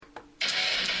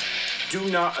do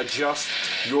not adjust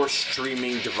your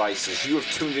streaming devices. You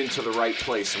have tuned into the right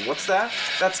place. And what's that?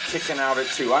 That's Kicking Out at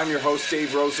 2. I'm your host, Dave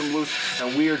Rosenbluth,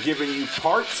 and we are giving you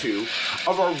part 2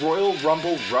 of our Royal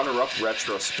Rumble runner-up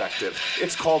retrospective.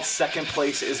 It's called Second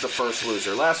Place is the First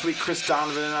Loser. Last week, Chris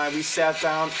Donovan and I, we sat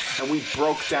down and we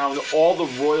broke down all the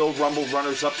Royal Rumble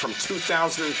runners-up from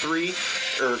 2003,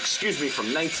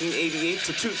 from 1988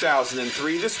 to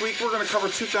 2003. This week, we're going to cover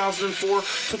 2004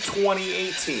 to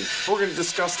 2018. We're going to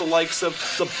discuss the likes of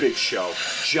The Big Show,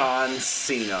 John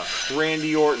Cena,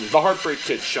 Randy Orton, The Heartbreak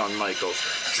Kid, Shawn Michaels,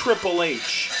 Triple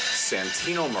H,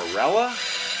 Santino Marella,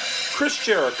 Chris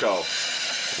Jericho,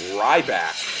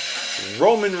 Ryback,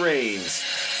 Roman Reigns,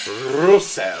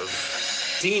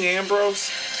 Rusev, Dean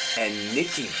Ambrose, and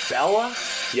Nikki Bella.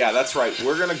 Yeah, that's right.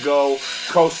 We're going to go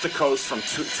coast to coast from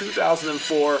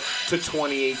 2004 to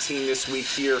 2018 this week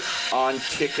here on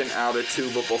Kicking Out at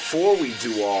 2. But before we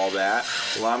do all that,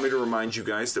 allow me to remind you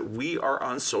guys that we are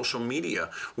on social media.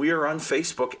 We are on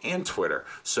Facebook and Twitter.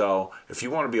 So if you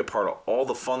want to be a part of all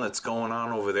the fun that's going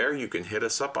on over there, you can hit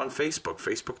us up on Facebook,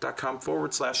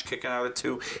 facebook.com/Kicking Out at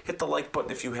 2. Hit the like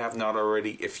button if you have not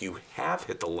already. If you have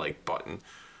hit the like button,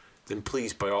 then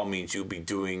please, by all means, you'll be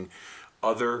doing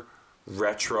other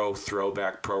retro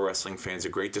throwback pro wrestling fans a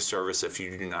great disservice if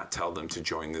you do not tell them to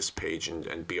join this page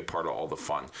and be a part of all the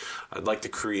fun. I'd like to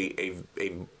create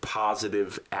a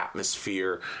positive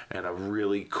atmosphere and a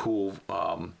really cool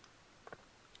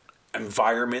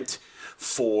environment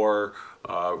for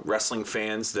wrestling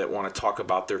fans that want to talk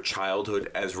about their childhood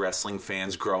as wrestling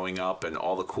fans growing up and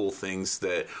all the cool things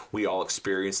that we all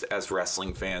experienced as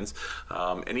wrestling fans,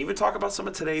 and even talk about some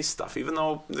of today's stuff. Even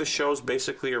though this show is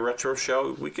basically a retro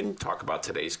show, we can talk about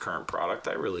today's current product.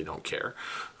 I really don't care.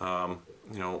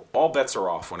 All bets are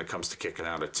off when it comes to Kicking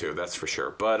Out at 2, that's for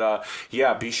sure. But,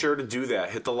 yeah, be sure to do that.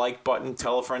 Hit the like button.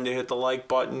 Tell a friend to hit the like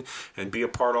button and be a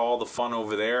part of all the fun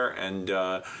over there. And,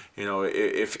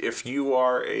 if you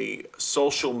are a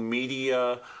social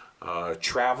media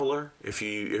traveler, if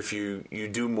you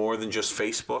do more than just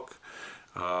Facebook,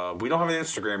 we don't have an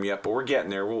Instagram yet, but we're getting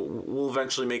there. We'll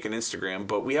eventually make an Instagram,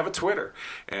 but we have a Twitter.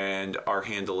 And our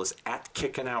handle is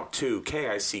 @KickinOut2,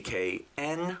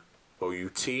 KICKN.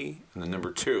 OUT and the number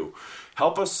 2.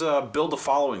 Help us build a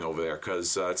following over there,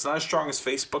 because it's not as strong as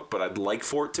Facebook, but I'd like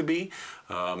for it to be.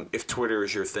 If Twitter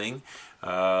is your thing,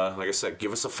 like I said,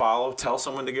 give us a follow. Tell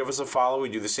someone to give us a follow. We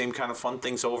do the same kind of fun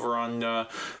things over on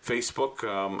Facebook.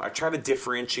 I try to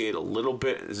differentiate a little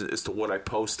bit as to what I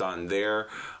post on there.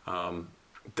 Than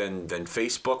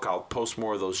Facebook. I'll post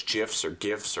more of those GIFs or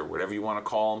GIFs or whatever you want to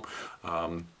call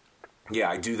them.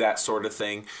 I do that sort of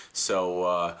thing.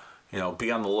 So.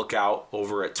 Be on the lookout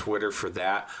over at Twitter for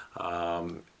that.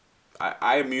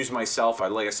 I amuse myself.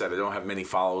 Like I said, I don't have many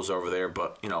follows over there,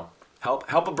 but,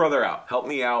 help a brother out. Help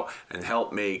me out and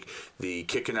help make the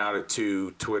Kicking Out at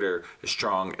 2 Twitter as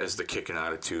strong as the Kicking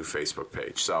Out at 2 Facebook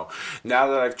page. So now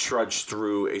that I've trudged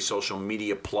through a social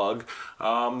media plug,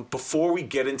 before we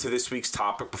get into this week's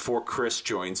topic, before Chris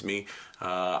joins me,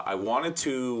 I wanted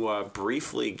to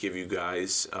briefly give you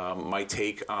guys my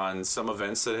take on some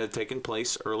events that had taken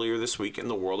place earlier this week in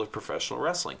the world of professional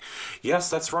wrestling.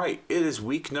 Yes, that's right. It is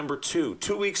week number 2.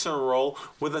 2 weeks in a row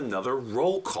with another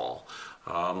roll call.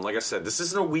 Like I said, this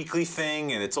isn't a weekly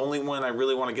thing, and it's only when I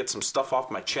really want to get some stuff off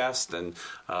my chest. And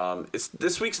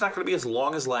this week's not going to be as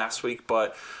long as last week,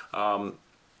 but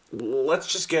let's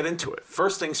just get into it.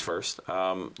 First things first.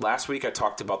 Last week I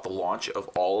talked about the launch of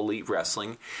All Elite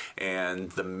Wrestling, and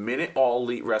the minute All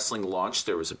Elite Wrestling launched,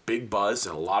 there was a big buzz,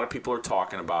 and a lot of people are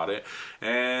talking about it.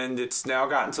 And it's now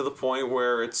gotten to the point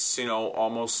where it's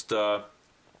almost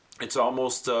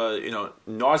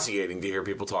nauseating to hear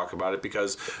people talk about it,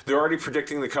 because they're already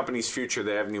predicting the company's future.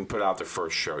 They haven't even put out their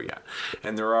first show yet.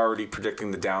 And they're already predicting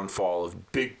the downfall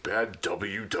of Big Bad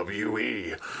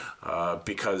WWE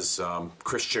because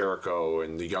Chris Jericho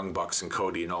and the Young Bucks and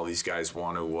Cody and all these guys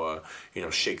want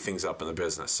to, shake things up in the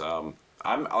business.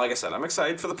 Like I said, I'm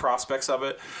excited for the prospects of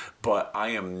it, but I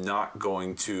am not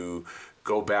going to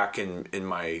go back in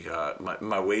my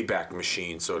Wayback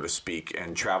Machine, so to speak,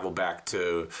 and travel back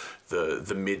to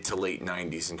the mid to late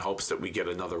 90s in hopes that we get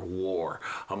another war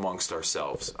amongst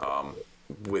ourselves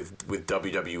with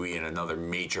WWE and another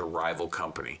major rival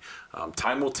company.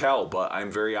 Time will tell, but I'm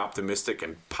very optimistic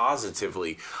and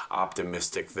positively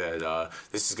optimistic that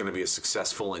this is going to be a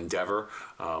successful endeavor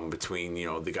between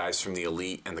the guys from the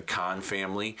Elite and the Khan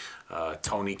family.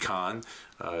 Tony Khan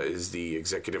is the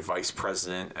executive vice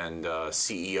president and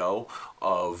CEO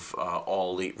of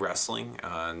All Elite Wrestling,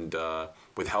 and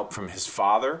with help from his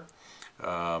father,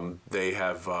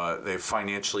 they've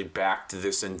financially backed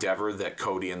this endeavor that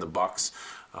Cody and the Bucks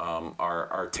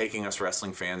are taking us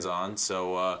wrestling fans on.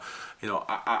 So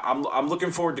I'm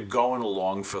looking forward to going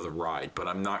along for the ride, but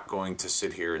I'm not going to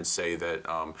sit here and say that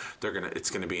it's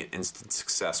gonna be an instant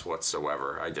success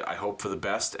whatsoever. I hope for the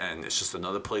best, and it's just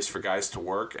another place for guys to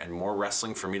work and more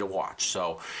wrestling for me to watch.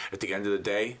 So at the end of the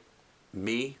day,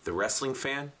 me, the wrestling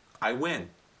fan, I win.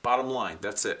 Bottom line,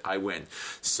 that's it. I win.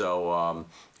 So,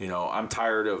 I'm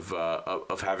tired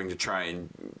of having to try and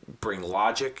bring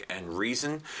logic and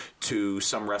reason to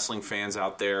some wrestling fans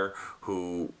out there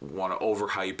who want to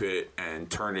overhype it and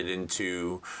turn it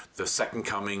into the second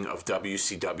coming of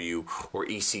WCW or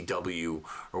ECW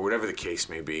or whatever the case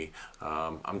may be.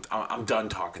 I'm done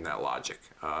talking that logic.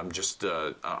 I'm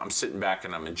sitting back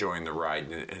and I'm enjoying the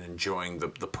ride and enjoying the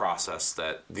process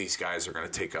that these guys are going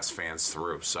to take us fans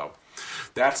through. So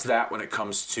that's that when it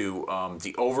comes to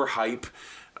the overhype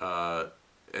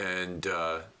and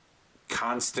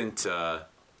constant.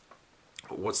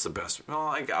 What's the best?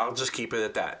 Well, I'll just keep it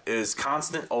at that. Is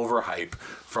constant overhype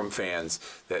from fans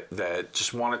that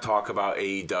just want to talk about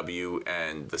AEW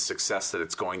and the success that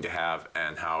it's going to have,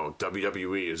 and how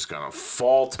WWE is going to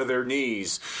fall to their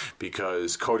knees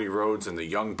because Cody Rhodes and the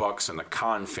Young Bucks and the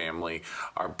Khan family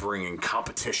are bringing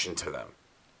competition to them.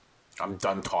 I'm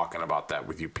done talking about that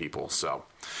with you people. So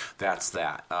that's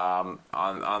that. On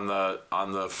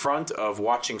the front of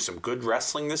watching some good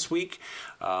wrestling this week,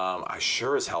 I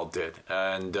sure as hell did,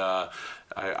 and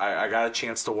I got a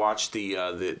chance to watch the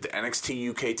NXT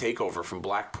UK Takeover from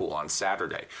Blackpool on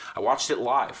Saturday. I watched it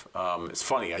live. It's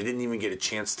funny, I didn't even get a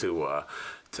chance to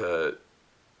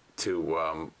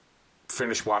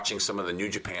finish watching some of the New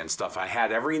Japan stuff. I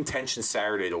had every intention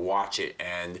Saturday to watch it,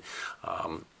 and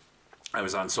I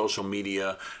was on social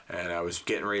media and I was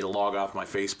getting ready to log off my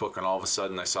Facebook, and all of a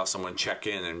sudden I saw someone check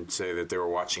in and say that they were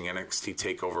watching NXT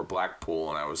TakeOver Blackpool,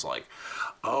 and I was like,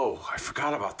 oh, I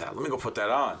forgot about that. Let me go put that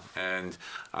on. And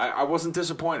I wasn't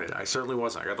disappointed. I certainly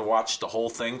wasn't. I got to watch the whole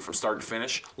thing from start to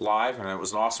finish live, and it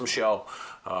was an awesome show.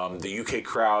 The UK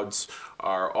crowds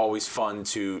are always fun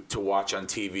to watch on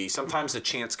TV. Sometimes the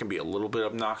chants can be a little bit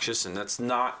obnoxious, and that's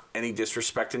not any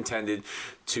disrespect intended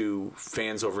to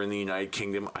fans over in the United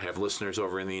Kingdom. I have listeners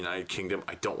over in the United Kingdom.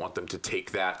 I don't want them to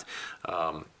take that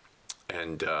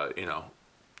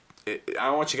I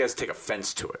don't want you guys to take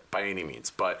offense to it by any means,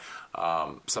 but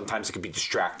sometimes it can be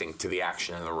distracting to the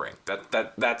action in the ring.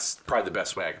 That's probably the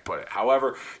best way I can put it.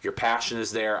 However, your passion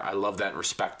is there. I love that and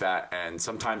respect that, and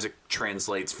sometimes it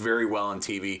translates very well on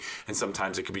TV, and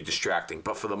sometimes it can be distracting.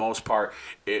 But for the most part,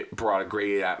 it brought a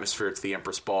great atmosphere to the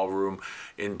Empress Ballroom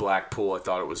in Blackpool. I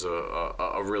thought it was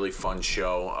a really fun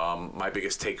show. My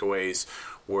biggest takeaways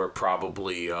were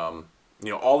probably, all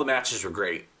the matches were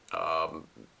great.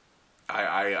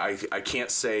 I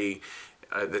can't say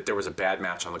that there was a bad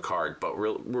match on the card, but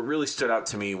what really stood out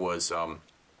to me was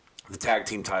the tag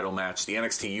team title match, the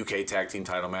NXT UK tag team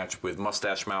title match with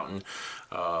Mustache Mountain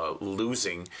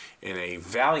losing in a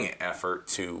valiant effort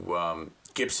to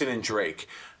Gibson and Drake.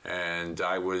 And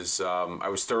I was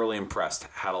thoroughly impressed.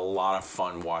 Had a lot of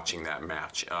fun watching that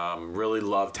match. Really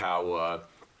loved how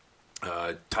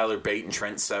Tyler Bate and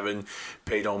Trent Seven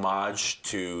paid homage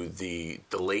to the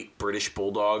late British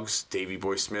Bulldogs, Davey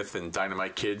Boy Smith and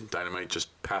Dynamite Kid. Dynamite just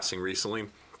passing recently,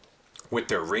 with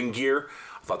their ring gear.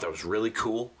 I thought that was really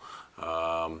cool.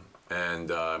 And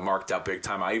marked out big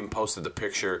time. I even posted the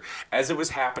picture as it was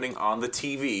happening on the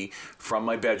TV from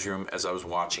my bedroom as I was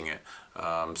watching it.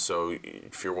 So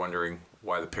if you're wondering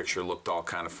why the picture looked all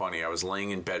kind of funny, I was laying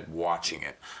in bed watching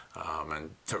it, and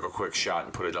took a quick shot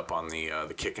and put it up on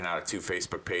the Kicking Out at 2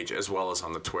 Facebook page, as well as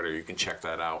on the Twitter. You can check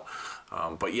that out.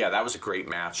 But yeah, that was a great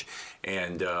match.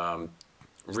 And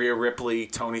Rhea Ripley,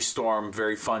 Toni Storm,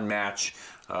 very fun match.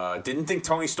 Didn't think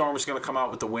Toni Storm was going to come out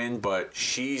with the win, but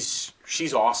she's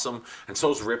awesome, and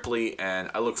so's Ripley, and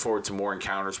I look forward to more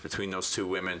encounters between those two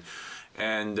women.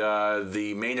 And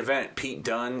the main event, Pete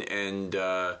Dunne and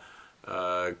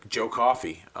Joe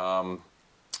Coffey. I'll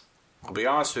be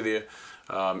honest with you,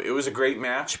 it was a great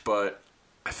match, but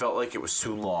I felt like it was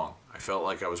too long. I felt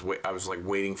like I was like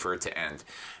waiting for it to end.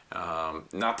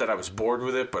 Not that I was bored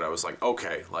with it, but I was like,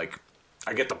 okay, like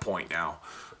I get the point now.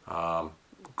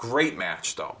 Great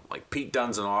match though. Like Pete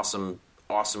Dunne's an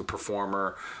awesome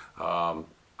performer.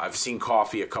 I've seen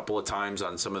Coffey a couple of times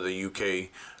on some of the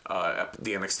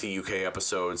the NXT UK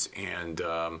episodes, and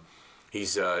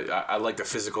I like the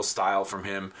physical style from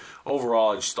him.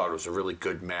 Overall, I just thought it was a really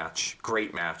good match,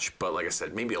 great match. But like I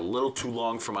said, maybe a little too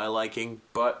long for my liking.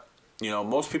 But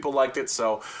most people liked it,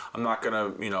 so I'm not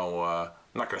gonna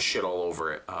shit all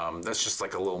over it. That's just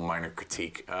like a little minor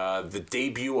critique. The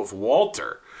debut of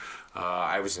Walter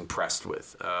I was impressed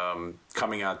with.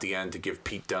 Coming out the end to give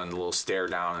Pete Dunne a little stare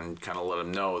down and kind of let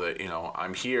him know that,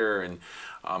 I'm here and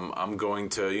I'm going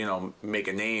to, make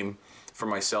a name for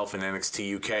myself in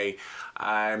NXT UK.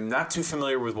 I'm not too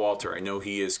familiar with Walter. I know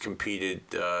he has competed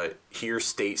here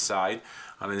stateside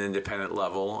on an independent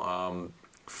level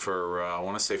for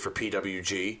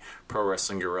PWG, Pro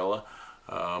Wrestling Guerrilla.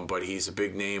 But he's a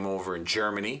big name over in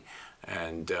Germany.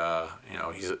 And,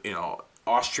 he's,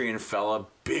 Austrian fella,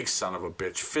 big son of a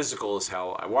bitch, physical as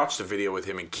hell. I watched a video with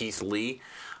him and Keith Lee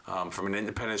from an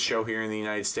independent show here in the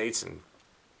United States, and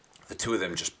the two of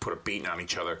them just put a beating on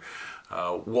each other.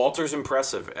 Walter's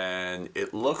impressive, and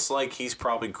it looks like he's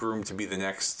probably groomed to be the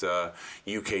next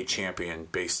UK champion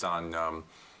based on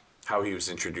how he was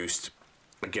introduced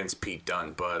against Pete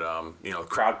Dunne. But, the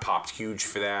crowd popped huge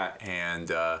for that, and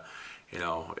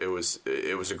it was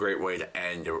a great way to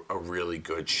end a really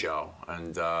good show.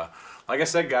 And like I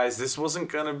said, guys, this wasn't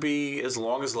going to be as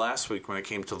long as last week when it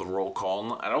came to the roll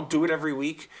call. I don't do it every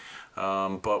week,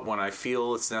 but when I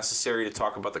feel it's necessary to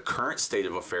talk about the current state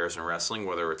of affairs in wrestling,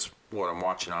 whether it's what I'm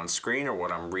watching on screen or what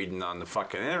I'm reading on the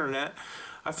fucking internet,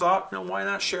 I thought, why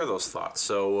not share those thoughts?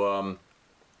 So,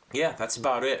 that's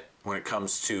about it when it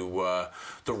comes to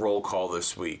the roll call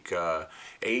this week.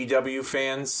 AEW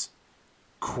fans,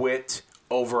 quit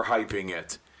overhyping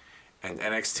it. And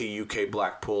NXT UK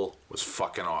Blackpool was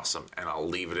fucking awesome. And I'll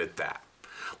leave it at that.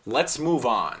 Let's move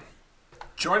on.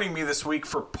 Joining me this week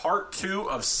for part 2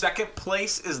 of Second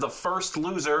Place is the First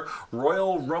Loser,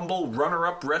 Royal Rumble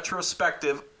runner-up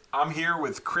retrospective. I'm here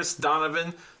with Chris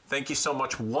Donovan. Thank you so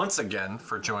much once again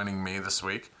for joining me this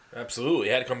week. Absolutely,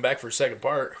 had to come back for a second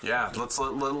part. Yeah, let's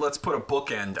put a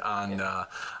bookend on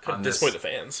this. Disappoint the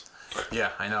fans. Yeah,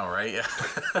 I know, right? Yeah.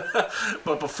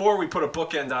 But before we put a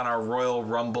bookend on our Royal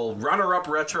Rumble runner-up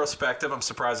retrospective, I'm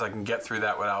surprised I can get through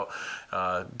that without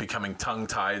becoming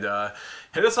tongue-tied.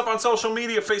 Hit us up on social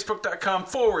media,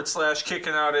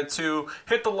 facebook.com/kicking out at 2.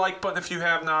 Hit the like button if you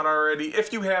have not already.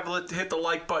 If you have, hit the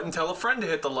like button. Tell a friend to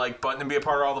hit the like button and be a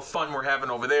part of all the fun we're having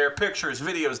over there. Pictures,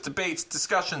 videos, debates,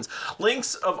 discussions,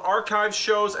 links of archive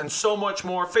shows, and so much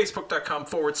more.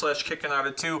 Facebook.com/kicking out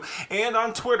at 2. And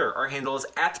on Twitter, our handle is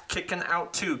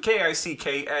 @kickingout2,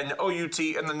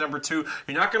 KICKNOUT, and the number 2.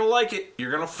 You're not going to like it.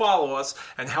 You're going to follow us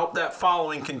and help that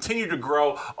following continue to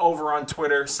grow over on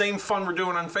Twitter. Same fun we're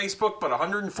doing on Facebook, but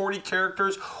 140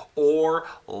 characters or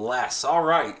less. All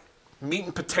right, meat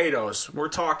and potatoes. We're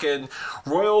talking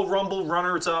Royal Rumble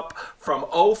runners-up from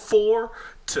 2004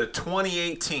 to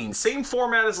 2018. Same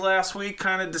format as last week,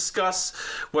 kind of discuss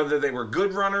whether they were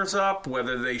good runners-up,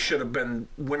 whether they should have been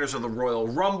winners of the Royal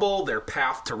Rumble, their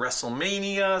path to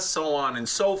WrestleMania, so on and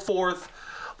so forth.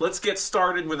 Let's get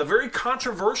started with a very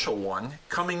controversial one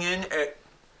coming in at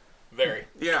Very.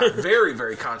 Yeah, very,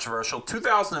 very controversial.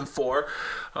 2004,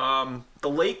 the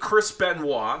late Chris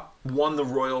Benoit won the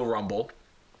Royal Rumble.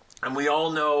 And we all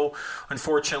know,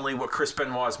 unfortunately, what Chris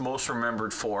Benoit is most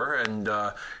remembered for. And,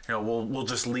 we'll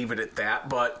just leave it at that.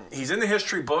 But he's in the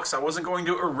history books. I wasn't going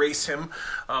to erase him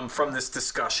from this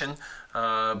discussion.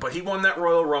 But he won that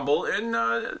Royal Rumble in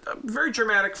a very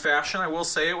dramatic fashion. I will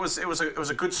say it was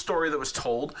a good story that was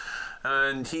told.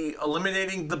 And he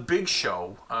eliminating the Big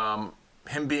Show.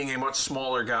 Him being a much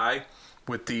smaller guy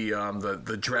with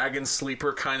the Dragon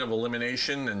Sleeper kind of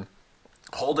elimination and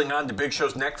holding on to Big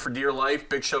Show's neck for dear life.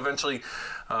 Big Show eventually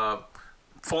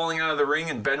falling out of the ring,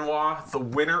 and Benoit, the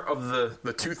winner of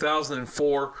the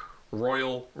 2004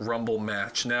 Royal Rumble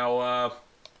match. Now, I'm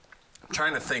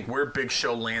trying to think where Big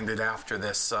Show landed after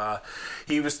this.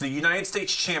 He was the United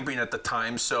States champion at the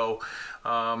time, so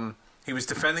he was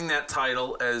defending that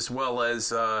title as well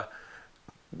as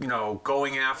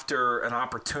going after an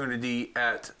opportunity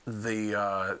at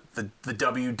the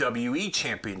WWE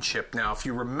Championship. Now, if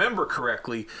you remember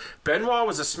correctly, Benoit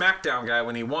was a SmackDown guy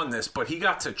when he won this, but he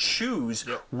got to choose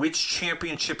which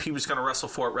championship he was going to wrestle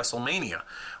for at WrestleMania,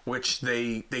 which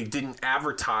they didn't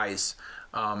advertise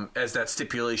as that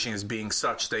stipulation as being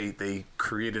such. They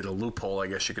created a loophole, I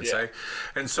guess you could say.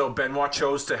 And so Benoit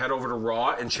chose to head over to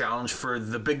Raw and challenge for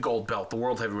the big gold belt, the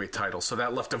World Heavyweight title. So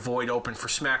that left a void open for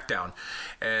SmackDown.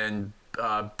 And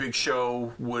Big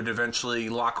Show would eventually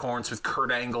lock horns with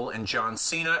Kurt Angle and John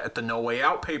Cena at the No Way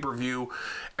Out pay-per-view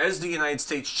as the United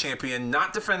States champion,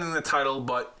 not defending the title,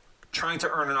 but trying to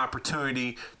earn an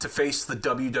opportunity to face the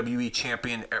WWE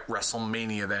champion at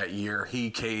WrestleMania that year. He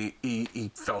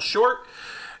fell short,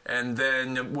 and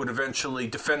then would eventually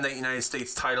defend that United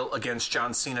States title against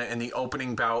John Cena in the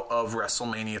opening bout of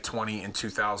WrestleMania 20 in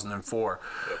 2004.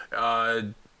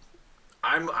 I'm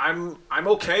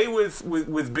okay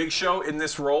with Big Show in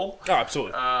this role. Oh,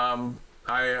 absolutely.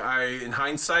 I in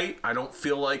hindsight, I don't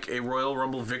feel like a Royal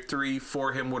Rumble victory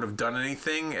for him would have done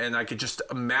anything, and I could just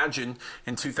imagine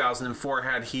in 2004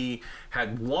 had he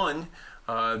had won.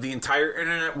 The entire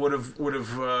internet would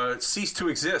have ceased to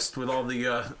exist with all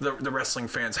the wrestling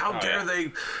fans. How dare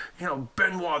they,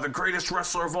 Benoit, the greatest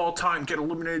wrestler of all time, get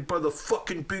eliminated by the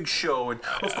fucking Big Show? And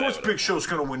of course, Big Show's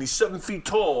gonna win. He's 7 feet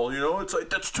tall. It's like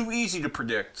that's too easy to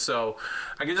predict. So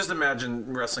I can just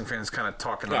imagine wrestling fans kind of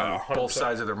talking out of both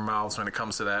sides of their mouths when it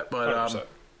comes to that. But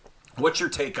what's your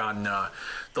take on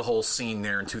the whole scene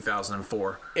there in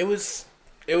 2004? It was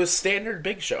standard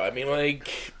Big Show. I mean,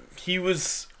 like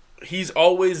he's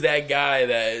always that guy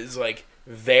that is, like,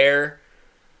 there.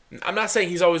 I'm not saying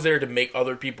he's always there to make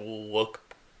other people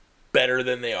look better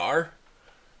than they are.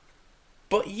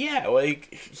 But, yeah,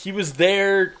 like, he was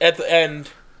there at the end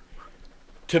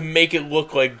to make it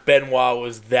look like Benoit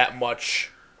was that much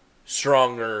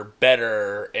stronger,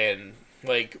 better, and,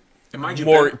 like, and mind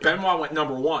more... you, Benoit went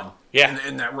number 1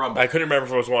 in that Rumble. I couldn't remember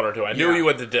if it was 1 or 2. I knew he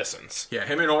went the distance. Yeah,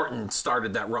 him and Orton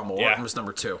started that Rumble. Yeah. Orton was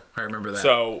number 2. I remember that.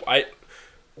 So,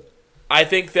 I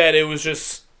think that it was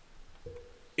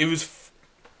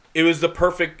the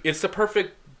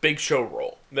perfect Big Show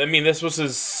role. I mean, this was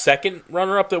his second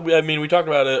runner-up we talked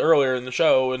about it earlier in the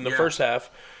show in the first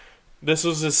half. This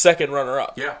was his second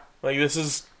runner-up. Yeah. Like, this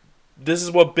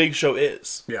is what Big Show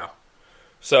is. Yeah.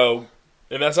 So,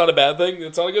 and that's not a bad thing.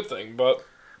 It's not a good thing, but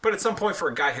at some point for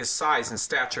a guy his size and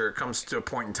stature, it comes to a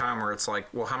point in time where it's like,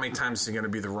 well, how many times is he going to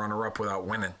be the runner-up without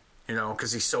winning?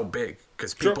 Because he's so big.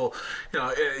 Because people,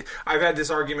 I've had this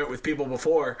argument with people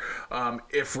before.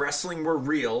 If wrestling were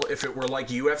real, if it were like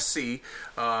UFC,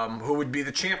 who would be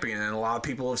the champion? And a lot of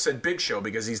people have said Big Show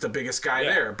because he's the biggest guy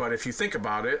there. But if you think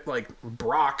about it, like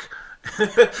Brock,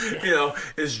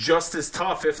 is just as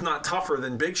tough, if not tougher,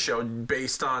 than Big Show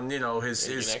based on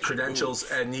his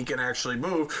credentials, and he can actually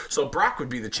move. So Brock would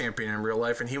be the champion in real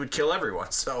life, and he would kill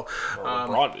everyone. So or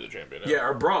Braun be the champion. Yeah,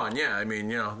 or Braun. Yeah, I mean,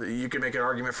 you can make an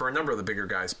argument for a number of the bigger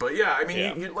guys, but yeah, I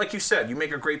mean, you, like you said, you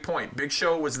make a great point. Big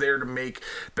Show was there to make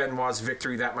Benoit's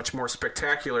victory that much more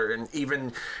spectacular, and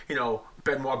even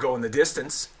Benoit going the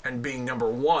distance and being number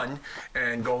 1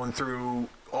 and going through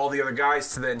all the other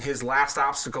guys to then his last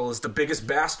obstacle is the biggest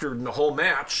bastard in the whole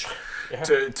match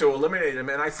to eliminate him.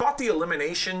 And I thought the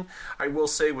elimination, I will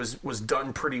say, was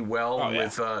done pretty well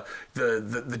with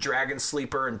the Dragon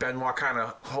Sleeper and Benoit kind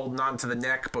of holding on to the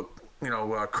neck, but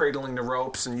cradling the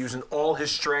ropes and using all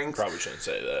his strength. Probably shouldn't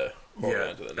say that.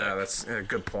 On to the neck. That's a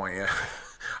good point. Yeah.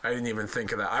 I didn't even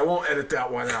think of that. I won't edit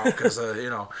that one out because,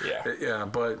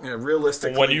 but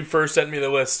realistically. When you first sent me the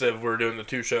list of we're doing the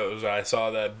 2 shows, I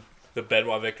saw that the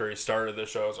Benoit victory started the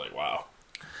show. I was like, wow,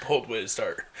 bold way to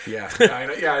start. Yeah, I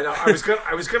know. I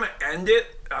was gonna end it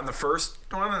on the first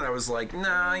one, and I was like,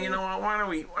 nah, you know what? Why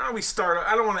don't we start?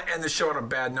 I don't want to end the show on a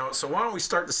bad note, so why don't we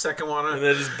start the second one and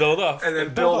then just build off and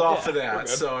then build off of that.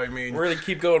 So I mean, we're gonna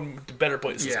keep going to better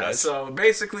places, guys. So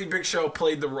basically, Big Show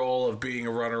played the role of being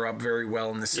a runner-up very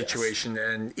well in this situation,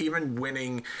 and even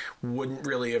winning wouldn't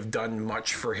really have done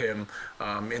much for him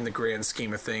in the grand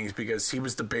scheme of things because he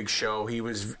was the Big Show. He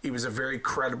was a very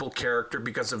credible character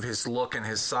because of his look and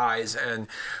his size, and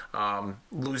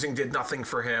losing did nothing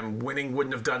for him. Winning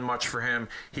wouldn't have done much for him.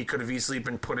 He could have easily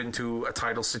been put into a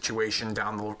title situation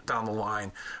down the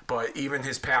line. But even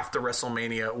his path to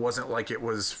WrestleMania wasn't like it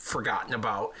was forgotten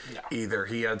about either.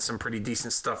 He had some pretty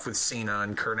decent stuff with Cena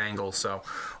and Kurt Angle. So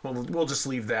we'll just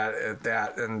leave that at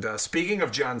that. And speaking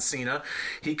of John Cena,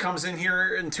 he comes in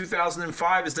here in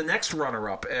 2005 as the next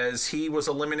runner-up as he was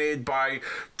eliminated by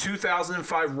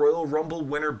 2005 Royal Rumble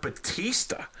winner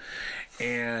Batista.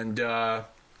 And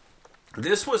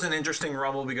this was an interesting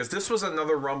Rumble because this was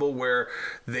another Rumble where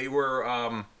they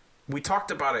were. We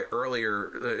talked about it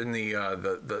earlier in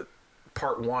the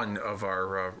part 1 of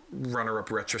our runner-up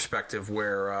retrospective,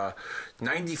 where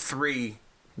 93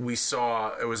 we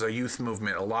saw it was a youth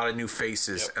movement, a lot of new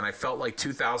faces, and I felt like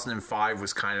 2005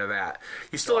 was kind of that.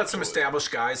 You still had some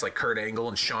established guys like Kurt Angle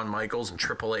and Shawn Michaels and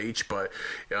Triple H, but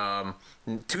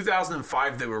in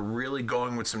 2005 they were really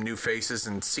going with some new faces,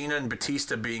 and Cena and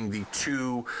Batista being the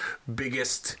 2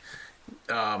 biggest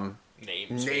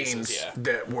names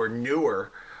that were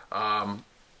newer.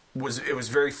 It was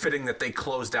very fitting that they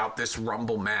closed out this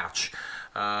Rumble match.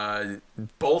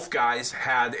 Both guys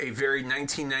had a very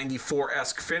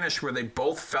 1994-esque finish where they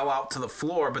both fell out to the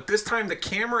floor, but this time the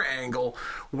camera angle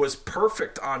was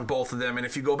perfect on both of them, and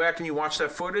if you go back and you watch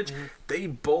that footage, they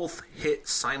both hit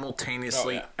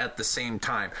simultaneously at the same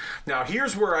time. Now,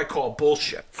 here's where I call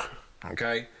bullshit,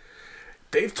 okay?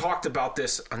 They've talked about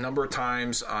this a number of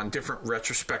times on different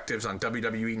retrospectives on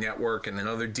WWE Network and in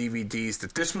other DVDs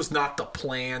that this was not the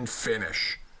planned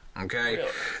finish. Okay, Really?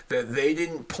 that they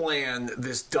didn't plan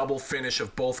this double finish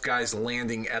of both guys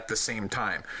landing at the same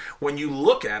time. When you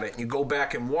look at it and you go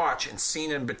back and watch, and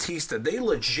Cena and Batista, they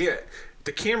legit.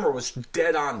 The camera was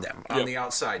dead on them on the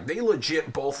outside. They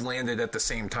legit both landed at the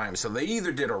same time. So they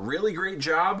either did a really great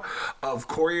job of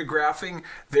choreographing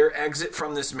their exit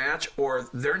from this match, or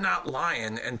they're not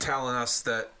lying and telling us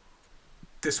that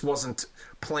this wasn't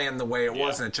planned the way it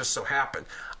was and it just so happened.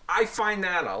 I find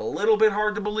that a little bit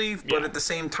hard to believe, but at the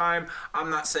same time, I'm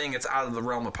not saying it's out of the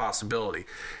realm of possibility.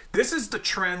 This is the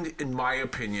trend, in my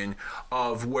opinion,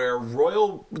 of where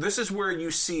this is where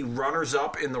you see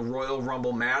runners-up in the Royal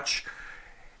Rumble match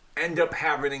end up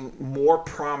having more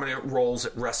prominent roles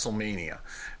at WrestleMania.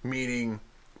 Meaning,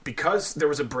 because there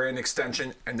was a brand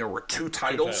extension and there were two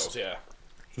titles,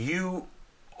 you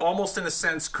almost in a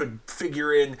sense could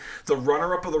figure in the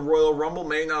runner-up of the Royal Rumble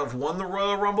may not have won the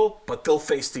Royal Rumble, but they'll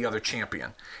face the other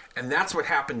champion. And that's what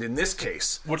happened in this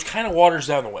case. Which kind of waters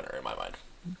down the winner in my mind.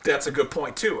 That's a good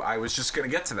point, too. I was just going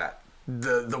to get to that.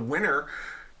 The winner,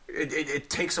 it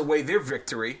takes away their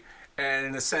victory, and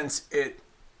in a sense,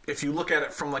 if you look at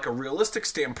it from like a realistic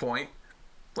standpoint,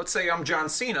 let's say I'm John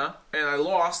Cena, and I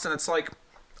lost, and it's like,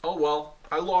 oh, well,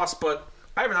 I lost, but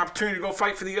I have an opportunity to go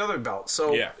fight for the other belt,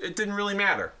 so it didn't really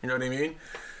matter. You know what I mean?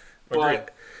 Agreed.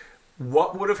 But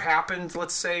what would have happened,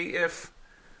 let's say, if...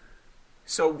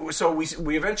 So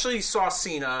we eventually saw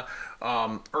Cena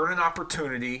earn an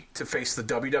opportunity to face the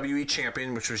WWE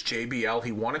champion, which was JBL.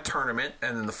 He won a tournament,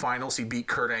 and in the finals he beat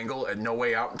Kurt Angle at No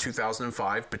Way Out in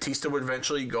 2005. Batista would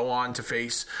eventually go on to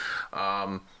face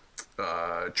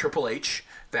Triple H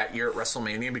that year at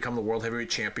WrestleMania and become the World Heavyweight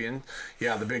Champion.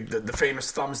 Yeah, the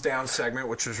famous thumbs down segment,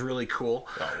 which was really cool.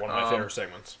 Oh, one of my favorite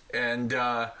segments. And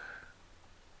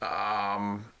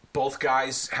both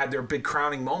guys had their big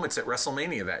crowning moments at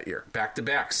WrestleMania that year, back to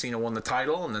back. Cena won the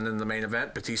title, and then in the main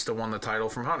event, Batista won the title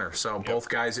from Hunter. So both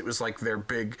guys, it was like their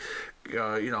big,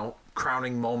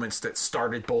 crowning moments that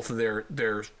started both of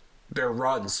their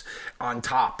runs on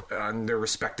top on their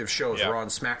respective shows, Raw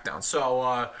and SmackDown.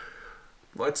 So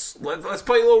let's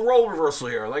play a little role reversal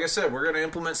here. Like I said, we're going to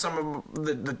implement some of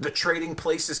the trading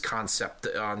places concept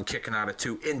on Kicking Out at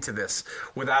 2 into this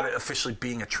without it officially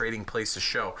being a trading places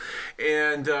show.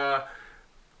 And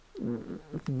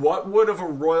what would have a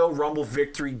Royal Rumble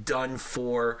victory done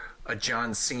for a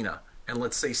John Cena? And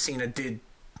let's say Cena didn't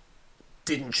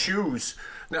choose.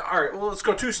 Now, all right, well, let's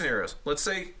go two scenarios. Let's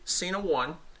say Cena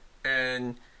won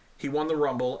and he won the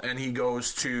Rumble and he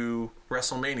goes to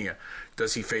WrestleMania.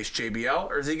 Does he face JBL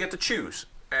or does he get to choose?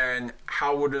 And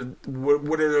how would it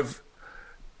have?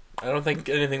 I don't think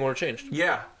anything would have changed.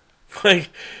 Yeah, like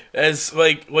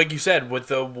you said, with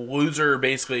the loser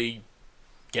basically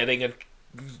getting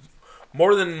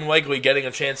more than likely getting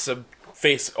a chance to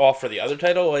face off for the other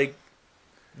title. Like,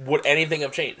 would anything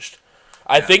have changed?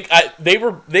 I think they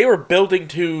were building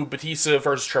to Batista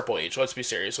versus Triple H. Let's be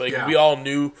serious. We all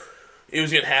knew it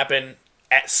was going to happen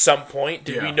at some point.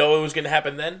 Did we know it was going to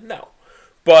happen then? No.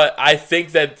 But I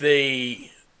think that the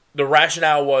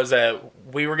rationale was that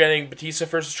we were getting Batista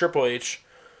versus Triple H.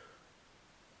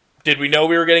 Did we know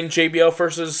we were getting JBL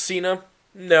versus Cena?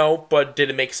 No, but did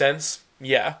it make sense?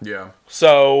 Yeah. Yeah.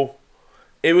 So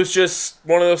it was just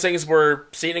one of those things where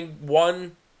Cena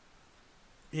won.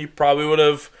 He probably would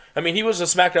have. I mean, he was a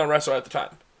SmackDown wrestler at the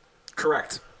time.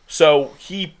 Correct. So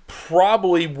he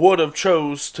probably would have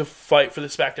chose to fight for the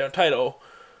SmackDown title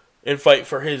and fight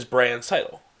for his brand's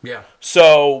title. Yeah.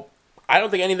 So I don't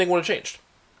think anything would have changed.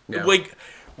 Yeah. Like,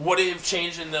 would it have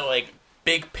changed in the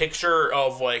big picture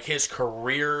of his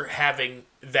career having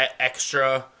that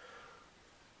extra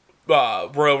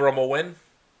Royal Rumble win?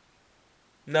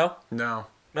 No. No.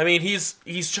 I mean, he's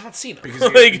John Cena. Because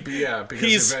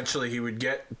eventually he would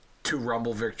get 2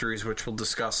 Rumble victories, which we'll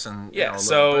discuss in a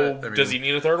little bit. Does he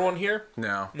need a third one here?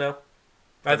 No. No.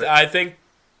 I think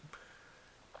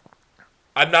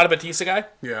I'm not a Batista guy.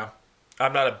 Yeah.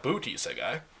 I'm not a Bautista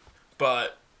guy,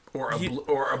 but or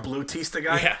a Blue Tista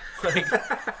guy. Yeah.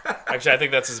 Actually, I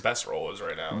think that's his best role is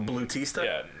right now. Blue Tista.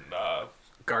 Yeah. And,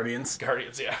 Guardians.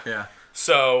 Yeah. Yeah.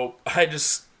 So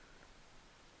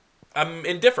I'm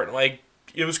indifferent.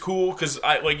 It was cool because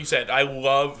like you said, I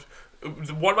loved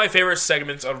one of my favorite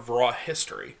segments of Raw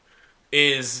history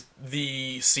is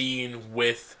the scene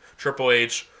with Triple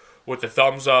H with the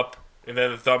thumbs up and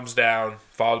then the thumbs down,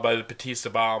 followed by the Batista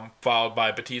bomb, followed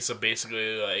by Batista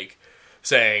basically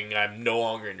saying, "I'm no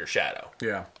longer in your shadow."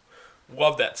 Yeah,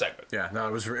 love that segment. Yeah, no,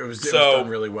 it was done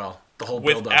really well. The whole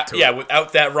build up to it. Yeah,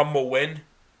 without that Rumble win,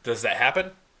 does that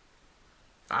happen?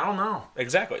 I don't know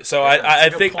exactly. So I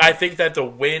think that the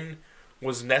win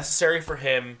was necessary for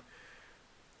him,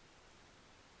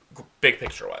 big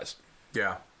picture wise.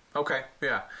 Yeah. Okay,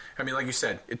 yeah. I mean, like you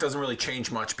said, it doesn't really change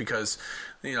much because,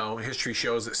 history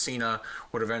shows that Cena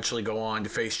would eventually go on to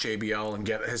face JBL and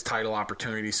get his title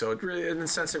opportunity. So, it really, in a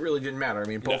sense, it really didn't matter. I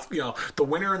mean, both, the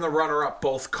winner and the runner-up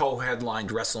both co-headlined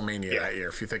WrestleMania that year,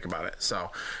 if you think about it.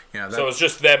 So, so it was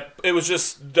just them. It was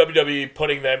just WWE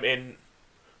putting them in.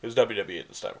 It was WWE at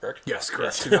this time, correct? Yes,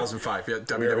 correct. Yes. 2005. Yeah,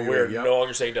 WWE. We're no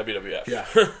longer saying WWF. Yeah.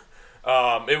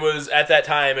 It was at that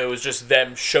time. It was just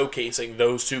them showcasing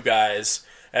those two guys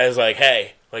as like,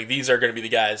 hey, like these are going to be the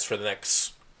guys for the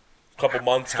next couple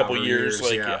months, couple years.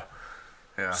 Like,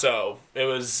 yeah. So it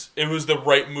was the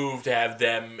right move to have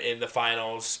them in the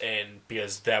finals, and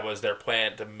because that was their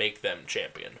plan to make them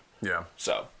champion. Yeah.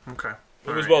 So okay. It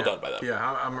was well done by them. Yeah,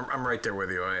 I'm right there with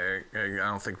you. I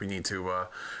don't think we need to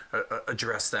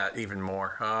address that even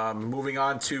more. Moving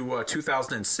on to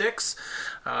 2006,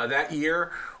 that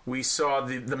year we saw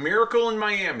the Miracle in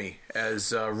Miami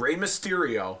as Rey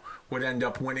Mysterio would end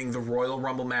up winning the Royal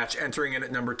Rumble match, entering it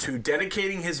at number 2,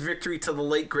 dedicating his victory to the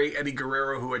late, great Eddie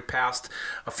Guerrero, who had passed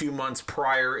a few months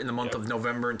prior in the month of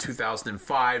November in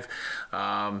 2005.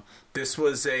 This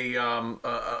was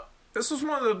this was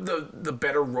one of the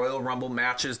better Royal Rumble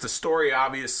matches. The story,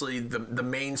 obviously, the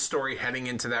main story heading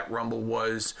into that Rumble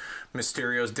was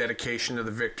Mysterio's dedication to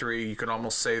the victory. You could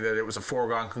almost say that it was a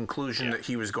foregone conclusion that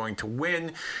he was going to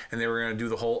win, and they were going to do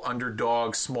the whole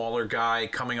underdog, smaller guy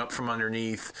coming up from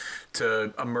underneath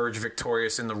to emerge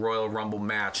victorious in the Royal Rumble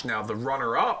match. Now, the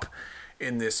runner-up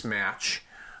in this match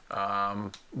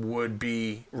would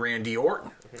be Randy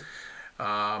Orton.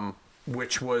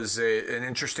 Which was an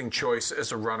interesting choice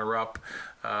as a runner-up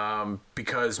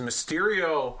because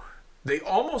Mysterio, they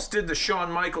almost did the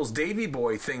Shawn Michaels Davey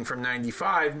Boy thing from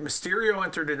 95. Mysterio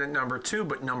entered it at number 2,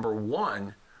 but number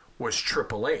 1 was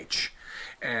Triple H.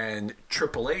 And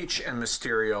Triple H and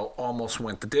Mysterio almost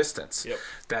went the distance. Yep.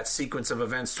 That sequence of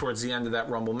events towards the end of that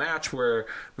Rumble match where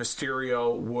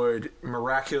Mysterio would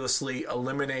miraculously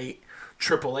eliminate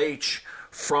Triple H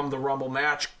from the Rumble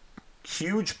match,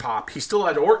 huge pop. He still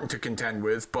had Orton to contend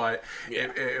with, but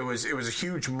it was a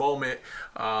huge moment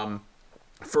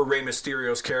for Rey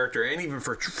Mysterio's character and even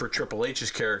for Triple H's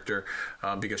character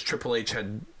because Triple H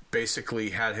had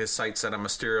basically had his sights set on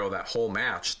Mysterio that whole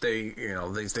match. They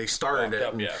started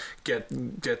it and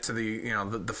get to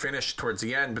the finish towards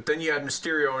the end, but then you had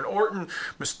Mysterio and Orton.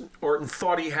 Orton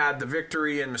thought he had the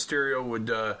victory, and Mysterio would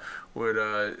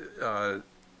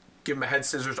give him a head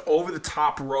scissors over the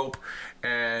top rope,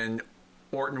 and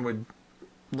Orton would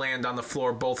land on the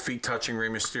floor, both feet touching. Rey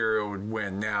Mysterio would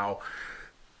win. Now,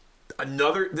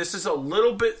 this is a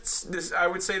little bit. I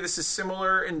would say this is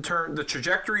similar in turn. The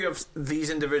trajectory of these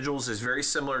individuals is very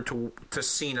similar to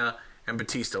Cena and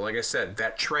Batista. Like I said,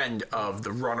 that trend of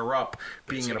the runner-up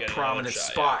being in a prominent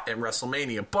spot at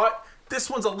WrestleMania. But this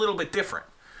one's a little bit different.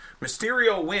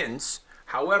 Mysterio wins.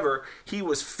 However, he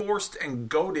was forced and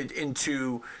goaded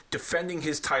into defending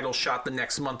his title shot the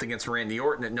next month against Randy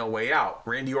Orton at No Way Out.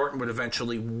 Randy Orton would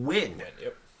eventually win.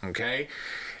 Yep. Okay?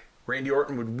 Randy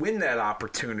Orton would win that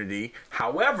opportunity.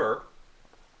 However,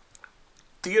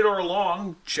 Theodore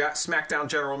Long, SmackDown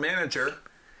general manager,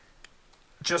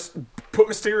 just put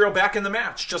Mysterio back in the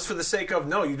match just for the sake of,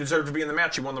 no, you deserve to be in the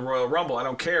match. You won the Royal Rumble. I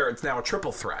don't care. It's now a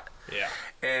triple threat. Yeah.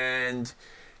 And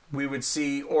we would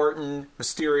see Orton,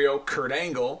 Mysterio, Kurt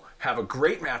Angle have a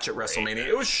great match at WrestleMania.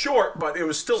 It was short, but it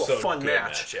was still a fun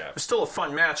match. It was still a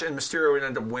fun match, and Mysterio would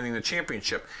end up winning the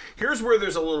championship. Here's where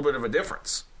there's a little bit of a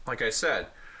difference. Like I said,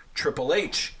 Triple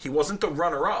H, he wasn't the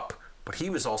runner-up, but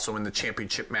he was also in the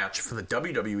championship match for the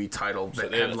WWE title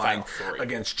that headlined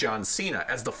against John Cena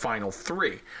as the final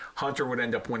 3. Hunter would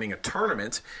end up winning a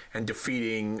tournament and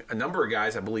defeating a number of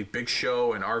guys. I believe Big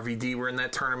Show and RVD were in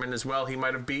that tournament as well. He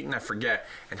might have beaten, I forget.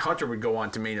 And Hunter would go on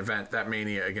to main event that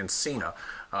Mania against Cena.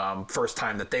 First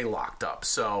time that they locked up.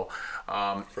 So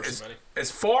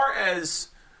as far as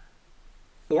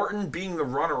Orton being the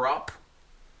runner-up,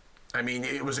 I mean,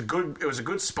 it was a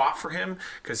good spot for him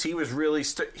because he was really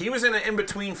he was in an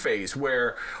in-between phase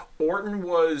where Orton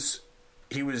was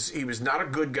not a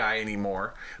good guy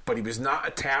anymore, but he was not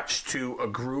attached to a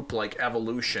group like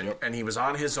Evolution, and he was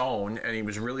on his own, and he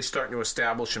was really starting to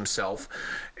establish himself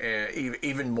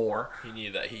even more. He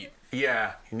needed that heat.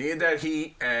 Yeah, he needed that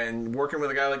heat, and working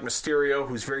with a guy like Mysterio,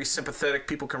 who's very sympathetic,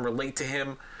 people can relate to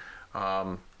him.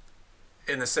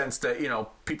 In the sense that,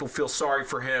 people feel sorry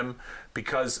for him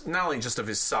because not only just of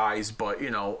his size, but,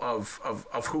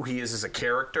 of who he is as a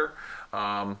character.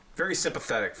 Very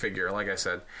sympathetic figure, like I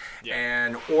said. Yeah.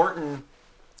 And Orton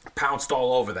pounced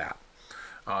all over that.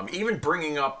 Even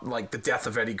bringing up, the death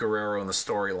of Eddie Guerrero in the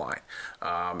storyline.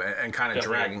 And kind of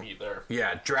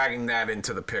dragging that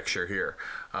into the picture here.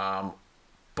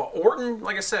 But Orton,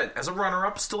 like I said, as a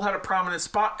runner-up, still had a prominent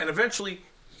spot, and eventually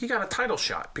he got a title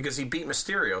shot because he beat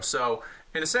Mysterio. So,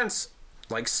 in a sense,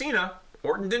 like Cena,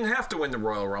 Orton didn't have to win the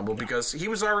Royal Rumble because he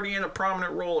was already in a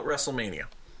prominent role at WrestleMania.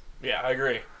 Yeah, I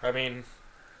agree. I mean,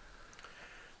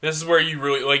 this is where you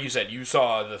really, like you said, you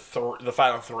saw the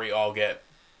final three all get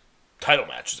title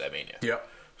matches at Mania. Yep.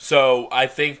 So I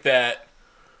think that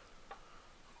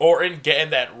Orton getting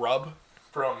that rub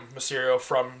from Mysterio,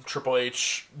 from Triple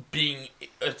H, being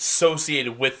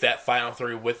associated with that final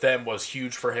three with them was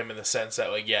huge for him in the sense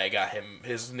that, like, yeah, I got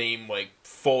his name, like,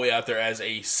 fully out there as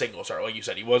a single star. Like you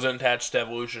said, he wasn't attached to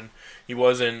Evolution. He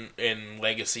wasn't in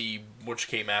Legacy, which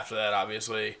came after that,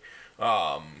 obviously.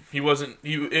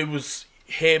 It was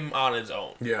him on his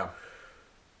own. Yeah.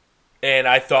 And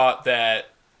I thought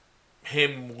that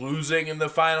him losing in the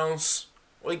finals,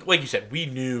 like you said, we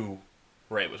knew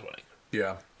Ray was winning.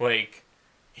 Yeah. Like,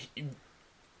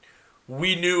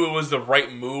 we knew it was the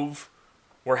right move.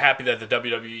 We're happy that the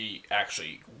WWE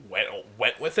actually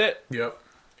went with it. Yep.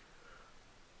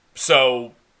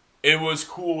 So it was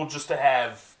cool just to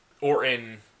have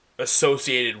Orton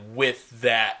associated with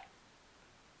that,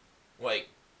 like,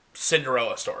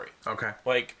 Cinderella story. Okay.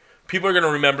 Like, people are going to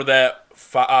remember that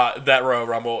Royal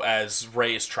Rumble as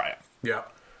Ray's triumph. Yeah.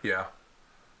 Yeah.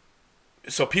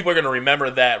 So people are going to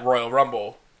remember that Royal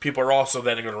Rumble. People are also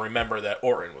then going to remember that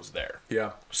Orton was there.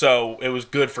 Yeah. So it was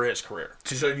good for his career.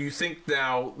 So do you think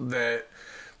now that,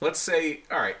 let's say,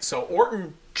 all right, so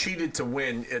Orton cheated to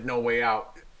win at No Way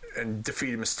Out and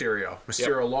defeated Mysterio.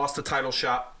 Mysterio lost the title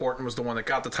shot. Orton was the one that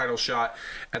got the title shot.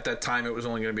 At that time, it was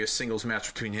only going to be a singles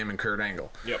match between him and Kurt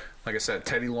Angle. Yep. Like I said,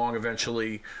 Teddy Long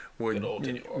eventually would Good old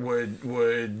Teddy Long.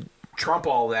 would trump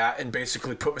all that and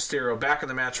basically put Mysterio back in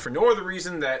the match for no other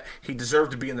reason that he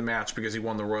deserved to be in the match because he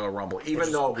won the Royal Rumble,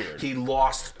 even though weird. he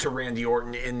lost to Randy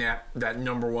Orton in that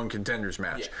number one contenders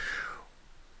match. Yeah.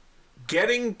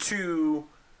 Getting to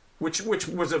which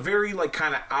was a very like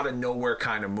kind of out of nowhere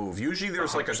kind of move. Usually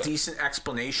there's like a 100%. decent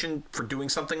explanation for doing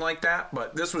something like that,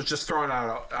 but this was just thrown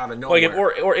out of nowhere. Like,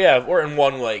 if Orton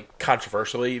won, like,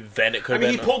 controversially, then it could have I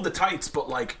mean, been. he pulled the tights, but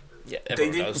like Yeah, they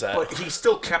everyone didn't. knows that. But he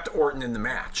still kept Orton in the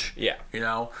match. Yeah. You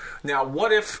know. Now,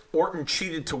 what if Orton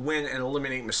cheated to win and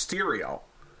eliminate Mysterio?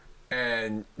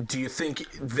 And do you think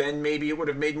then maybe it would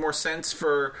have made more sense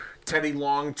for Teddy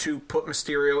Long to put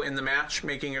Mysterio in the match,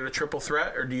 making it a triple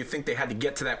threat? Or do you think they had to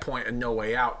get to that point and No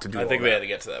Way Out to do I all think that? they had to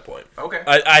get to that point. Okay.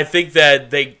 I think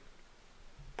that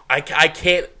I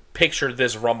can't picture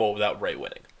this Rumble without Ray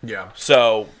winning. Yeah.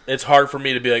 So it's hard for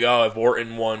me to be like, oh, if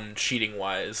Orton won cheating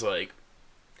wise, like.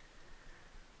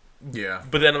 Yeah.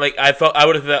 But then, like, I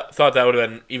would have thought that would have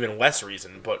been even less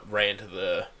reason to put Ray into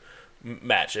the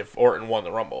match if Orton won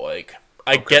the Rumble. Like,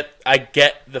 I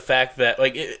get the fact that,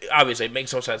 like, obviously it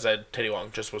makes no sense that Teddy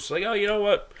Long just was like, oh, you know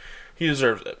what, he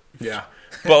deserves it. Yeah.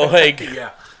 But like,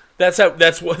 Yeah. that's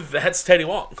Teddy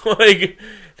Long. Like,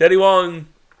 Teddy Long,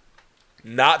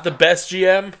 not the best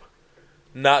GM,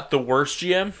 not the worst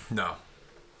GM. No.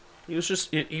 He was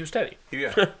Teddy.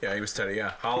 Yeah. Yeah, he was Teddy.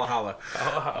 Yeah. Holla,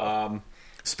 holla.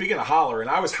 Speaking of hollering,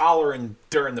 I was hollering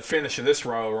during the finish of this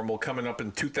Royal Rumble coming up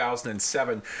in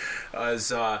 2007 as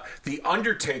The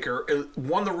Undertaker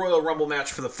won the Royal Rumble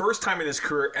match for the first time in his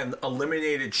career and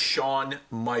eliminated Shawn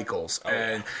Michaels.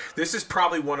 And this is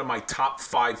probably one of my top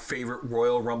 5 favorite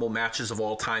Royal Rumble matches of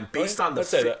all time based on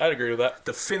the I'd agree with that.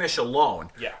 the finish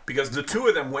alone. Yeah. Because the two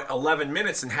of them went 11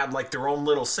 minutes and had like their own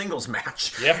little singles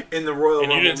match Yeah. in the Royal And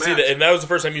Rumble you didn't match. see that, and that was the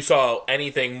first time you saw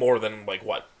anything more than, like,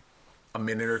 what, A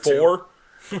minute or two. 4?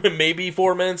 Maybe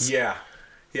 4 minutes? Yeah.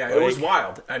 Yeah, it was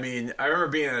wild. I mean, I remember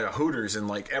being at a Hooters and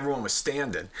like everyone was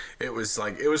standing. It was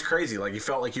crazy. Like you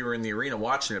felt like you were in the arena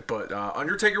watching it. But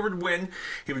Undertaker would win.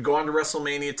 He would go on to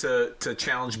WrestleMania to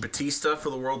challenge Batista for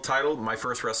the world title. My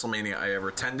first WrestleMania I ever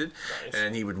attended, Nice.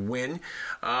 and he would win.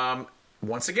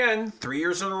 Once again, 3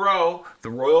 years in a row, the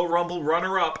Royal Rumble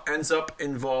runner-up ends up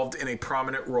involved in a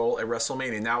prominent role at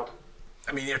WrestleMania. Now,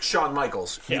 I mean, it's Shawn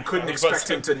Michaels. Yeah, You couldn't I was about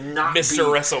expect to him to not Mr. be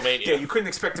WrestleMania. Yeah, you couldn't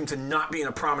expect him to not be in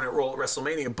a prominent role at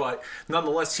WrestleMania, but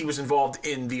nonetheless, he was involved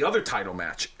in the other title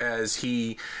match as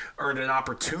he earned an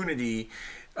opportunity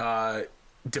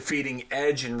defeating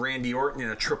Edge and Randy Orton in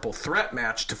a triple threat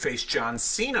match to face John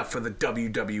Cena for the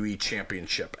WWE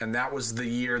Championship, and that was the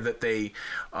year that they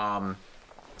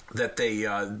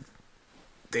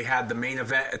had the main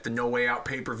event at the No Way Out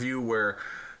pay-per-view where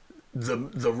the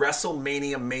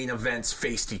WrestleMania main events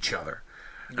faced each other.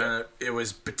 It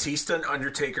was Batista and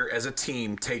Undertaker as a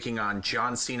team taking on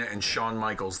John Cena and Shawn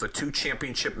Michaels, the two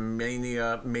championship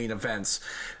Mania main events.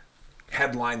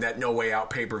 headlined that No Way Out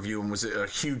pay-per-view and was a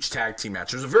huge tag team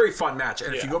match. It was a very fun match.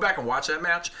 And if you go back and watch that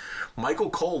match, Michael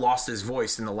Cole lost his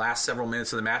voice in the last several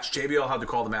minutes of the match. JBL had to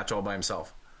call the match all by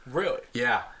himself. Really?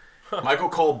 Yeah. Michael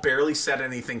Cole barely said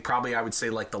anything, probably I would say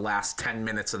like the last 10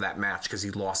 minutes of that match because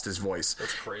he lost his voice.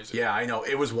 That's crazy. Yeah, I know.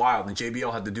 It was wild. And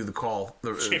JBL had to do the call.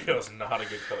 JBL's not a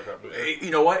good color guard.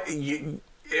 You know what?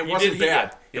 It wasn't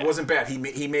bad. Yeah. It wasn't bad. He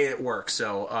made it work.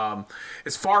 So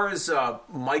as far as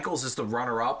Michaels is the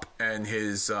runner-up and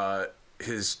his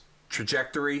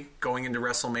trajectory going into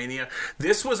WrestleMania,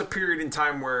 this was a period in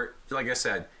time where, like I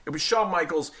said, it was Shawn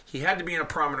Michaels. He had to be in a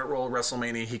prominent role at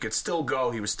WrestleMania. He could still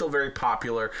go. He was still very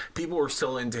popular. People were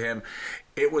still into him.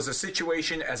 It was a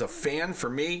situation as a fan for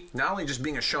me, not only just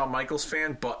being a Shawn Michaels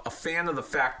fan, but a fan of the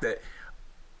fact that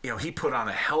he put on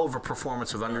a hell of a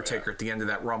performance with Undertaker at the end of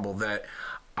that Rumble that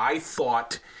I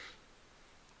thought,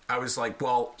 I was like,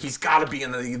 well, he's got to be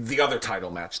in the other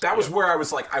title match. That was where I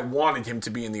was like, I wanted him to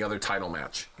be in the other title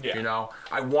match. Yeah.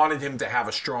 I wanted him to have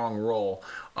a strong role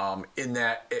in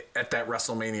that at that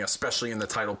WrestleMania, especially in the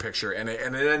title picture, and it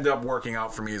ended up working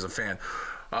out for me as a fan.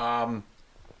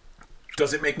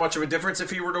 Does it make much of a difference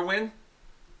if he were to win?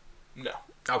 No.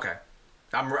 Okay,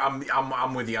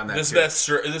 I'm with you on that. This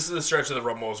is the stretch of the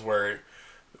Rumbles where,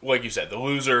 like you said, the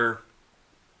loser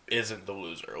isn't the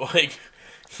loser. Like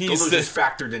he's just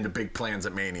factored into big plans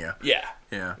at Mania. Yeah.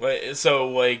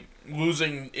 So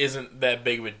losing isn't that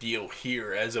big of a deal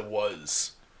here as it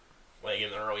was in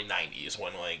the early '90s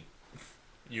when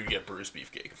you get Bruce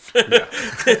Beefcake.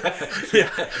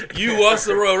 You lost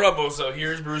the Royal Rumble, so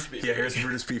here's Bruce Beefcake. Yeah, here's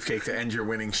Bruce Beefcake to end your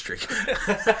winning streak.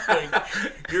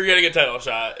 You're getting a title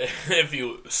shot if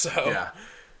you lose. So yeah.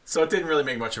 So it didn't really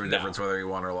make much of a difference whether he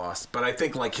won or lost. But I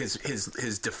think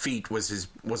his defeat was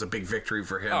a big victory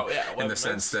for him. Oh, yeah. In the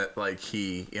sense that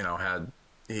he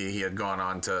had gone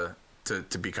on to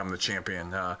become the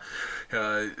champion. A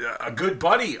good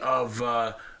buddy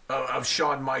of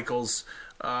Shawn Michaels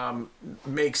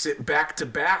makes it back to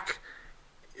back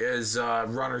as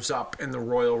runners up in the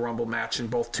Royal Rumble match in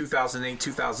both 2008,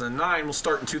 2009. We'll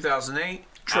start in 2008.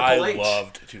 Triple H. I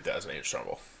loved 2008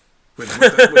 Rumble. With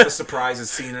the surprise of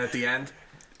Cena at the end?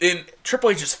 In Triple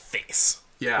H's face.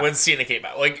 Yeah. When Cena came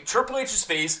out. Triple H's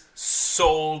face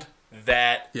sold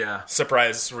that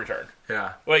surprise return.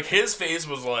 Yeah. His face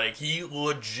was he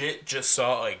legit just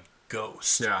saw a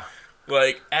ghost. Yeah.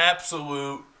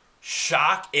 Absolute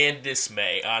shock and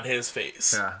dismay on his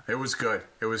face. Yeah, it was good.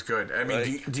 It was good. I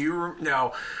mean, do you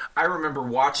now? I remember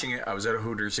watching it. I was at a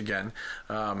Hooters again.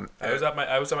 I was at my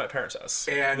parents' house.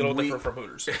 And a little different from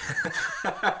Hooters.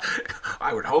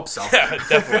 I would hope so. Yeah,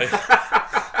 definitely.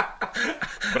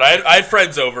 But I had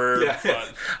friends over. Yeah.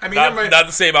 But I mean, not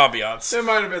the same ambiance. There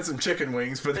might have been some chicken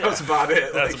wings, but that was about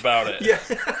it. That's about it. Yeah.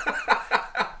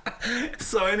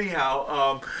 So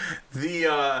anyhow,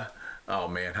 oh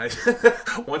man!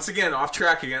 Once again, off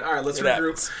track again. All right, let's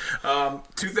regroup.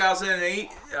 2008.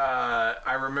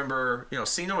 I remember,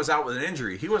 Cena was out with an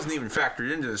injury. He wasn't even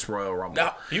factored into this Royal Rumble.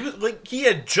 No, he was he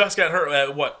had just got hurt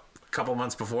at what? A couple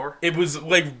months before. It was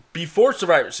before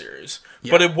Survivor Series,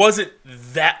 but it wasn't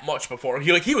that much before.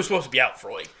 He was supposed to be out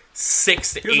for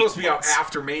 6 to 8 months. He was supposed to be out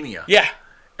after Mania. Yeah.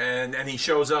 And he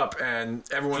shows up, and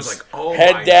everyone's just "Oh,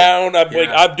 head down."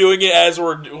 I'm doing it as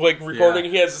we're recording.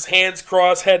 Yeah. He has his hands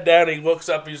crossed, head down. And he looks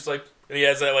up. He's and he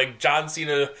has that John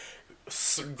Cena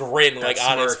grin on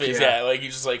smirk, his face. Yeah,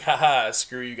 he's just haha,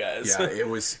 screw you guys. Yeah, it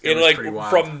was and pretty wild.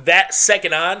 From that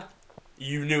second on,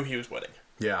 you knew he was winning.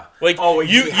 Yeah,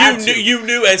 you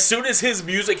knew as soon as his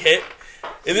music hit,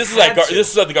 and this is at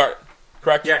the Garden,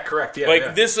 correct? Yeah, correct.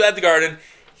 Yeah, this is at the Garden.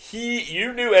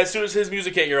 You knew as soon as his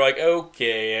music hit, you're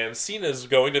okay, and Cena's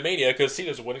going to Mania because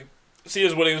Cena's winning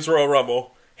this Royal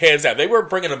Rumble, hands down. They weren't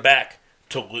bringing him back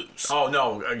to lose. Oh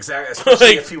no, exactly.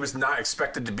 Especially if he was not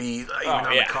expected to be even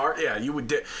on the card. Yeah, you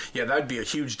would. That'd be a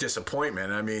huge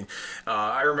disappointment. I mean,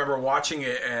 I remember watching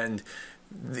it and.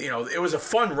 It was a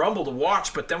fun Rumble to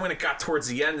watch, but then when it got towards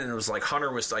the end, and it was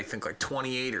Hunter was, I think,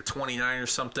 28 or 29 or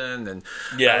something, and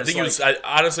I think it was.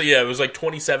 Honestly, it was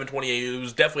 27, 28. It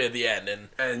was definitely at the end,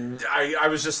 and I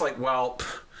was just well,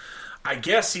 I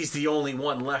guess he's the only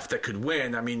one left that could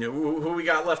win. I mean, who we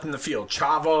got left in the field?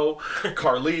 Chavo,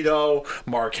 Carlito,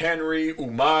 Mark Henry,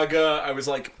 Umaga. I was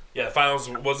the finals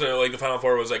wasn't it the final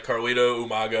four was Carlito,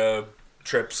 Umaga.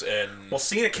 Trips and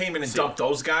Cena came in and dumped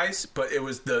those guys, but it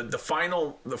was the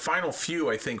final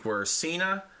few I think were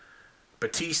Cena,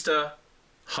 Batista,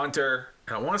 Hunter,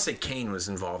 and I want to say Kane was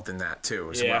involved in that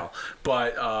too as well.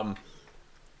 But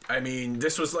I mean,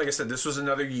 this was like I said, this was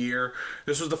another year.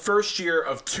 This was the first year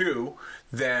of 2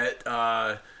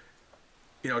 that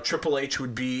Triple H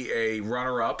would be a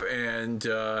runner-up, and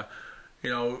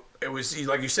it was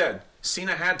like you said,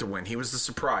 Cena had to win. He was the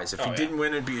surprise. If he didn't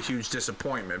win, it'd be a huge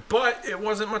disappointment. But it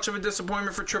wasn't much of a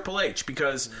disappointment for Triple H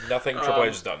because nothing Triple H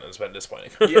has done has been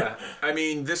disappointing. yeah, I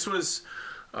mean, this was,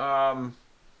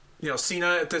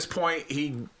 Cena at this point,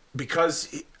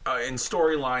 because in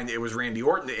storyline it was Randy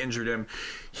Orton that injured him,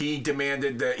 he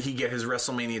demanded that he get his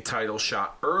WrestleMania title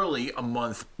shot early, a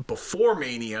month before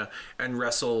Mania, and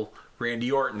wrestle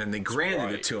Randy Orton, and they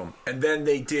granted it to him. And then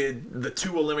they did the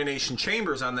 2 Elimination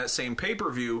Chambers on that same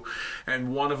pay-per-view,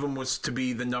 and one of them was to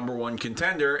be the number 1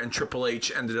 contender, and Triple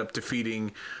H ended up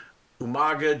defeating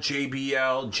Umaga,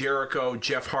 JBL, Jericho,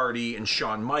 Jeff Hardy, and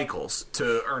Shawn Michaels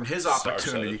to earn his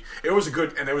opportunity. It was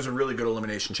a really good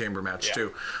Elimination Chamber match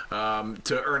too.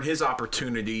 To earn his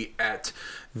opportunity at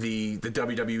the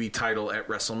WWE title at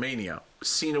WrestleMania.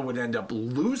 Cena would end up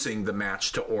losing the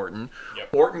match to Orton.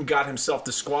 Yep. Orton got himself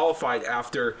disqualified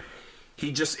after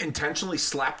he just intentionally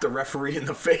slapped the referee in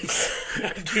the face.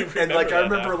 I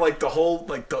remember the whole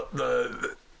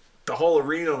the whole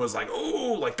arena was like,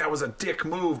 ooh, like that was a dick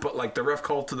move, but like the ref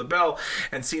called to the bell,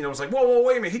 and Cena was like, whoa,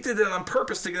 wait a minute, he did that on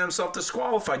purpose to get himself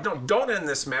disqualified. Don't end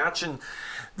this match. And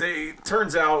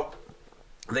turns out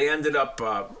they ended up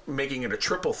making it a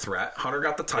triple threat. Hunter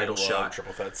got the title shot.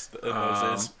 Triple threats in those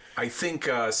days. I think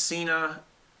Cena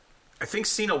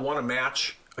won a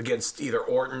match against either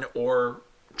Orton or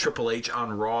Triple H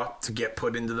on Raw to get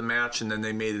put into the match, and then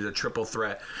they made it a triple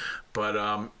threat.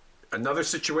 But another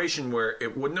situation where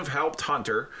it wouldn't have helped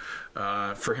Hunter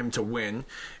for him to win,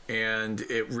 and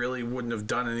it really wouldn't have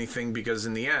done anything because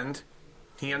in the end,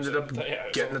 he ended up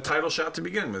getting the title shot to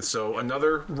begin with. So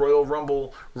another Royal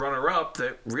Rumble runner-up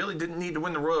that really didn't need to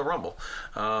win the Royal Rumble.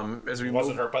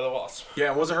 Wasn't hurt by the loss.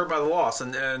 Yeah, it wasn't hurt by the loss.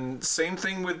 And same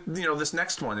thing with this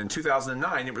next one. In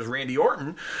 2009, it was Randy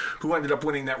Orton who ended up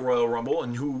winning that Royal Rumble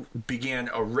and who began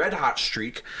a red-hot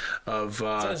streak of... Is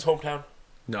that his hometown?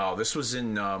 No, this was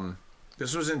in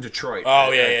Detroit.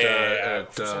 Oh, yeah.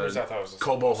 For some reason I thought it was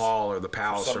Cobo Hall or the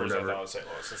Palace or whatever. I thought it was St.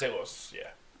 Louis. St. Louis, yeah.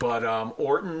 But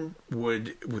Orton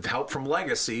would, with help from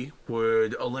Legacy,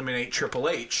 would eliminate Triple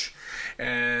H.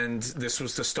 And this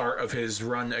was the start of his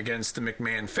run against the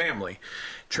McMahon family.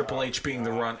 Triple H being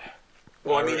the run...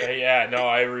 Well,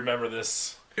 I remember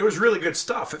this. It was really good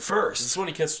stuff at first. Is this when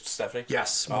he kissed Stephanie?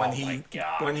 Yes. When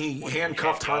he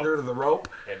handcuffed Hunter to the rope.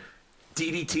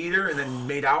 DDT'd her and then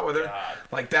made out with her. God.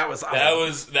 Like that was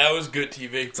good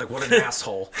TV. It's like, what an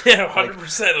asshole. Yeah,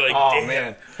 100%. Damn.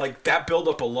 Man, like that build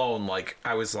up alone. Like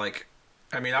I was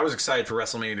excited for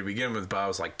WrestleMania to begin with, but I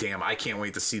was like, damn, I can't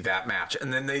wait to see that match.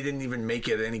 And then they didn't even make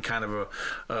it any kind of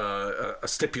a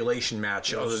stipulation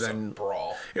match other than a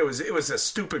brawl. It was a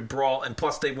stupid brawl, and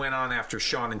plus they went on after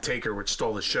Shawn and Taker, which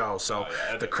stole the show. So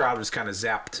the crowd was kind of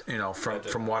zapped,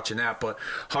 from watching that. But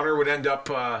Hunter would end up.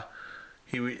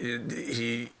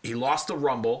 He lost the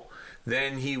Rumble,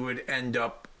 then he would end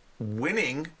up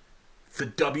winning the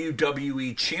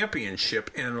WWE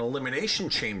Championship in an Elimination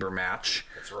Chamber match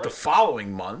the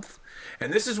following month.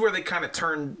 And this is where they kind of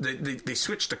turned, they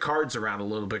switched the cards around a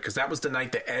little bit because that was the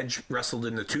night that Edge wrestled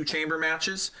in the 2 chamber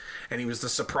matches, and he was the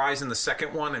surprise in the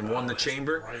second one and won the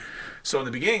chamber. Right. So in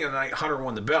the beginning of the night, Hunter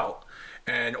won the belt,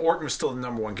 and Orton was still the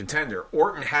number 1 contender.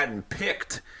 Orton hadn't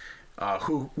picked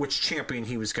which champion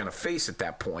he was going to face at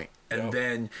that point. And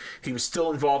then he was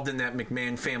still involved in that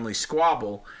McMahon family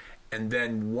squabble. And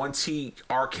then once he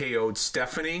RKO'd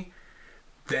Stephanie,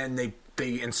 then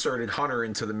they inserted Hunter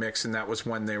into the mix, and that was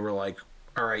when they were like,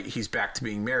 all right, he's back to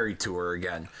being married to her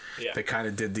again. Yeah. They kind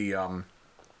of did the...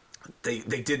 They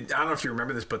did, I don't know if you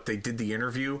remember this, but they did the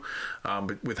interview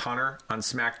with Hunter on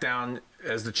SmackDown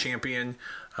as the champion,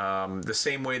 the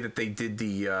same way that they did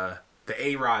the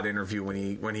A-Rod interview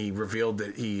when he revealed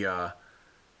that he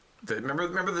remember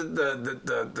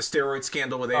the steroid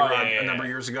scandal with A-Rod a number of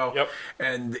years ago. Yep.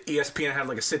 And ESPN had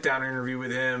like a sit down interview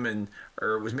with him,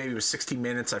 or it was 60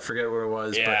 Minutes. I forget what it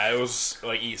was. Yeah, but it was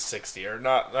like E60 or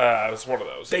not. It was one of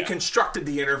those. They constructed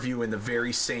the interview in the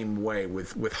very same way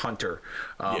with Hunter,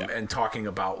 and talking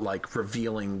about like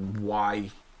revealing why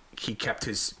he kept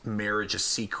his marriage a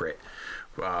secret.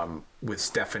 With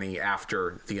Stephanie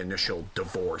after the initial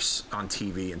divorce on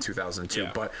TV in 2002.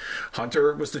 Yeah. But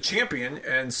Hunter was the champion,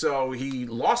 and so he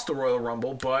lost the Royal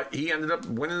Rumble, but he ended up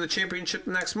winning the championship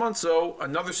the next month. So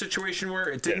another situation where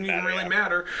it didn't even really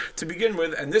matter to begin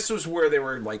with. And this was where they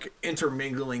were like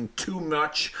intermingling too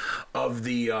much of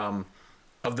the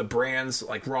brands.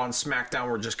 Like Raw and SmackDown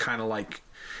were just kind of like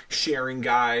sharing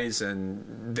guys,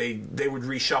 and they would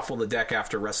reshuffle the deck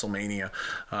after WrestleMania.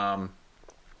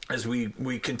 as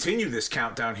we continue this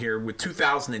countdown here with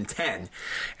 2010,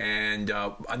 and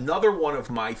another one of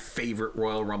my favorite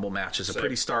Royal Rumble matches, a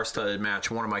pretty star-studded match,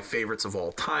 one of my favorites of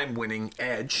all time, winning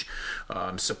Edge,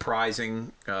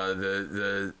 surprising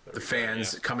the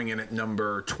fans, coming in at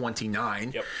number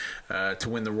 29 to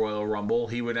win the Royal Rumble.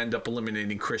 He would end up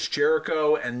eliminating Chris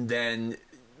Jericho and then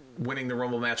winning the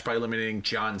Rumble match by eliminating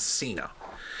John Cena.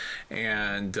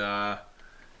 And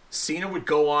Cena would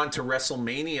go on to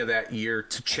WrestleMania that year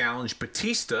to challenge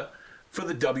Batista for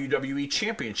the WWE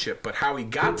Championship. But how he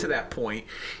got to that point,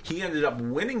 he ended up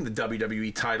winning the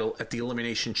WWE title at the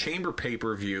Elimination Chamber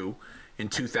pay-per-view in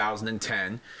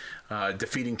 2010,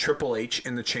 defeating Triple H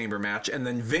in the Chamber match. And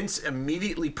then Vince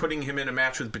immediately putting him in a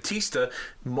match with Batista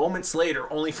moments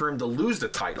later, only for him to lose the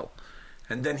title.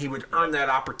 And then he would earn that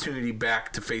opportunity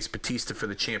back to face Batista for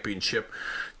the championship.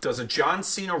 Does a John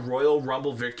Cena Royal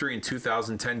Rumble victory in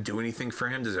 2010 do anything for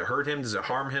him? Does it hurt him? Does it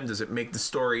harm him? Does it make the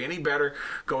story any better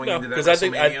going into that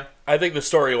WrestleMania? I think the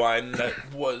storyline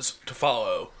that was to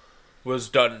follow was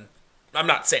done, I'm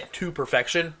not saying to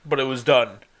perfection, but it was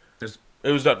done.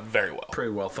 It was done very well.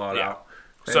 Pretty well thought out.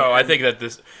 So I think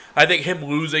him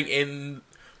losing in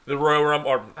the Royal Rumble,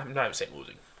 or I'm not even saying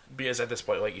losing, because at this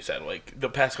point, like you said, like the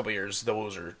past couple of years, the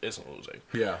loser isn't losing.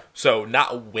 Yeah. So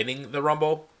not winning the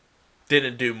Rumble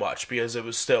didn't do much because it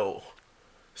was still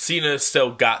Cena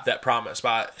still got that prominent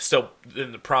spot, still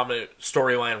in the prominent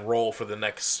storyline role for the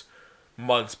next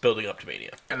months building up to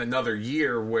Mania. And another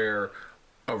year where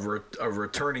a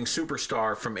returning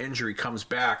superstar from injury comes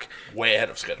back way ahead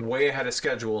of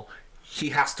schedule. He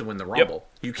has to win the Rumble. Yep.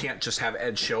 You can't just have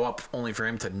Edge show up only for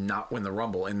him to not win the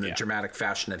Rumble in the dramatic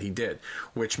fashion that he did,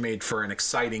 which made for an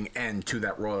exciting end to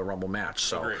that Royal Rumble match.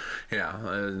 So,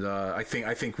 I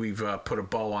think we've put a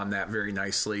bow on that very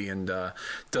nicely, and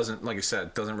doesn't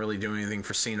really do anything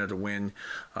for Cena to win,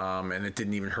 and it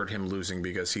didn't even hurt him losing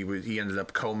because he ended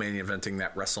up co-main eventing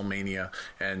that WrestleMania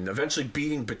and eventually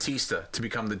beating Batista to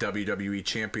become the WWE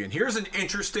champion. Here's an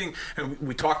interesting, and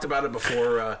we talked about it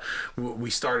before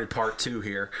we started part 2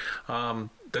 here.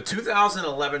 The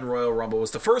 2011 Royal Rumble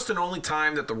was the first and only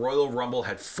time that the Royal Rumble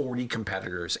had 40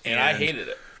 competitors. And I hated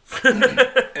it.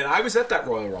 And I was at that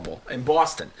Royal Rumble in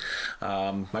Boston.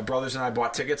 My brothers and I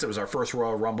bought tickets. It was our first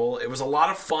Royal Rumble. It was a lot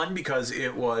of fun because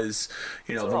it was,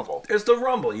 it's the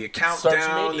Rumble. You count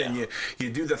down and you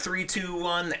do the 3, 2,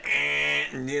 1,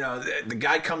 and the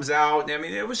guy comes out. I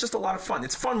mean, it was just a lot of fun.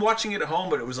 It's fun watching it at home,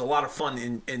 but it was a lot of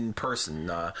fun in person.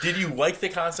 Did you like the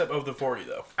concept of the 40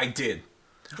 though? I did.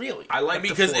 Really? I liked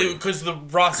the 40. Because the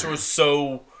roster was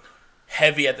so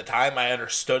heavy at the time, I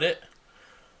understood it.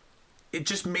 It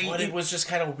just made But it was just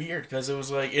kind of weird because it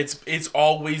was like, it's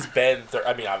always been,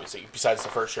 obviously, besides the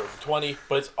first year with 20,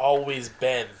 but it's always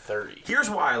been 30. Here's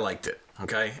why I liked it,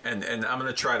 okay? And I'm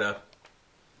going to try to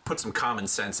put some common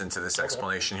sense into this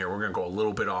explanation here. We're going to go a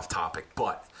little bit off topic,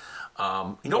 but what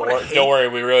I hate... Don't worry,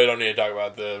 we really don't need to talk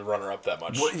about the runner-up that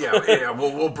much. Well,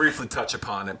 we'll briefly touch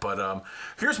upon it, but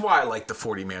here's why I like the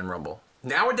 40-man Rumble.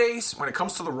 Nowadays, when it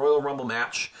comes to the Royal Rumble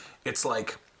match, it's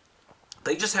like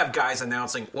they just have guys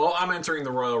announcing, well, I'm entering the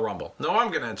Royal Rumble. No, I'm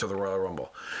going to enter the Royal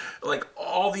Rumble. Like,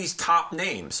 all these top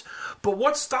names. But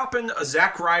what's stopping a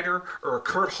Zack Ryder or a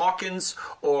Kurt Hawkins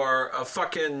or a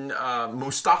fucking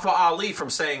Mustafa Ali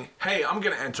from saying, hey, I'm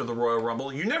going to enter the Royal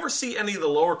Rumble? You never see any of the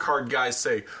lower card guys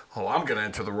say, oh, I'm going to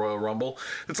enter the Royal Rumble.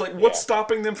 It's like, what's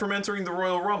stopping them from entering the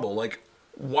Royal Rumble? Like,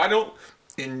 why don't,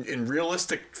 in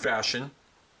realistic fashion,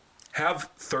 have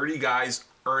 30 guys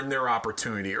earn their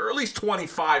opportunity, or at least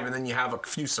 25, and then you have a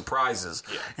few surprises.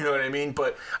 Yeah. You know what I mean?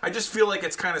 But I just feel like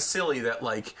it's kind of silly that,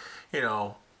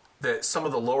 that some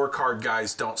of the lower card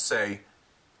guys don't say,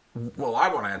 well, I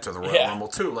want to enter the Royal Rumble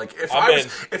too. Like, if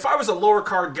I was a lower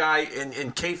card guy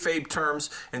in kayfabe terms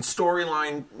and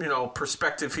storyline,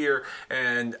 perspective here,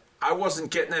 and I wasn't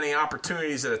getting any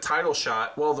opportunities at a title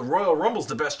shot, well, the Royal Rumble's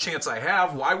the best chance I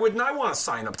have. Why wouldn't I want to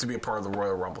sign up to be a part of the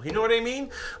Royal Rumble? You know what I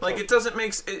mean? Like, it doesn't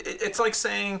make... It's like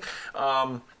saying...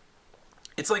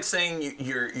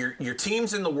 your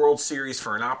team's in the World Series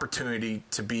for an opportunity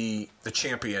to be the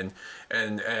champion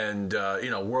and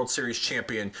World Series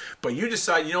champion, but you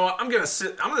decide, you know what, I'm gonna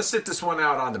sit this one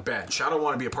out on the bench. I don't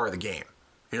want to be a part of the game.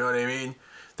 You know what I mean?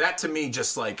 That to me,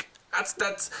 just like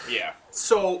that's yeah.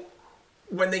 So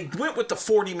when they went with the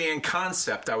 40-man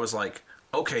concept, I was like,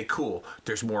 okay, cool.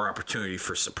 There's more opportunity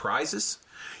for surprises.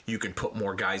 You can put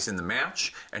more guys in the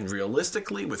match, and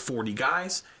realistically, with 40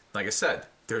 guys, like I said,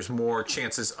 there's more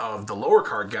chances of the lower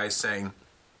card guys saying,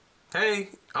 hey,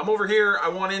 I'm over here. I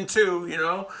want in too, you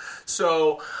know?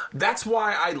 So that's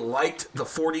why I liked the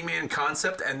 40-man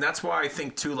concept, and that's why I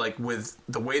think, too, like, with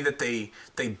the way that they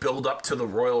build up to the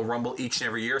Royal Rumble each and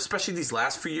every year, especially these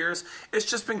last few years, it's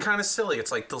just been kind of silly.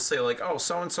 It's like they'll say, like, oh,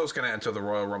 so-and-so's going to enter the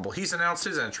Royal Rumble. He's announced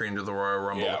his entry into the Royal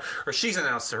Rumble. Yeah. Or she's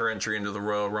announced her entry into the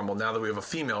Royal Rumble now that we have a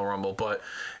female Rumble. But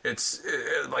it's,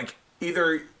 like...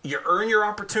 Either you earn your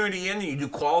opportunity in and you do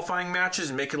qualifying matches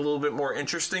and make it a little bit more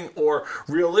interesting, or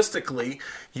realistically,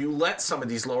 you let some of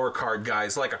these lower card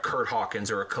guys like a Kurt Hawkins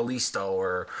or a Kalisto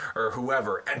or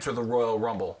whoever enter the Royal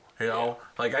Rumble. You know, Yeah.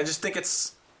 like I just think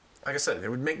it's, like I said, it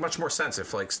would make much more sense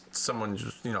if like someone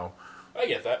just, you know. I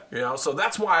get that. You know, so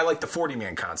that's why I like the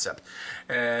 40-man concept,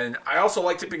 and I also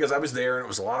liked it because I was there and it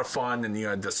was a lot of fun. And you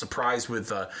had the surprise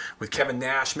with Kevin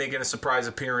Nash making a surprise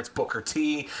appearance. Booker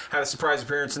T had a surprise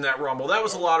appearance in that Rumble. That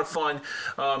was a lot of fun.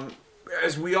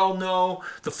 As we all know,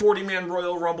 the 40-man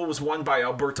Royal Rumble was won by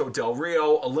Alberto Del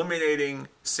Rio, eliminating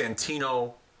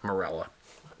Santino Marella.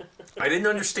 I didn't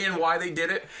understand why they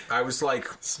did it. I was like...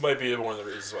 This might be one of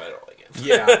the reasons why I don't like it.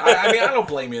 Yeah, I mean, I don't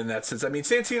blame you in that sense. I mean,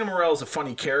 Santino Marella is a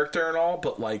funny character and all,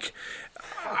 but, like...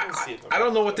 I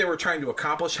don't know what they were trying to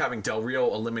accomplish having Del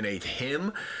Rio eliminate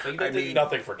him. They did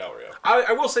nothing for Del Rio.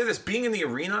 I will say this, being in the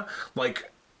arena,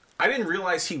 like, I didn't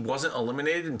realize he wasn't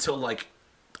eliminated until, like,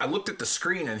 I looked at the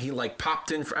screen and he, like,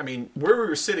 popped in. I mean, where we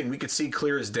were sitting, we could see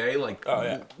clear as day, like... Oh,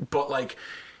 yeah. But, like,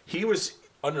 he was...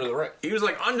 Under the ring. He was,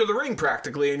 like, under the ring,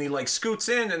 practically, and he, like, scoots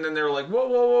in, and then they're like,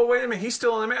 whoa, wait a minute, he's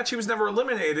still in the match, he was never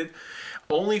eliminated,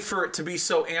 only for it to be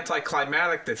so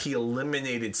anticlimactic that he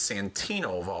eliminated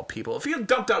Santino, of all people. If he had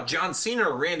dumped out John Cena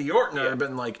or Randy Orton, I'd have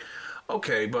been like,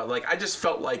 okay, but, like, I just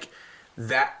felt like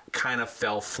that kind of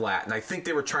fell flat, and I think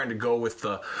they were trying to go with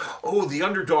the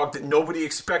underdog that nobody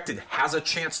expected has a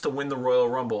chance to win the Royal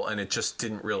Rumble, and it just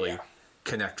didn't really...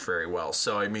 connect very well.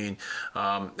 So, I mean,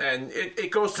 and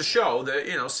it goes to show that,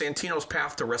 you know, Santino's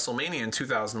path to WrestleMania in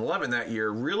 2011 that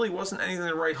year really wasn't anything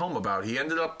to write home about. He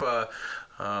ended up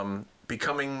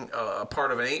becoming a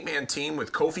part of an 8-man team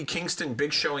with Kofi Kingston,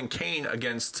 Big Show, and Kane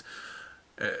against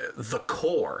the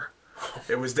Core.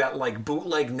 It was that, like,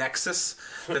 bootleg nexus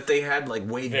that they had, like,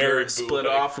 Wade Barrett split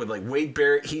off with, like, Wade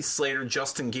Barrett, Heath Slater,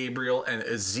 Justin Gabriel, and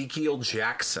Ezekiel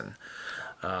Jackson,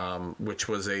 which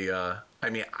was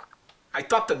I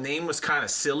thought the name was kind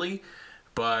of silly,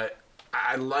 but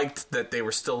I liked that they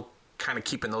were still kind of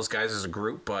keeping those guys as a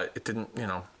group, but it didn't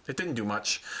do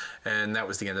much, and that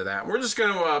was the end of that. We're just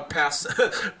going to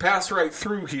pass right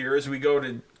through here as we go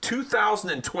to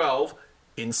 2012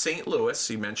 in St. Louis.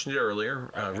 You mentioned it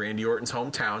earlier, Randy Orton's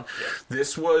hometown. Yeah.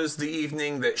 This was the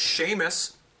evening that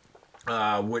Sheamus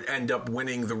would end up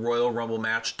winning the Royal Rumble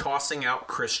match, tossing out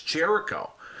Chris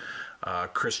Jericho.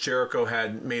 Chris Jericho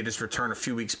had made his return a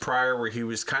few weeks prior where he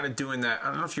was kind of doing that. I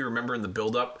don't know if you remember in the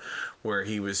build-up where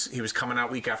he was coming out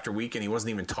week after week and he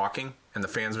wasn't even talking and the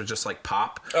fans would just like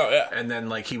pop. Oh, yeah. And then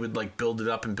like he would like build it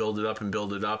up and build it up and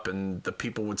build it up and the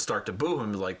people would start to boo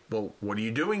him like, well, what are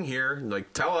you doing here?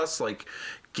 Like, tell us, like,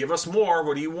 give us more.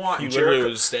 What do you want? He literally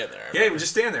would just stand there. Yeah, he would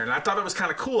just stand there. And I thought it was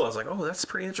kind of cool. I was like, oh, that's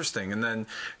pretty interesting. And then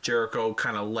Jericho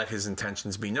kind of let his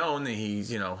intentions be known.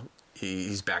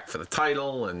 He's back for the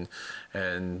title,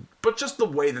 but just the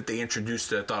way that they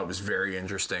introduced it, I thought it was very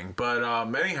interesting. But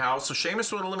anyhow, so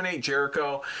Sheamus would eliminate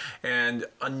Jericho, and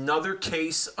another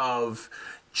case of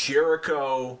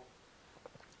Jericho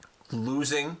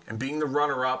losing and being the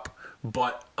runner-up,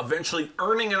 but eventually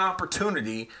earning an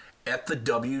opportunity at the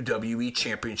WWE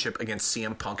Championship against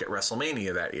CM Punk at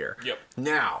WrestleMania that year. Yep.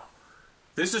 Now,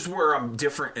 this is where I'm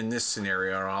different in this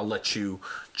scenario, and I'll let you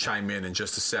chime in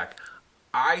just a sec.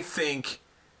 I think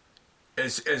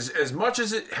as much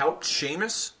as it helped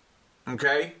Sheamus,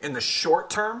 okay, in the short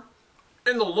term,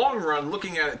 in the long run,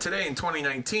 looking at it today in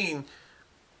 2019,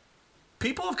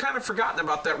 people have kind of forgotten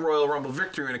about that Royal Rumble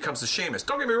victory when it comes to Sheamus.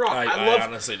 Don't get me wrong. I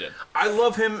honestly did. I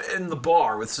love him in the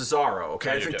bar with Cesaro,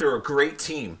 okay? I think too. they're a great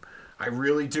team. I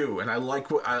really do, and I like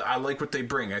what they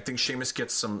bring. I think Sheamus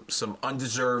gets some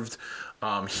undeserved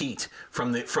heat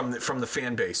from the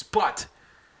fan base, but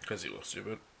because he looks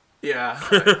stupid. Yeah,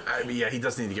 I mean, he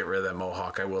does need to get rid of that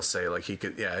mohawk. I will say, like he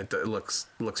could. Yeah, it looks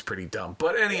pretty dumb.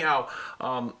 But anyhow,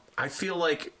 I feel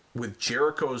like with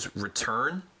Jericho's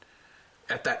return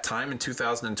at that time in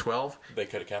 2012, they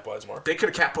could have capitalized more. They could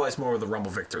have capitalized more with the Rumble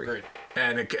victory. Agreed.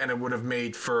 And it would have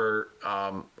made for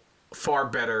far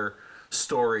better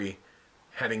story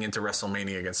heading into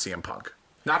WrestleMania against CM Punk.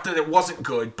 Not that it wasn't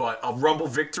good, but a Rumble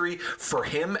victory for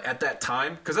him at that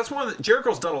time, because that's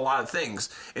Jericho's done a lot of things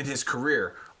in his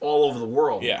career all over the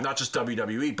world, not just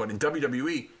WWE, but in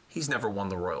WWE, he's never won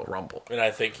the Royal Rumble. And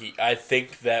I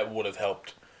think that would have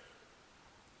helped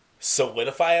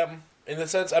solidify him in the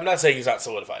sense. I'm not saying he's not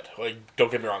solidified. Like, don't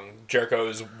get me wrong. Jericho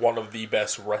is one of the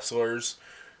best wrestlers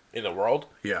in the world.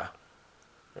 Yeah.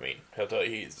 I mean, he'll tell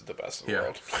you he's the best in the Yeah.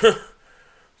 world.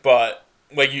 But,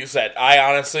 like you said,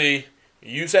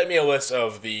 you sent me a list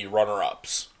of the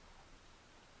runner-ups.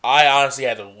 I honestly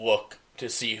had to look to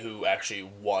see who actually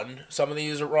won some of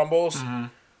these Rumbles. Mm-hmm.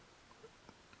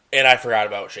 And I forgot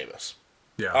about Sheamus.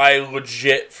 Yeah. I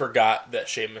legit forgot that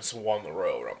Sheamus won the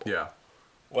Royal Rumble. Yeah.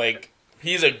 Like,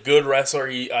 he's a good wrestler.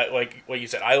 Like you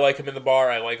said, I like him in the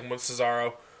bar. I like him with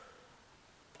Cesaro.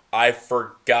 I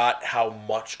forgot how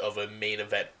much of a main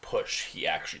event push he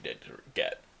actually did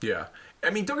get. Yeah. I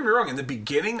mean, don't get me wrong. In the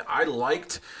beginning, I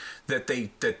liked that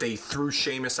they threw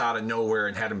Sheamus out of nowhere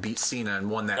and had him beat Cena and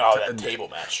won that. That table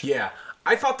match. Yeah.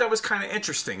 I thought that was kind of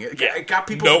interesting. It got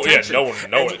people's attention. Yeah,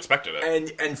 no one expected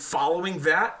it. And following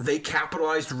that, they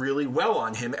capitalized really well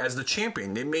on him as the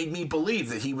champion. They made me believe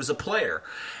that he was a player.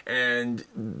 And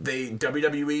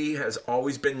WWE has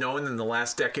always been known in the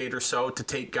last decade or so to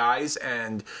take guys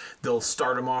and they'll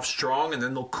start them off strong and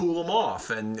then they'll cool them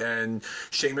off. And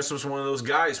Sheamus was one of those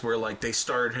guys where like they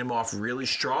started him off really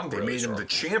strong. They made him the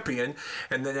champion,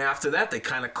 and then after that they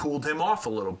kind of cooled him off a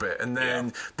little bit. And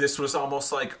then this was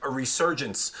almost like a resurgence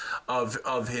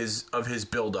of his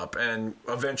build-up, and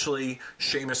eventually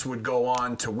Sheamus would go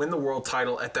on to win the world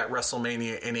title at that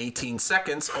WrestleMania in 18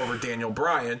 seconds over Daniel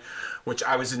Bryan, which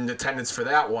I was in attendance for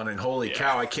that one, and holy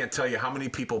cow, I can't tell you how many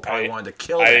people probably wanted to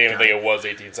kill that guy. I didn't even think it was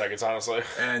 18 seconds, honestly.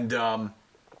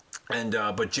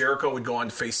 But Jericho would go on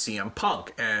to face CM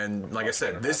Punk, and like I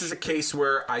said, this is a case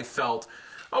where I felt,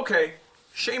 okay,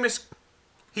 Sheamus,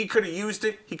 he could have used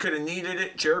it. He could have needed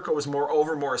it. Jericho was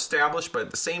more established, but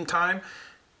at the same time,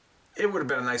 it would have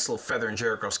been a nice little feather in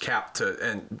Jericho's cap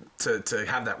to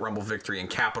have that Rumble victory and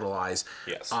capitalize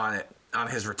on it, on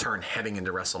his return heading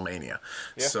into WrestleMania.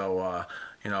 Yeah. So,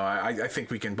 I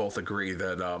think we can both agree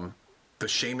that the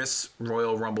Sheamus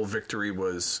Royal Rumble victory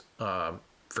was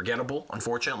forgettable,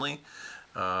 unfortunately.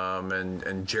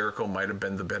 And Jericho might have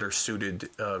been the better suited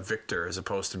victor as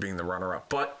opposed to being the runner-up.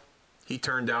 But he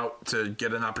turned out to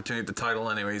get an opportunity at the title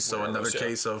anyway, so another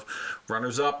case of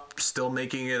runners-up still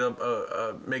making it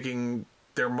making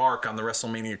their mark on the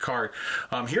WrestleMania card.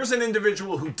 Here's an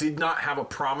individual who did not have a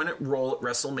prominent role at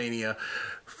WrestleMania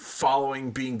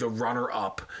following being the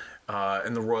runner-up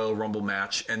in the Royal Rumble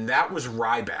match, and that was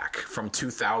Ryback from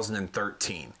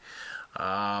 2013.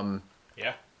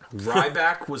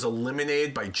 Ryback was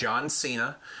eliminated by John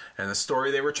Cena, and the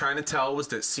story they were trying to tell was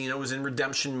that Cena was in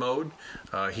redemption mode.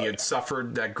 He had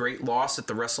suffered that great loss at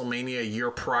the WrestleMania a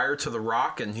year prior to The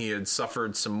Rock, and he had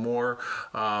suffered some more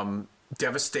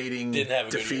devastating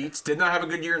defeats. Did not have a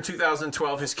good year in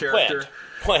 2012. His character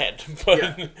planned.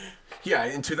 Yeah,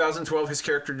 in 2012, his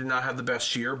character did not have the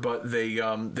best year, but they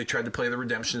tried to play the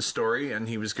redemption story, and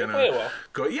he was gonna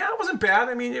go. Yeah, it wasn't bad.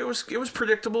 I mean, it was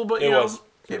predictable, but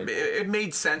it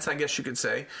made sense, I guess you could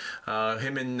say.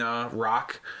 Him and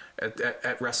Rock at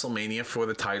WrestleMania for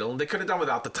the title. They could have done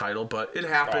without the title, but it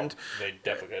happened. They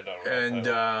definitely could have done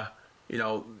without the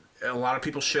title. A lot of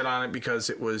people shit on it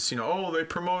because it was, they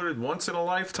promoted once in a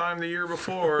lifetime the year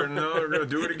before, and they're going to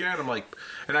do it again. I'm like,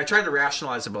 and I tried to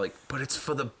rationalize it, but it's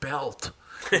for the belt.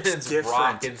 It's different.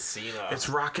 Rock and Cena. It's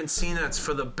Rock and Cena. It's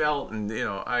for the belt, and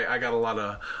I got a lot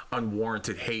of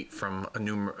unwarranted hate from a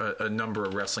number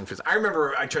of wrestling fans. I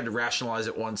remember I tried to rationalize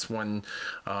it once when.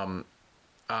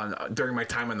 During my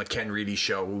time on the Ken Reedy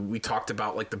show, we talked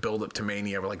about like the build up to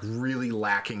Mania. We're like really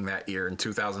lacking that year in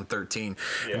 2013,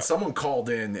 and someone called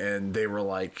in and they were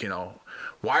like,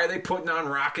 why are they putting on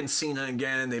Rock and Cena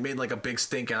again? They made like a big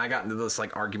stink, and I got into this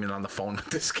like argument on the phone with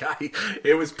this guy.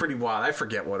 It was pretty wild. I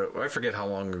forget how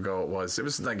long ago it was. It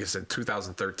was like I said,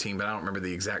 2013, but I don't remember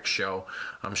the exact show.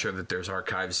 I'm sure that there's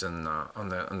archives on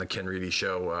the Ken Reedy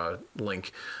show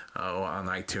link on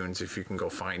iTunes if you can go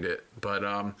find it. But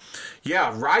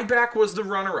Ryback was the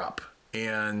runner-up,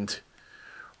 and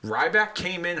Ryback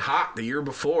came in hot the year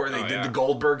before. They did the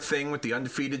Goldberg thing with the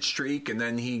undefeated streak, and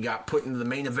then he got put into the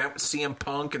main event with CM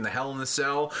Punk and the Hell in a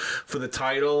Cell for the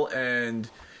title, and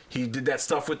he did that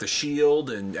stuff with the Shield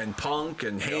and Punk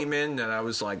and Heyman, and I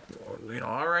was like,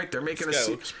 all right, they're making this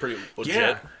guy looks pretty legit.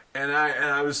 Yeah, and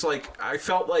I was like, I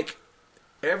felt like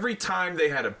every time they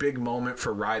had a big moment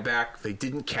for Ryback, they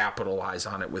didn't capitalize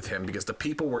on it with him because the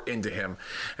people were into him,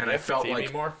 and I felt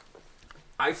like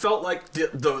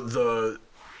the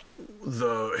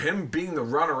him being the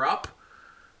runner-up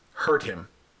hurt him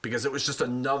because it was just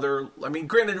another. I mean,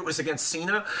 granted, it was against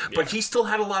Cena, but he still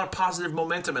had a lot of positive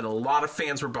momentum, and a lot of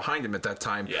fans were behind him at that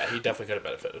time. Yeah, he definitely could have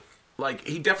benefited.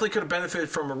 He definitely could have benefited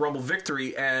from a Rumble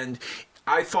victory, and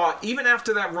I thought even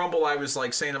after that Rumble, I was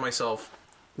like saying to myself,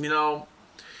 you know,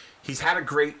 he's had a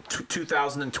great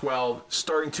 2012,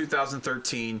 starting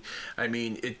 2013. I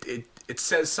mean, it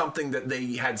says something that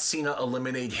they had Cena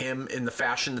eliminate him in the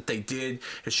fashion that they did.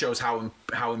 It shows how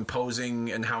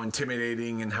imposing and how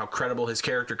intimidating and how credible his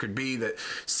character could be that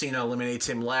Cena eliminates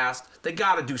him last. They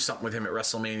got to do something with him at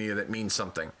WrestleMania that means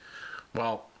something.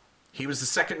 Well, he was the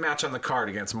second match on the card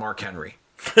against Mark Henry.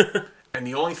 And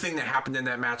the only thing that happened in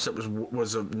that match that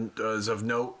was of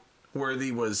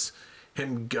noteworthy was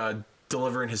him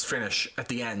delivering his finish at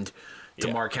the end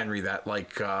to Mark Henry, that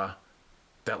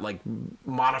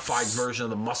modified version of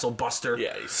the Muscle Buster.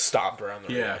 Yeah, he stomped around the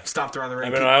ring. Yeah, stomped around the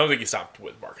ring. I mean, I don't think he stomped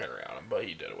with Mark Henry on him, but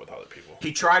he did it with other people.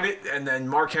 He tried it, and then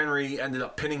Mark Henry ended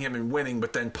up pinning him and winning.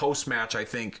 But then post-match, I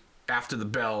think, after the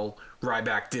bell,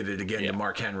 Ryback did it again to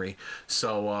Mark Henry.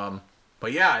 So,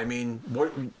 but yeah, I mean,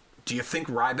 what do you think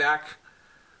Ryback?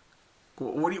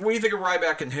 What do you think of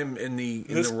Ryback and him in the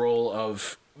role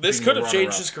of? This could have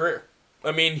changed his career.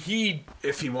 I mean,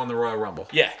 if he won the Royal Rumble.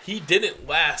 Yeah, he didn't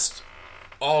last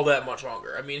all that much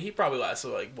longer. I mean, he probably lasted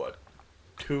like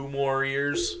 2 more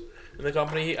years in the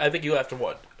company. I think he left in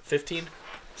 15,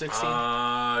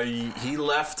 16. He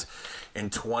left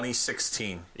in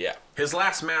 2016. Yeah, his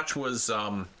last match was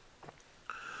at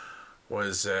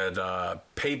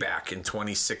Payback in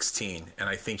 2016, and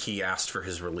I think he asked for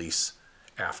his release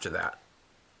after that.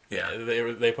 Yeah,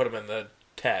 they put him in the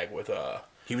tag with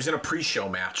He was in a pre-show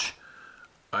match.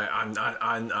 On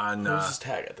who was his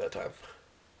tag at that time?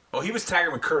 Oh, he was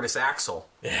tagging with Curtis Axel.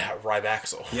 Yeah,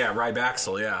 Rybaxel. Yeah,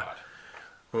 Rybaxel. Yeah,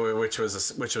 which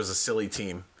was a silly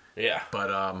team. Yeah, but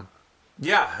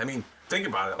yeah, I mean, think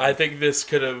about it. I think this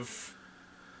could have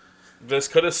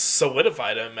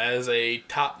solidified him as a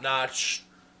top-notch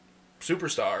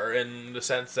superstar in the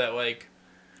sense that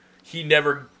he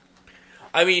never.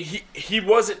 I mean, he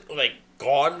wasn't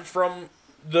gone from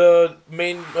the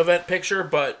main event picture,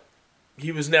 but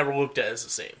he was never looked at as the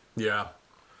same. Yeah.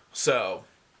 So,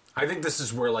 I think this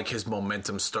is where his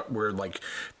momentum where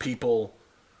people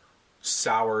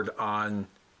soured on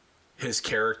his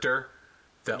character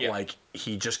that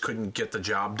he just couldn't get the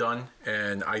job done,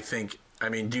 and I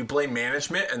mean, do you blame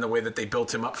management and the way that they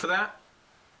built him up for that?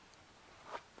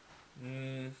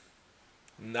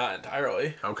 Not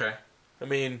entirely. Okay. I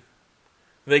mean,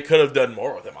 they could have done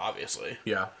more with him, obviously.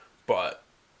 Yeah. But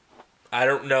I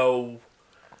don't know.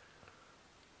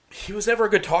 He was never a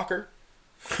good talker.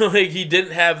 He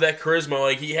didn't have that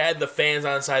charisma. He had the fans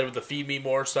on side with the feed me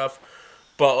more stuff,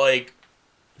 but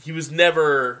he was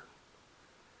never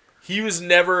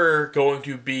going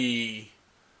to be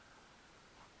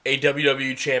a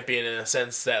WWE champion in a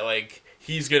sense that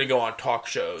he's going to go on talk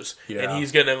shows and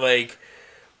he's going to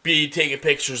be taking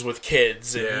pictures with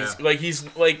kids and he's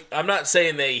I'm not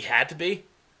saying that he had to be,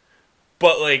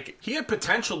 but he had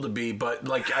potential to be, but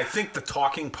I think the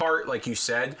talking part, like you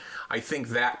said, I think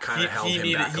that kind of held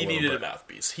him back a little bit. He needed a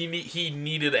mouthpiece. He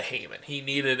needed a Heyman.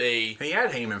 He had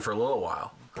Heyman for a little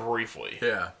while, briefly.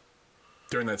 Yeah,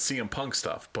 during that CM Punk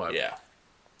stuff. But yeah,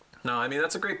 no, I mean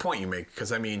that's a great point you make,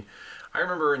 because I mean I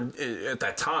remember at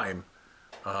that time,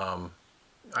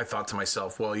 I thought to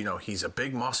myself, well, he's a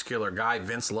big muscular guy.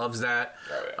 Vince loves that.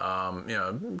 Oh,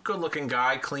 yeah. Good looking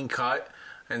guy, clean cut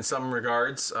in some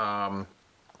regards.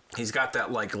 He's got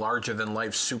that larger than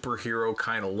life superhero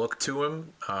kind of look to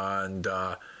him, and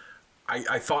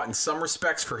I thought in some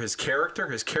respects for his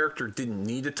character didn't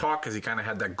need to talk because he kind of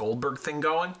had that Goldberg thing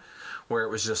going, where it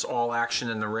was just all action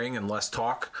in the ring and less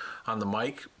talk on the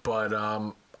mic. But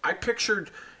I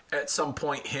pictured at some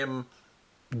point him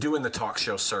doing the talk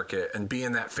show circuit and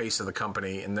being that face of the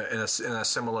company in a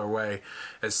similar way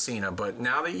as Cena. But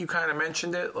now that you kind of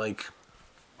mentioned it,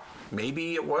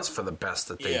 maybe it was for the best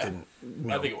that they didn't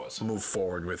I think it was. move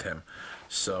forward with him.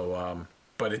 So,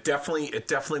 but it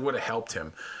definitely would have helped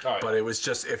him. Oh, yeah. But it was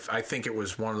just, I think it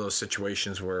was one of those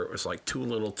situations where it was too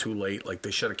little too late.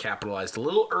 They should have capitalized a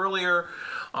little earlier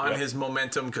on his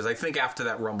momentum, because I think after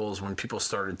that Rumble is when people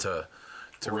started to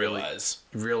realize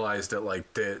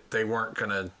that they weren't going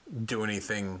to do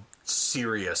anything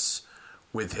serious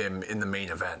with him in the main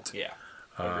event. Yeah,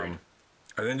 agreed.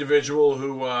 An individual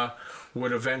who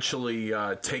would eventually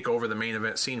take over the main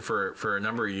event scene for a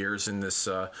number of years in this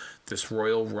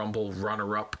Royal Rumble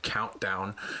runner-up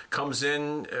countdown comes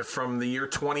in from the year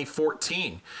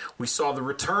 2014. We saw the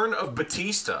return of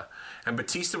Batista, and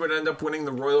Batista would end up winning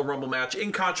the Royal Rumble match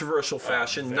in controversial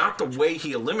fashion. Not the way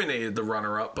he eliminated the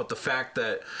runner-up, but the fact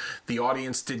that the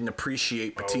audience didn't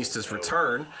appreciate Batista's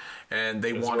return, and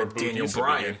they wanted Daniel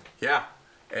Bryan. Yeah,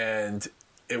 and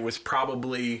it was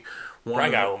probably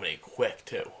Bryan got eliminated quick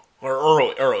too.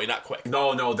 Or early, not quick.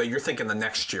 No, that you're thinking the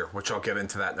next year, which I'll get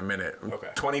into that in a minute. Okay.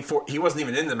 24. He wasn't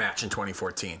even in the match in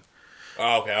 2014.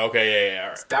 Oh, okay, yeah, all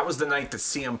right. That was the night that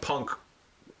CM Punk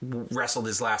wrestled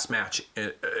his last match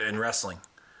in wrestling.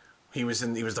 He was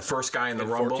the first guy in the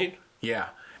Rumble. 14? Yeah,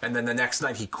 and then the next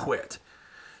night he quit.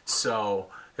 So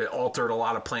it altered a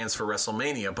lot of plans for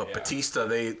WrestleMania. But Batista,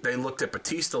 they looked at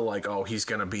Batista like, oh, he's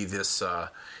going to be this.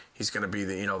 He's going to be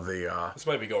the. This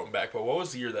might be going back, but what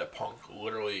was the year that Punk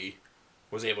literally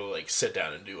was able to like sit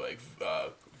down and do like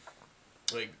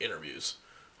interviews,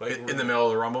 like in the middle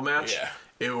of the Rumble match? Yeah,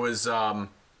 it was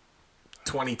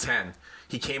 2010.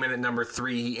 He came in at number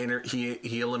 3.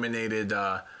 He eliminated.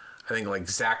 I think like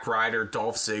Zack Ryder,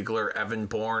 Dolph Ziggler, Evan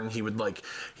Bourne.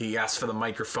 He asked for the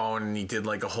microphone and he did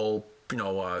like a whole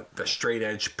the straight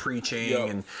edge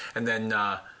preaching and then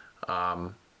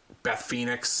Beth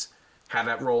Phoenix had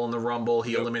that role in the Rumble.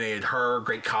 He eliminated her,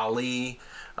 Great Khali.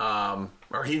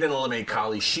 Or he didn't eliminate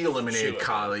Khali. She eliminated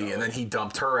Khali, and then he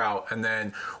dumped her out. And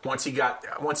then once he got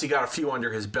a few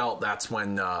under his belt, that's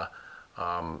when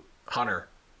Hunter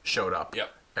showed up.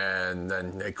 Yep. And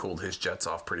then they cooled his jets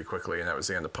off pretty quickly, and that was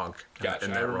the end of Punk. Gotcha.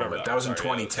 In that I remember role. that was in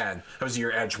Sorry, 2010. That was the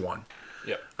year Edge won.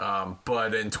 Yep.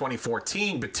 But in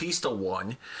 2014, Batista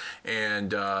won, and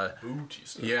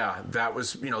Batista. yeah, that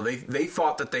was they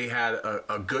thought that they had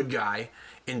a good guy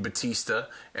in Batista,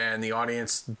 and the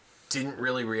audience didn't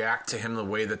really react to him the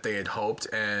way that they had hoped,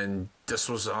 and this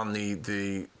was on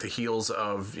the heels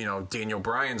of Daniel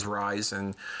Bryan's rise.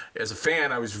 And as a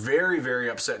fan, I was very, very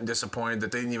upset and disappointed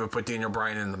that they didn't even put Daniel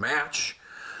Bryan in the match.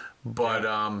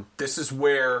 But this is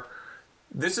where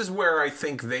I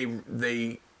think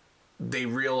they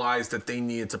realized that they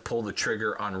needed to pull the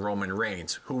trigger on Roman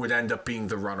Reigns, who would end up being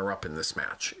the runner-up in this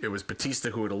match. It was Batista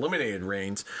who had eliminated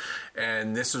Reigns,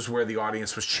 and this is where the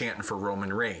audience was chanting for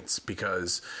Roman Reigns,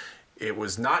 because it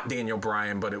was not Daniel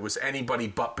Bryan, but it was anybody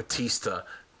but Batista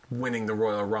winning the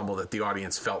Royal Rumble that the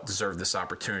audience felt deserved this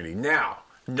opportunity. Now,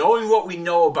 knowing what we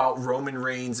know about Roman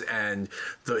Reigns and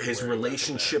his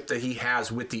relationship that he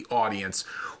has with the audience,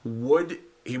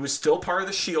 he was still part of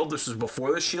the Shield. This was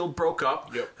before the Shield broke up.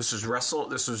 Yep. This was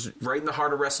right in the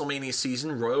heart of WrestleMania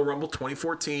season, Royal Rumble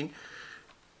 2014.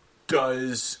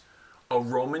 Does a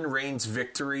Roman Reigns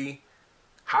victory,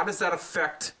 how does that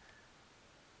affect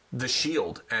the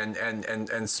Shield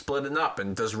and splitting up?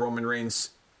 And does Roman Reigns,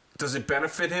 does it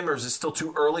benefit him, or is it still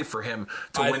too early for him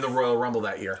to win the Royal Rumble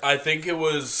that year? I think it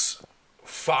was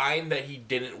fine that he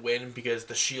didn't win because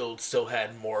the Shield still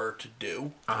had more to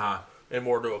do. And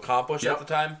more to accomplish at the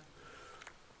time.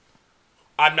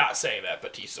 I'm not saying that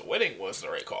Batista winning was the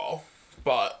right call,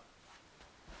 but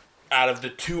out of the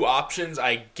two options,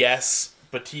 I guess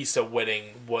Batista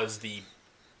winning was the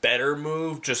better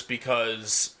move, just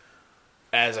because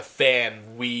as a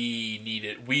fan, we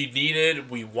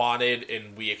wanted,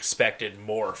 and we expected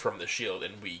more from the Shield,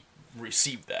 and we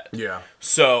received that. Yeah.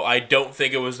 So I don't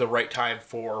think it was the right time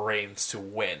for Reigns to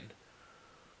win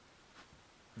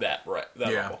that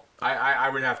Rumble. I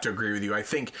would have to agree with you. I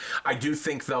do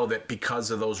think though that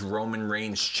because of those Roman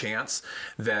Reigns chants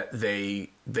that they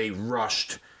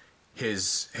rushed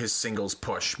his singles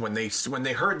push when they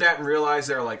heard that and realized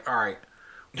they're like, all right,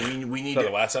 we need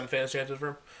the last time fans chanted for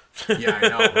him. Yeah, I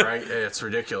know, right? It's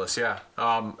ridiculous. Yeah.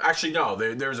 Actually, no.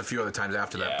 There was a few other times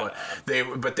after that, but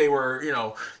they were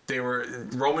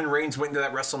Roman Reigns went into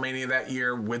that WrestleMania that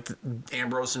year with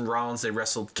Ambrose and Rollins. They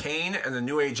wrestled Kane and the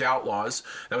New Age Outlaws.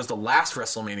 That was the last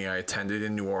WrestleMania I attended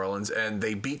in New Orleans, and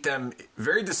they beat them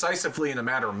very decisively in a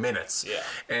matter of minutes. Yeah.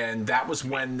 And that was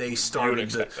when they started.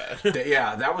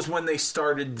 That was when they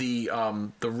started the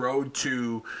road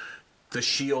to the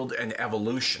Shield and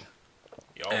Evolution.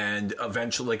 And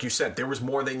eventually, like you said, there was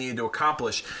more they needed to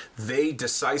accomplish. They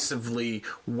decisively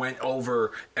went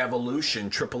over Evolution,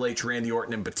 Triple H, Randy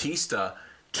Orton, and Batista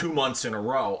 2 months in a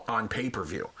row on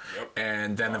pay-per-view. Yep.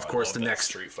 And then, of course, the next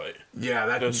street fight.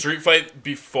 Yeah, the street fight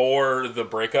before the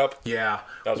breakup. Yeah,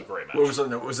 that was a great match.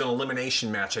 It was an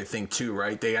elimination match, I think, too.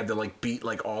 Right? They had to beat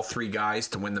all 3 guys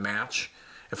to win the match,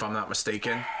 if I'm not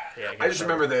mistaken. Yeah, I just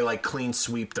remember they clean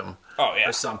sweeped them. Oh, yeah.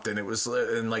 Or something. It was,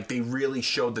 and they really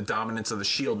showed the dominance of the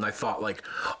Shield, and I thought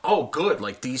oh, good,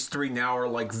 these 3 now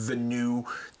are the new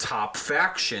top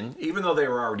faction, even though they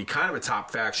were already kind of a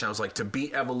top faction. I was to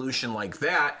beat Evolution like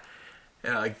that,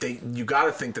 you got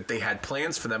to think that they had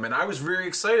plans for them, and I was very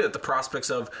excited at the prospects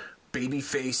of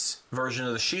babyface version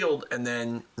of the Shield, and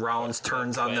then Rollins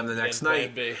turns on them the next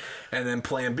night, and then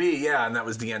Plan B, and that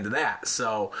was the end of that.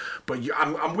 So, but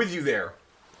I'm with you there.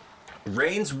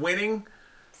 Reigns winning.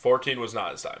 14 was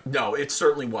not his time. No, it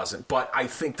certainly wasn't. But I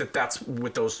think that's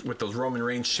with those Roman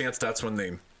Reigns chants. That's when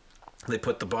they they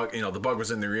put the bug, the bug was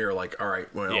in their ear, like, all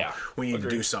right, well, Yeah, we need agreed.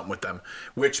 to do something with them.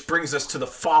 Which brings us to the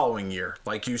following year.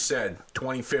 Like you said,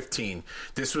 2015.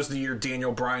 This was the year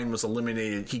Daniel Bryan was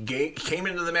eliminated. He came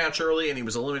into the match early, and he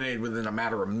was eliminated within a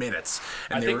matter of minutes.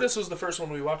 And I think this was the first one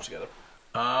we watched together.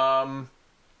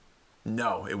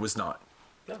 No, it was not.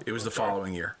 No, It was the sorry.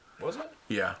 following year. Was it?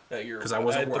 Yeah. That year- Because I at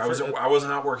wasn't the I was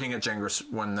not working at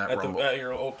Jengris when that At, Rumble. at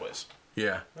your old place.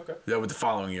 Yeah. Okay. That was the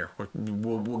following year.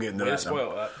 We'll get into Way to that. now.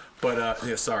 spoil that. But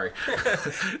yeah, sorry.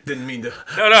 Didn't mean to.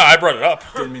 No, I brought it up.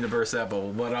 Didn't mean to burst that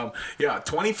bubble, but yeah,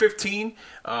 2015.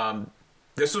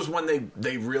 This was when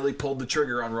they really pulled the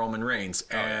trigger on Roman Reigns,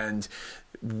 and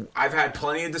I've had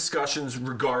plenty of discussions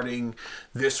regarding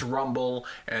this Rumble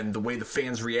and the way the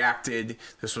fans reacted.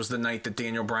 This was the night that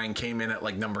Daniel Bryan came in at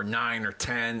like number 9 or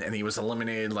 10, and he was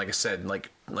eliminated. Like I said, like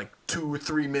 2 or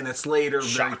 3 minutes later,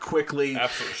 very quickly.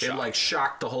 Absolute shock. It like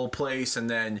shocked the whole place, and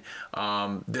then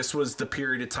this was the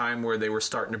period of time where they were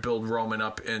starting to build Roman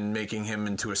up and making him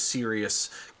into a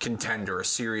serious contender, a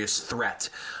serious threat.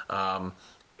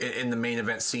 In the main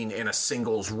event scene in a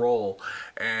singles role,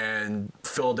 and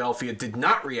Philadelphia did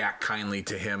not react kindly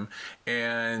to him,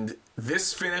 and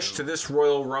this finish to this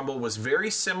Royal Rumble was very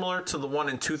similar to the one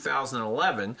in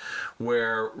 2011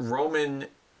 where Roman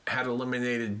had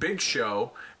eliminated Big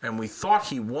Show and we thought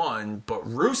he won, but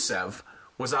Rusev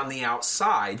was on the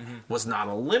outside, was not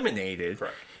eliminated.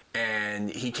 Right. And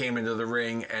he came into the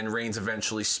ring, and Reigns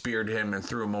eventually speared him and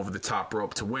threw him over the top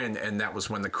rope to win. And that was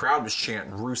when the crowd was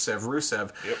chanting Rusev,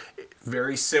 Rusev. Yep.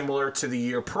 Very similar to the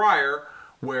year prior,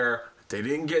 where they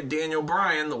didn't get Daniel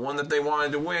Bryan, the one that they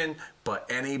wanted to win, but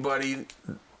anybody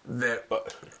that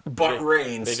but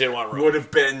Reigns they did want Roman. would have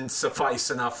been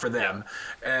suffice enough for them.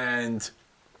 And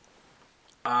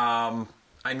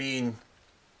I mean,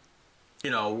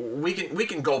 we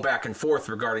can go back and forth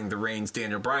regarding the Reigns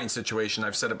Daniel Bryan situation.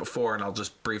 I've said it before, and I'll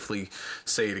just briefly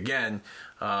say it again.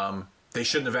 They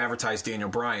shouldn't have advertised Daniel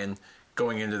Bryan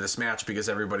going into this match because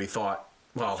everybody thought,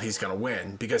 well, he's going to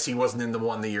win because he wasn't in the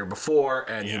one the year before,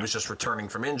 and he was just returning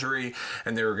from injury,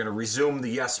 and they were going to resume the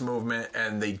Yes movement,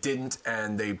 and they didn't,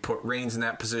 and they put Reigns in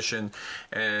that position.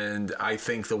 And I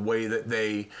think the way that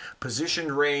they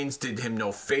positioned Reigns did him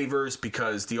no favors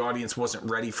because the audience wasn't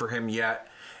ready for him yet.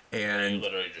 And You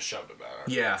literally just shoved it back.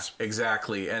 yeah,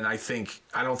 exactly. And I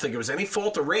don't think it was any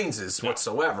fault of Reigns's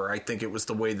whatsoever. I think it was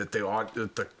the way that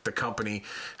the company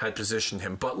had positioned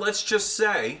him. But let's just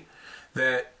say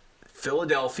that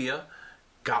Philadelphia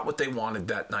got what they wanted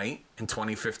that night in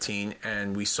 2015,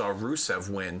 and we saw Rusev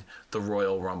win the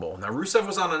Royal Rumble. Now, Rusev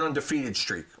was on an undefeated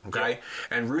streak, okay?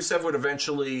 And Rusev would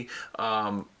eventually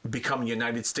become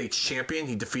United States champion.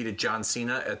 He defeated John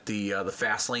Cena at the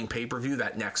Fastlane pay-per-view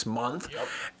that next month. Yep.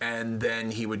 And then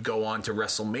he would go on to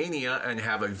WrestleMania and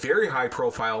have a very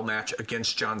high-profile match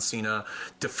against John Cena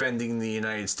defending the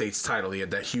United States title. He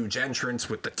had that huge entrance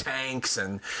with the tanks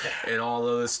and all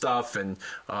of this stuff, and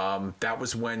that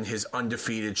was when his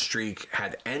undefeated streak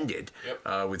had ended.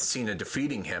 Yep. With Cena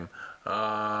defeating him.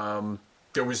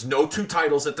 There was no 2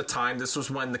 titles at the time. This was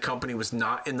when the company was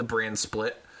not in the brand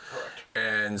split. Correct.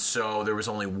 And so there was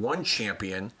only one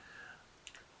champion.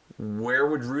 Where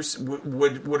would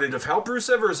would it have helped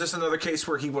Rusev, or is this another case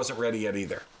where he wasn't ready yet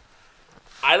either?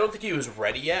 I don't think he was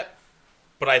ready yet,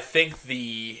 but I think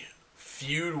the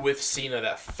feud with Cena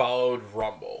that followed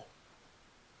Rumble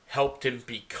helped him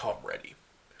become ready.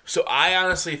 So I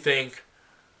honestly think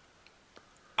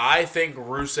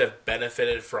Rusev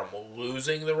benefited from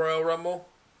losing the Royal Rumble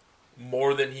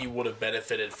more than he would have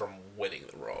benefited from winning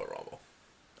the Royal Rumble.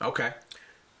 Okay.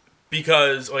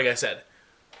 Because, like I said,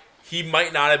 he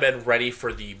might not have been ready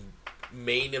for the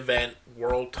main event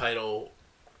world title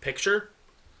picture,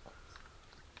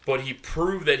 but he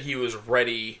proved that he was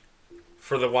ready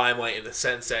for the limelight in the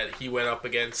sense that he went up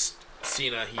against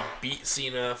Cena. He beat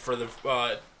Cena for the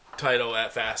title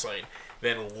at Fastlane,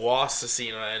 then lost to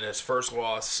Cena in his first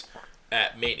loss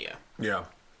at Mania. Yeah.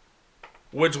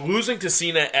 Which losing to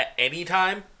Cena at any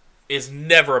time is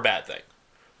never a bad thing.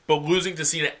 But losing to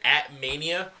Cena at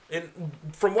Mania, and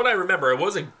from what I remember, it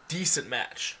was a decent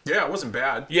match. Yeah, it wasn't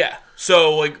bad. Yeah.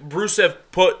 So, like, Rusev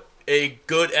put a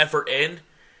good effort in,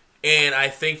 and I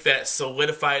think that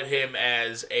solidified him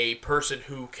as a person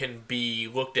who can be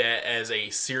looked at as a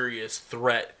serious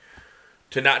threat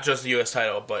to not just the U.S.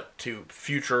 title, but to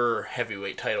future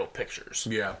heavyweight title pictures.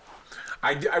 Yeah.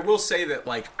 I will say that,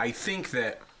 like, I think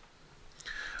that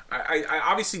I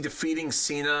obviously defeating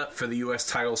Cena for the U.S.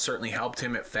 title certainly helped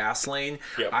him at Fastlane.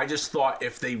 Yep. I just thought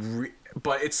if they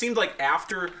but it seemed like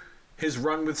after his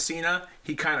run with Cena,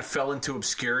 he kind of fell into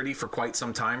obscurity for quite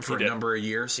some time, for a number of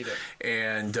years. He did.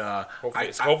 And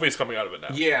hopefully he's coming out of it now.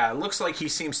 yeah, it looks like he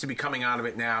seems to be coming out of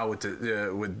it now with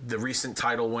the recent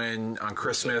title win on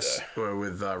Christmas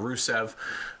with Rusev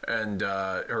and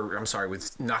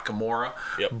with Nakamura.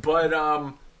 Yep. But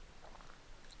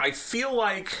I feel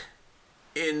like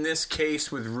in this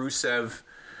case with Rusev,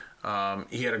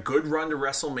 he had a good run to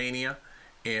WrestleMania.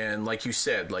 And like you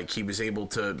said, like he was able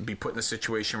to be put in a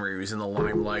situation where he was in the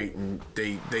limelight, and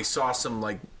they saw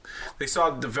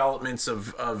developments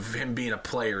of him being a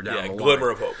player down the line.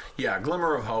 Glimmer of hope. Yeah,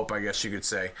 glimmer of hope, I guess you could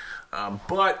say.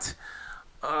 But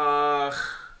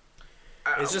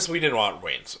it's just we didn't want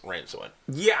Reigns to win.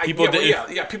 Yeah, people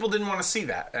didn't want to see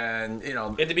that, and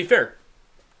And to be fair,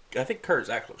 I think Kurt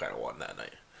Angle kind of won that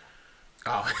night.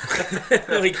 Oh,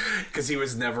 because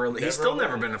he's still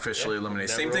never been officially eliminated.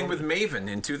 Same thing with Maven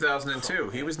in 2002.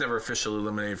 He was never officially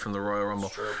eliminated from the Royal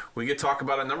Rumble. We could talk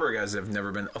about a number of guys that have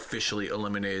never been officially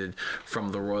eliminated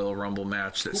from the Royal Rumble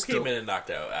match. Who came in and knocked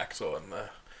out Axel in the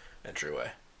entryway?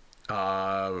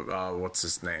 What's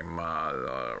his name?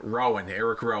 Rowan,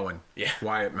 Eric Rowan. Yeah,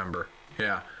 Wyatt member.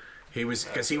 Yeah. He was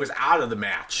out of the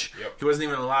match. Yep. He wasn't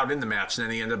even allowed in the match, and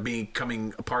then he ended up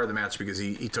becoming a part of the match because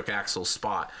he took Axel's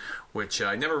spot, which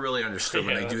I never really understood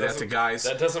when they do that to guys.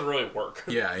 That doesn't really work.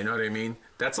 Yeah, you know what I mean.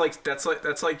 That's like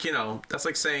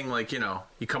saying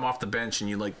you come off the bench and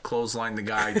you like clothesline the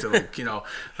guy to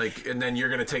and then you're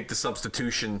gonna take the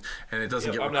substitution and it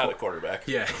doesn't get. I'm not a quarterback.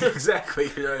 Yeah,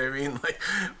 exactly. You know what I mean.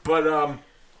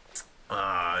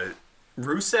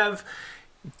 Rusev.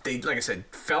 They, like I said,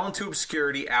 fell into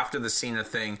obscurity after the Cena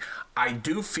thing. I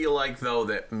do feel like, though,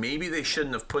 that maybe they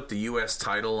shouldn't have put the U.S.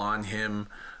 title on him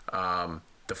the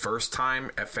first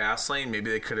time at Fastlane. Maybe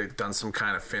they could have done some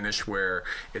kind of finish where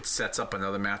it sets up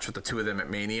another match with the two of them at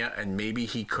Mania, and maybe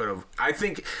he could have. I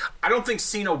don't think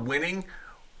Cena winning.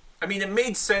 I mean, it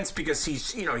made sense because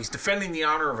he's defending the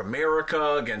honor of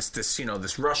America against this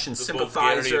this Russian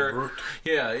sympathizer.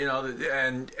 Yeah,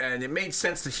 and it made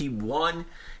sense that he won.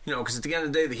 Because at the end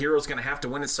of the day, the hero's going to have to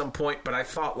win at some point. But I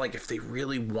thought, like, if they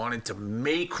really wanted to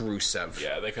make Rusev,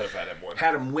 they could have had him win.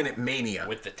 Had him win at Mania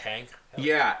with the tank.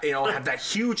 Yeah, had that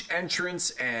huge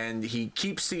entrance, and he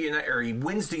he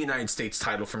wins the United States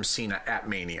title from Cena at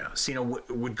Mania. Cena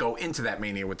would go into that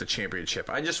Mania with the championship.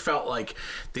 I just felt like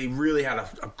they really had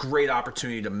a great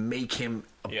opportunity to make him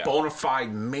a bona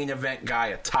fide main event guy,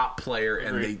 a top player,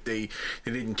 and they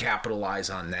didn't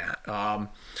capitalize on that.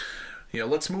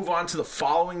 Let's move on to the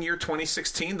following year,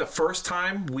 2016. The first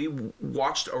time we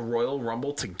watched a Royal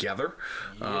Rumble together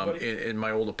in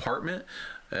my old apartment.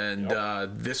 And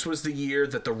this was the year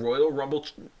that the Royal Rumble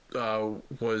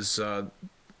was...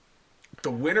 the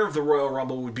winner of the Royal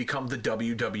Rumble would become the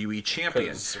WWE champion.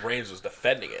 Because Reigns was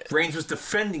defending it. Reigns was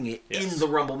defending it in the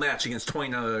Rumble match against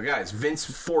 29 other guys. Vince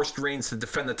forced Reigns to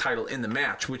defend the title in the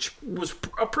match, which was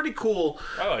a pretty cool...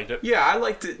 I liked it. Yeah, I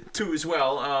liked it too as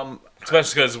well.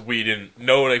 Especially because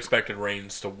no one expected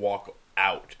Reigns to walk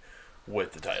out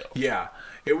with the title. Yeah.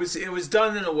 It was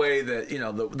done in a way that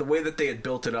the way that they had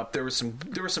built it up. There were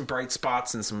some bright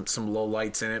spots and some low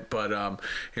lights in it, but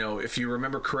if you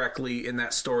remember correctly, in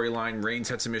that storyline, Reigns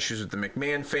had some issues with the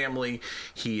McMahon family.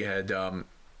 He had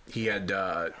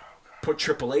put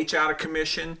Triple H out of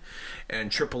commission,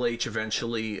 and Triple H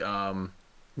eventually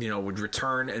would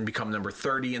return and become number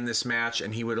 30 in this match,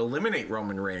 and he would eliminate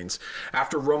Roman Reigns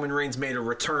after Roman Reigns made a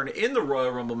return in the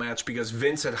Royal Rumble match because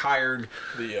Vince had hired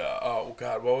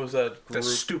what was that group? That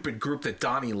stupid group that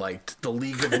Donnie liked, the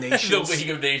League of Nations. The League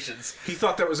of Nations. He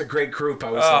thought that was a great group. I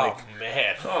was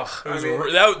man.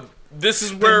 This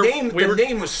is where the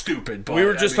name was stupid. But we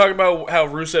were just talking about how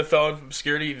Rusev fell into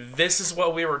obscurity. This is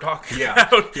what we were talking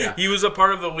about. Yeah. He was a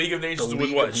part of the League of Nations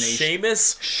with what?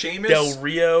 Sheamus, Del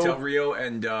Rio,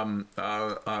 and I'm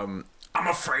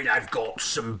afraid I've got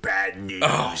some bad news.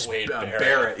 Oh, Wade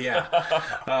Barrett. Yeah,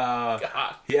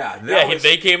 God. Yeah.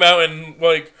 They came out and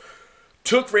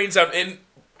took Reigns out. And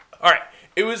all right,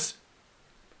 it was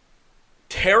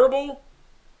terrible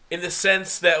in the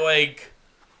sense that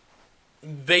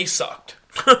they sucked.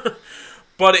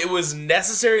 But it was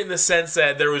necessary in the sense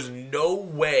that there was no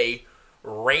way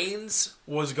Reigns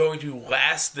was going to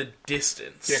last the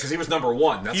distance. Yeah, because he was number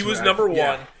one. He was number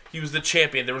one. He was the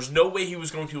champion. There was no way he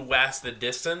was going to last the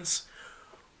distance.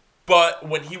 But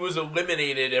when he was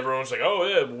eliminated, everyone was like, oh,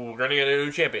 yeah, we're going to get a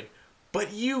new champion. But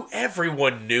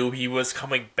everyone knew he was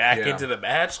coming back into the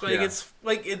match. It's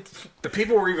the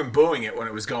people were even booing it when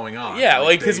it was going on. Yeah,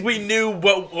 because we knew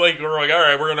what. We're all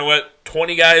right, we're gonna let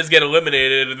 20 guys get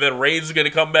eliminated, and then Reigns is gonna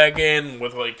come back in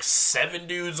with 7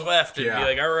 dudes left, and be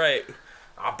all right.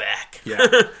 I'm back. Yeah.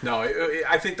 No,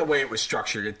 I think the way it was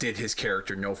structured, it did his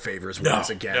character no favors once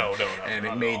again. No, and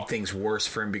not it at made all. things worse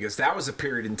for him because that was a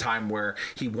period in time where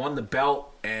he won the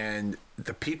belt and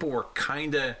the people were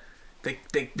kind of...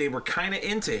 They were kind of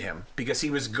into him because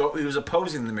he was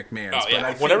opposing the McMahons. Oh, yeah. But I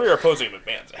think, Whenever you're opposing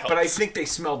McMahon's, it helps. but I think they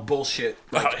smelled bullshit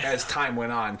yeah. as time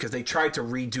went on because they tried to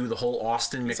redo the whole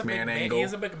Austin McMahon angle.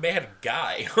 He's a McMahon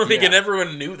guy, Yeah. and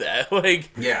everyone knew that.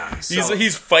 Like, Yeah, so-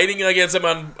 he's fighting against him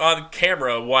on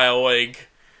camera while like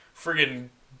friggin'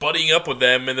 buddying up with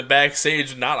them in the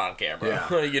backstage, not on camera.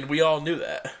 Yeah. Like, and we all knew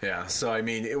that. Yeah, so I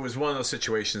mean, it was one of those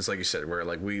situations, like you said, where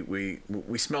like we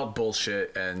smelled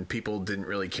bullshit and people didn't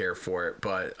really care for it.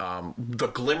 But the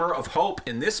glimmer of hope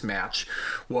in this match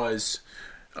was,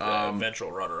 The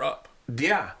eventual runner-up.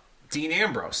 Dean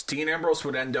Ambrose. Dean Ambrose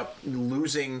would end up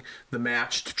losing the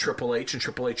match to Triple H, and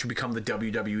Triple H would become the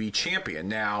WWE champion.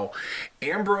 Now,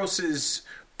 Ambrose's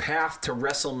path to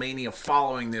WrestleMania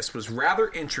following this was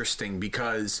rather interesting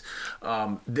because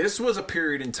this was a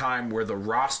period in time where the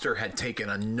roster had taken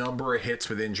a number of hits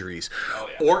with injuries. Oh,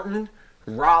 yeah. Orton,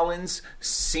 Rollins,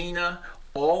 Cena,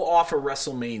 all off of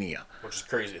WrestleMania. Which is a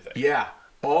crazy thing. Yeah,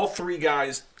 all three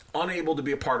guys unable to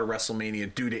be a part of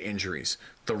WrestleMania due to injuries.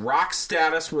 The Rock's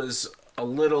status was a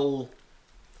little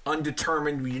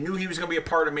undetermined. You knew he was going to be a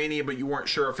part of Mania, but you weren't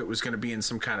sure if it was going to be in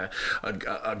some kind of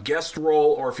a guest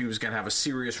role or if he was going to have a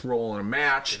serious role in a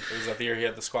match. Was that the year he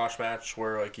had the squash match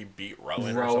where like he beat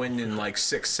Rowan? Rowan in like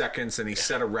 6 seconds, and he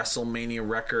set a WrestleMania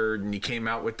record, and he came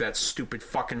out with that stupid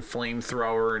fucking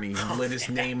flamethrower, and he lit his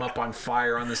name up on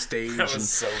fire on the stage. That was and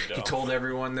so dumb. He told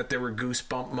everyone that there were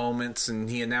goosebump moments,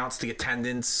 and he announced the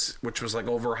attendance, which was like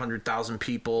over 100,000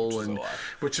 people,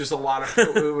 which was a lot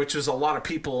of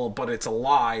people, but it's a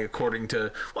lie according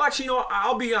to. Well, actually, you know,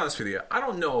 I'll be honest with you. I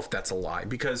don't know if that's a lie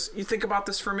because you think about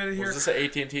this for a minute here. Was this at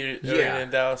AT&T Yeah. in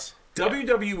Dallas?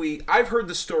 WWE, I've heard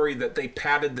the story that they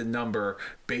padded the number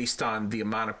based on the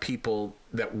amount of people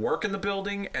that work in the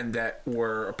building and that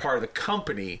were a part of the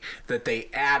company that they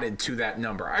added to that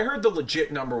number. I heard the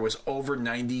legit number was over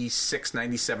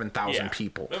 97,000 Yeah.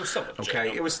 people. It was still a legit okay,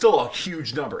 number. it was still a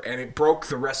huge number, and it broke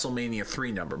the WrestleMania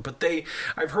 3 number. But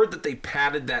I've heard that they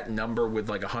padded that number with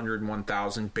like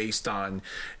 101,000 based on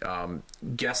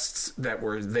guests that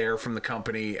were there from the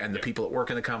company and the people that work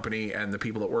in the company and the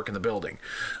people that work in the building.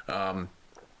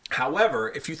 However,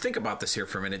 if you think about this here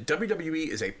for a minute, WWE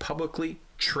is a publicly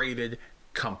traded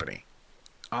company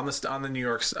on the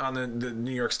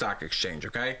New York Stock Exchange.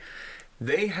 Okay,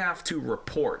 they have to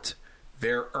report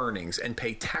their earnings and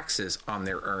pay taxes on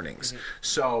their earnings. Mm-hmm.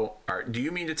 So, do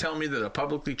you mean to tell me that a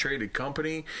publicly traded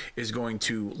company is going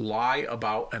to lie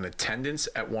about an attendance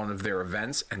at one of their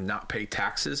events and not pay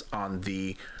taxes on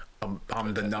the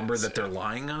number that they're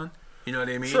lying on? You know what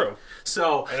I mean? True.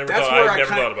 So I never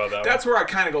thought about that. That's where I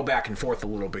kind of go back and forth a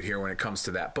little bit here when it comes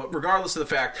to that. But regardless of the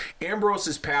fact,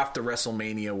 Ambrose's path to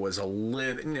WrestleMania was a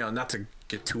little, not to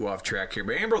get too off track here,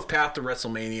 but Ambrose's path to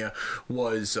WrestleMania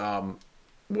was a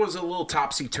little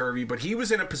topsy-turvy, but he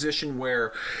was in a position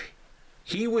where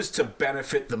he was to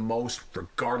benefit the most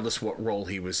regardless what role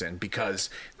he was in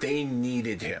because they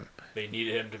needed him. They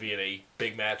needed him to be in a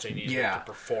big match. They needed him to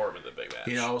perform in the big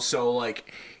match. So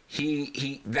like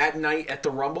he that night at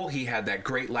the Rumble, he had that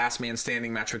great last man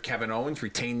standing match with Kevin Owens,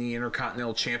 retained the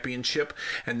Intercontinental Championship,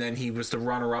 and then he was the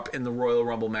runner-up in the Royal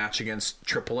Rumble match against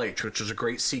Triple H, which was a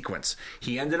great sequence.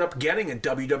 He ended up getting a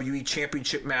WWE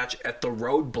Championship match at the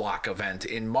Roadblock event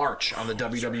in March on the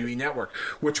WWE Network,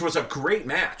 which was a great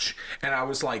match. And I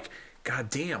was like, God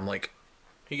damn, like,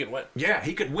 he could win. Yeah,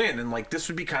 he could win, and like this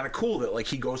would be kind of cool that like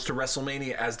he goes to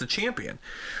WrestleMania as the champion.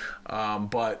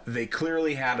 But they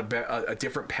clearly had a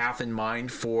different path in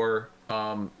mind for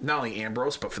not only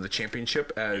Ambrose but for the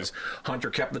championship, as Hunter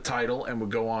kept the title and would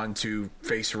go on to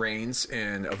face Reigns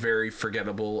in a very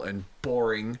forgettable and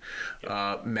boring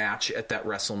match at that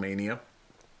WrestleMania.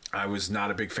 I was not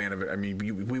a big fan of it. I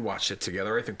mean, we watched it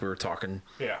together. I think we were talking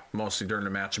mostly during the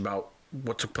match about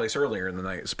what took place earlier in the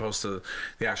night as opposed to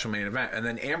the actual main event. And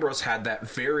then Ambrose had that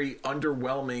very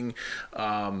underwhelming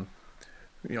 13-minute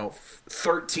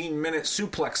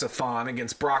suplex-a-thon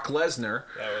against Brock Lesnar.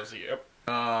 That was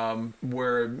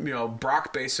Where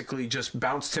Brock basically just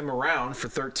bounced him around for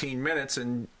 13 minutes,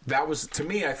 and that was, to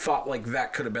me, I thought like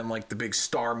that could have been like the big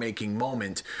star-making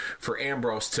moment for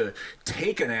Ambrose to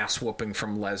take an ass whooping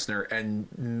from Lesnar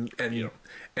and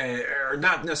or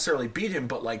not necessarily beat him,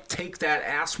 but like take that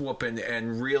ass whooping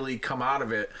and really come out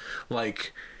of it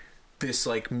like this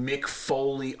like Mick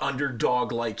Foley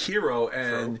underdog like hero,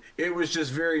 and it was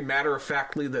just very matter of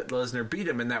factly that Lesnar beat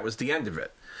him, and that was the end of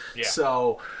it. Yeah.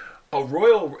 So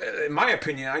in my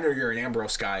opinion, I know you're an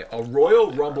Ambrose guy, a Royal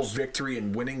Rumble victory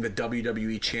and winning the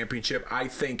WWE Championship, I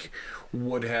think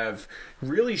would have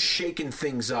really shaken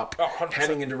things up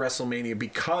heading into WrestleMania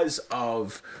because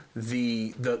of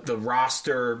the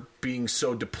roster being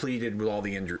so depleted with all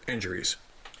the injuries.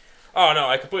 Oh no,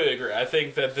 I completely agree. I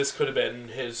think that this could have been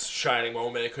his shining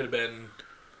moment. It could have been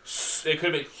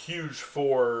huge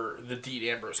for the Dean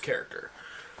Ambrose character.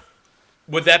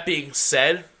 With that being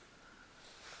said,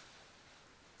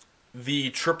 the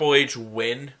Triple H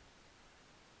win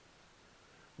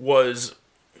was...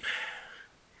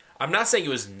 I'm not saying it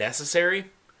was necessary,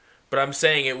 but I'm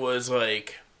saying it was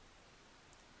like...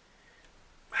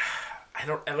 I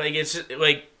don't... Like, it's just,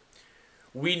 like...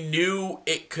 We knew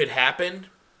it could happen.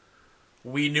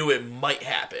 We knew it might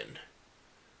happen.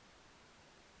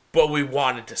 But we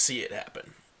wanted to see it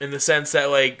happen. In the sense that,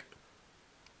 like...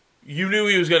 You knew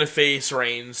he was going to face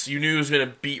Reigns. You knew he was going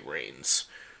to beat Reigns.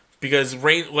 Because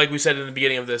Reigns, like we said in the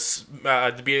beginning of this,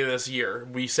 year,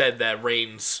 we said that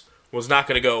Reigns was not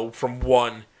going to go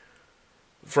from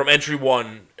entry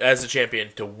one as a champion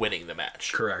to winning the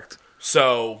match. Correct.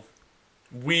 So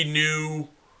we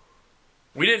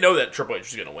didn't know that Triple H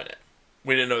was going to win it.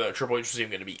 We didn't know that Triple H was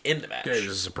even going to be in the match. Yeah, it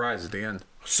was a surprise at the end.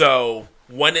 So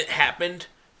when it happened,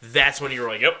 that's when you were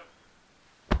like, "Yep,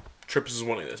 Trips is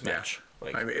winning this match." Yeah.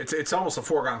 Like, I mean, it's almost a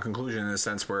foregone conclusion in the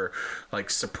sense where,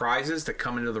 like, surprises that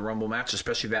come into the Rumble match,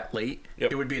 especially that late,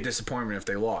 it would be a disappointment if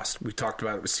they lost. We talked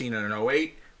about it with Cena in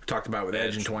 2008, we talked about it with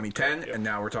Edge in 2010, and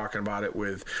now we're talking about it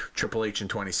with Triple H in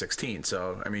 2016.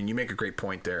 So, I mean, you make a great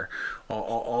point there.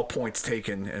 All points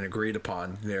taken and agreed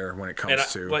upon there when it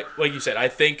comes to... Like you said, I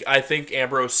think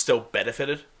Ambrose still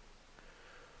benefited.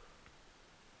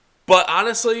 But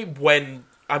honestly, when...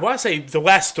 I want to say the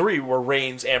last three were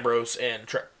Reigns, Ambrose, and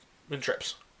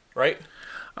Trips, right?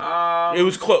 It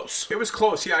was close. It was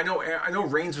close. Yeah, I know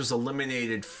Reigns was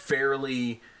eliminated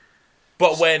fairly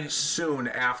soon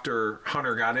after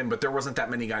Hunter got in, but there wasn't that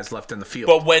many guys left in the field.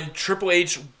 But when Triple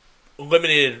H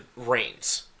eliminated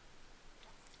Reigns,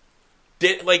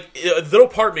 a little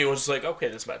part of me was like, okay,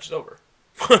 this match is over.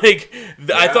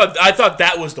 I thought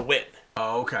that was the win.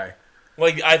 Oh, okay.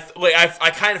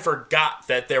 I kind of forgot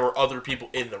that there were other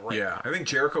people in the ring. Yeah, I think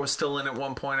Jericho was still in at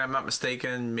one point. I'm not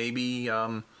mistaken. Maybe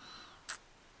I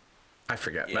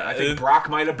forget. Yeah, I think Brock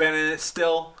might have been in it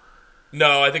still.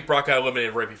 No, I think Brock got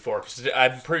eliminated right before because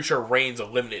I'm pretty sure Reigns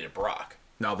eliminated Brock.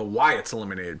 No, the Wyatts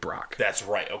eliminated Brock. That's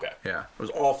right. Okay. Yeah, it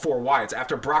was all four Wyatts.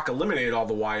 After Brock eliminated all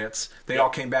the Wyatts, they all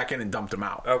came back in and dumped him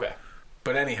out. Okay.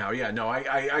 But anyhow, yeah, no,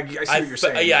 I see what you're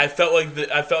saying. Yeah, I felt like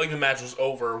the match was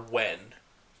over when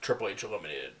Triple H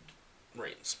eliminated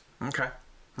Reigns. Okay.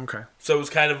 So it was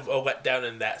kind of a letdown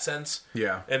in that sense.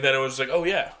 Yeah. And then it was like, oh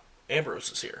yeah,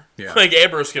 Ambrose is here. Yeah. Like,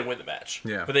 Ambrose can win the match.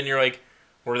 Yeah. But then you're like,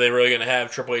 were they really going to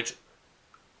have Triple H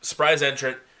surprise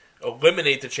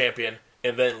eliminate the champion,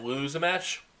 and then lose the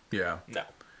match? Yeah. No.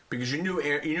 Because you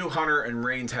knew Hunter and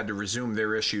Reigns had to resume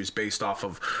their issues based off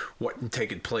of what had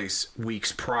taken place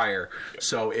weeks prior. Yep.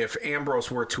 So if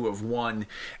Ambrose were to have won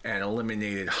and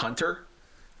eliminated Hunter,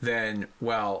 then,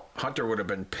 well, Hunter would have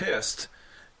been pissed.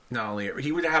 Not only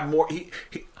he would have more,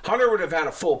 Hunter would have had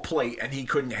a full plate, and he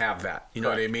couldn't have that. You know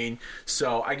what I mean?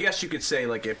 So I guess you could say,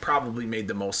 like, it probably made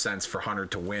the most sense for Hunter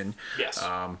to win. Yes.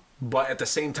 But at the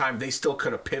same time, they still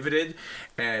could have pivoted,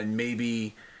 and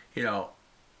maybe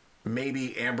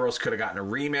Ambrose could have gotten a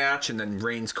rematch, and then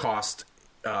Reigns cost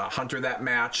Hunter that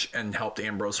match and helped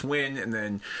Ambrose win, and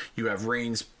then you have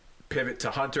Reigns pivot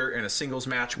to Hunter in a singles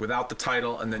match without the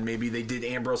title, and then maybe they did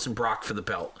Ambrose and Brock for the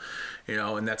belt,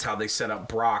 and that's how they set up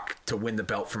Brock to win the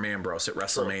belt from Ambrose at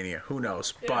WrestleMania. True. Who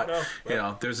knows? Yeah,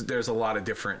 but there's a lot of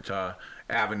different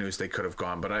avenues they could have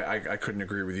gone, but I couldn't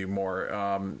agree with you more.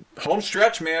 Home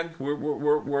stretch, man.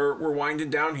 We're winding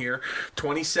down here.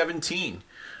 2017,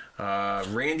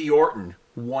 Randy Orton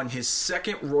won his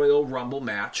second Royal Rumble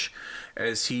match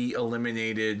as he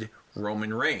eliminated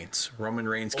Roman Reigns. Roman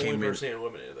Reigns came in. Only person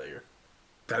eliminated that year.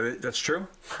 That's true.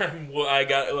 Well, I'm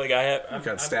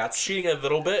stats. Cheating a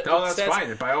little bit. No, that's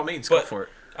fine. By all means, go for it.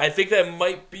 I think that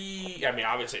might be. I mean,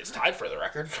 obviously, it's tied for the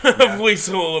record of least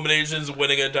eliminations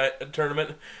winning a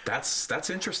tournament. That's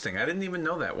interesting. I didn't even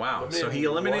know that. Wow. So he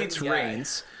eliminates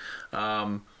Reigns,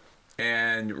 and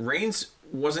Reigns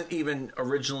wasn't even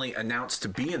originally announced to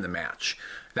be in the match.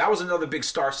 That was another big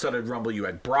star-studded Rumble. You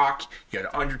had Brock, you had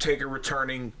Undertaker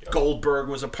returning. Yep. Goldberg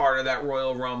was a part of that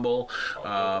Royal Rumble.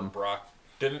 Brock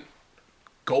didn't.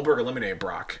 Goldberg eliminated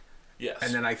Brock. Yes.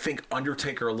 And then I think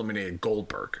Undertaker eliminated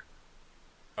Goldberg.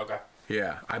 Okay.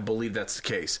 Yeah, I believe that's the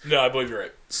case. No, I believe you're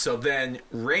right. So then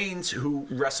Reigns, who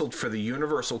wrestled for the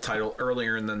Universal title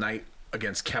earlier in the night,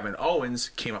 against Kevin Owens,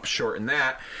 came up short in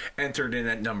that, entered in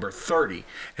at number 30.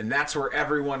 And that's where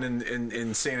everyone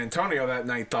in San Antonio that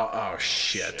night thought, oh,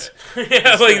 shit.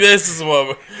 Yeah, like this is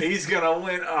what... He's going to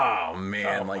win. Oh,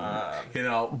 man.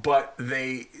 But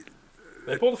they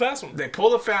pulled a fast one. They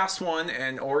pulled a fast one,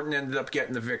 and Orton ended up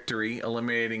getting the victory,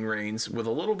 eliminating Reigns with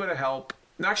a little bit of help.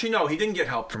 Actually, no, he didn't get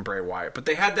help from Bray Wyatt, but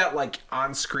they had that,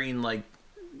 on-screen,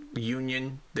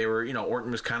 union. They were,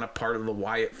 Orton was kind of part of the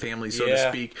Wyatt family, so to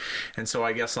speak. And so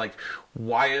I guess,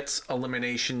 Wyatt's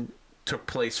elimination took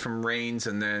place from Reigns,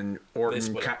 and then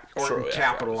Orton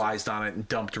capitalized on it and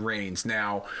dumped Reigns.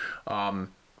 Now,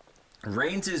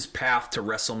 Reigns' path to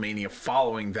WrestleMania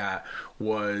following that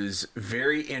was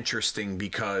very interesting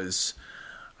because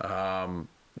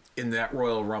in that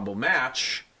Royal Rumble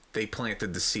match, they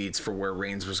planted the seeds for where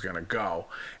Reigns was going to go,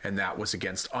 and that was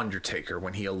against Undertaker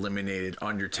when he eliminated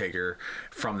Undertaker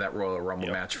from that Royal Rumble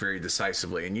match very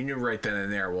decisively. And you knew right then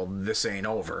and there, well, this ain't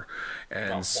over.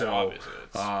 And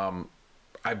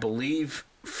I believe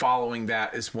following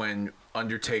that is when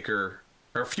Undertaker,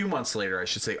 or a few months later, I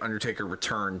should say, Undertaker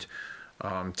returned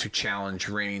to challenge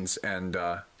Reigns and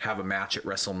have a match at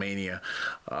WrestleMania.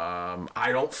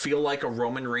 I don't feel like a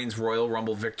Roman Reigns Royal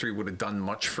Rumble victory would have done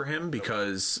much for him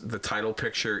because the title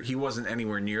picture, he wasn't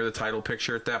anywhere near the title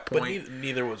picture at that point. But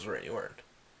neither was Randy Orton.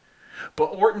 But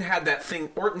Orton had that thing.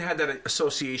 Orton had that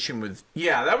association with.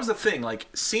 Yeah, that was the thing.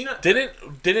 Cena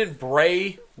didn't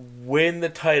Bray win the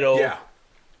title? Yeah.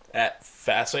 At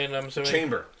Fastlane, I'm assuming.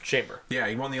 Chamber. Yeah,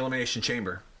 he won the Elimination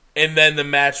Chamber. And then the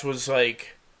match was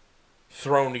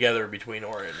thrown together between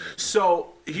Orton.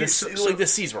 So the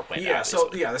seeds were planted.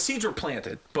 Yeah, the seeds were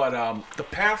planted. But the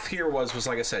path here was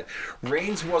like I said,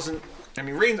 Reigns wasn't.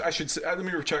 Reigns. I should say. Let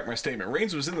me recheck my statement.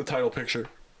 Reigns was in the title picture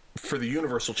for the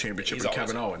Universal Championship with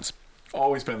Kevin Owens.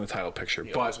 Always been in the title picture,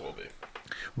 but will be.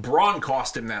 Braun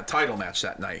cost him that title match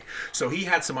that night. So he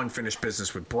had some unfinished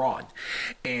business with Braun,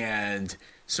 and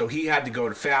so he had to go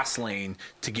to Fastlane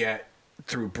to get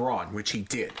through Braun, which he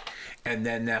did. And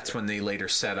then that's when they later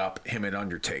set up him and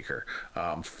Undertaker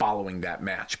following that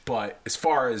match. But as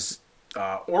far as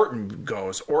Orton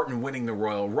goes, Orton winning the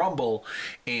Royal Rumble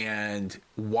and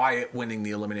Wyatt winning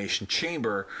the Elimination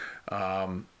Chamber,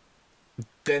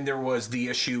 then there was the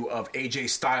issue of AJ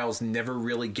Styles never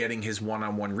really getting his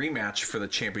one-on-one rematch for the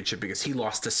championship because he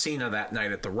lost to Cena that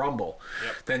night at the Rumble.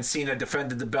 Yep. Then Cena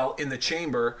defended the belt in the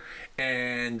Chamber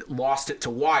and lost it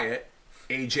to Wyatt,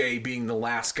 AJ being the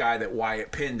last guy that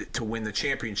Wyatt pinned to win the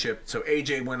championship. So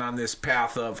AJ went on this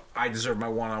path of, I deserve my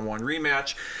one-on-one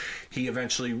rematch. He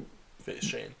eventually faced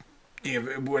Shane.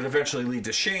 It would eventually lead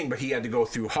to Shane, but he had to go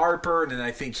through Harper, and then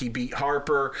I think he beat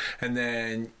Harper, and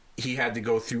then he had to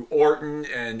go through Orton,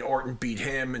 and Orton beat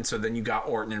him, and so then you got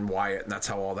Orton and Wyatt, and that's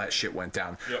how all that shit went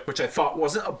down, which I thought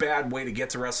wasn't a bad way to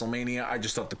get to WrestleMania. I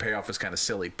just thought the payoff was kind of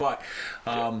silly. But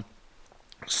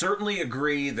certainly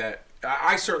agree that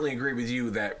I certainly agree with you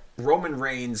that Roman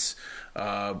Reigns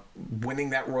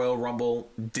winning that Royal Rumble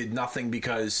did nothing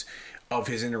because of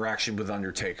his interaction with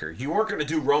Undertaker. You weren't going to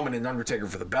do Roman and Undertaker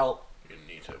for the belt.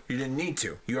 You didn't need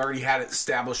to. You already had it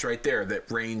established right there that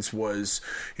Reigns was,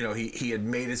 he had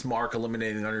made his mark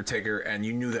eliminating Undertaker, and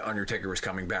you knew that Undertaker was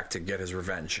coming back to get his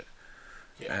revenge.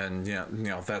 Yeah. And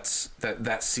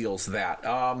that seals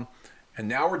that. And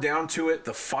now we're down to it.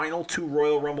 The final two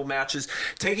Royal Rumble matches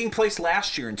taking place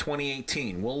last year in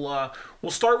 2018. We'll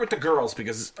start with the girls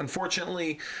because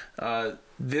unfortunately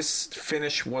this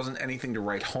finish wasn't anything to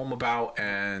write home about,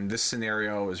 and this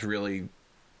scenario is really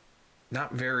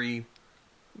not very.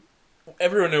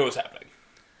 Everyone knew it was happening.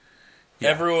 Yeah.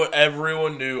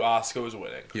 Everyone knew Asuka was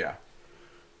winning. Yeah.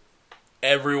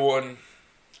 Everyone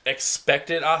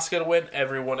expected Asuka to win.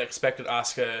 Everyone expected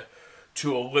Asuka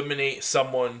to eliminate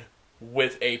someone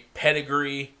with a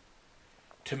pedigree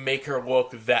to make her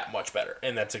look that much better.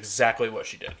 And that's exactly what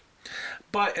she did.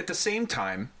 But at the same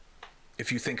time,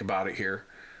 if you think about it here,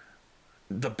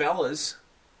 the Bellas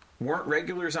weren't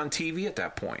regulars on TV at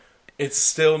that point. It's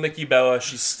still Nikki Bella.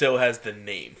 She still has the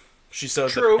name. She still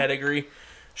has the pedigree.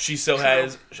 She still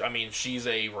has... she's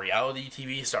a reality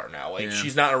TV star now.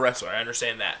 She's not a wrestler. I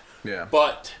understand that. Yeah.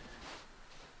 But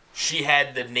she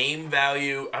had the name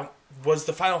value. What was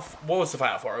the final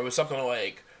four? It was something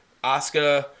like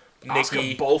Asuka, Nikki...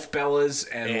 Asuka, both Bellas,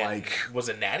 and was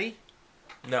it Natty?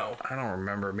 No. I don't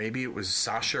remember. Maybe it was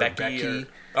Sasha or Becky.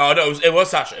 Oh, no, it was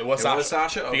Sasha. It was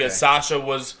Sasha? Okay. Because Sasha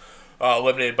was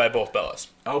eliminated by both Bellas.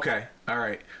 Okay. All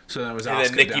right. So then it was Asuka.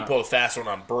 And then Nikki pulled a fast one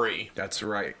on Brie. That's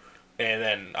right. And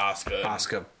then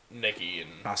Asuka, Nikki, and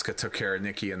Asuka took care of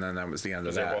Nikki, and then that was the end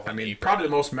of that. Probably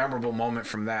the most memorable moment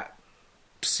from that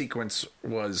sequence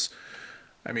was,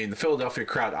 the Philadelphia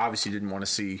crowd obviously didn't want to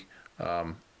see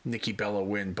Nikki Bella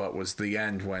win, but was the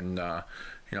end when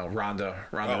Ronda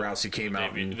Rousey came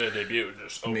out and the debut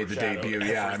just made the debut.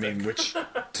 everything. Yeah, I mean, which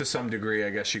to some degree, I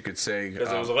guess you could say,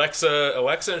 Because it was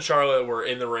Alexa and Charlotte were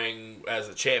in the ring as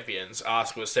the champions.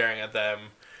 Asuka was staring at them.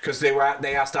 because they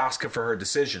asked Asuka for her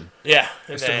decision. Yeah,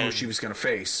 As to who she was going to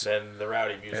face Then the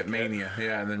rowdy music at Mania.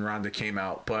 Yeah, and then Ronda came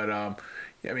out. But I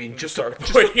mean, just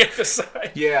pointing at the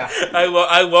side. yeah,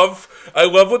 I love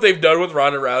what they've done with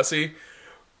Ronda Rousey,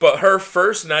 but her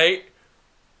first night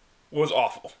was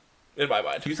awful in my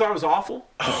mind. you thought it was awful.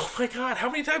 Oh my god, how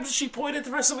many times did she point at the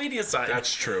WrestleMania sign?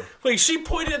 That's true. Like, she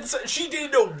pointed at the sign. She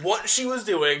didn't know what she was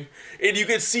doing, and you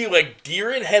could see, like,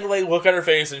 deer in headlight look on her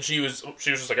face, and she was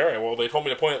just like, all right, well, they told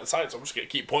me to point at the sign, so I'm just going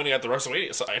to keep pointing at the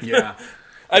WrestleMania sign. Yeah.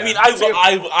 I mean,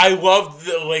 I loved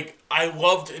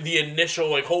the initial,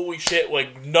 like, holy shit,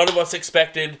 like, none of us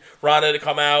expected Ronda to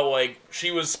come out. Like, she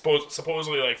was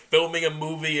supposedly, like, filming a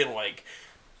movie in, like,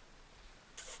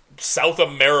 South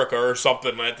America or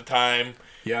something at the time.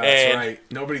 Yeah, that's right.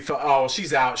 Nobody thought, oh,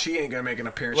 she's out. She ain't gonna make an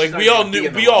appearance. Like, we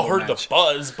all heard the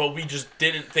buzz, but we just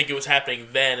didn't think it was happening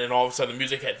then. And all of a sudden, the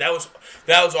music hit. That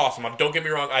was awesome. Don't get me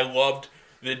wrong. I loved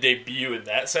the debut in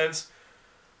that sense,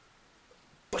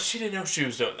 but she didn't know she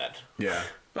was doing that. Yeah.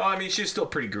 Well, I mean, she's still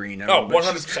pretty green.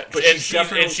 100%. But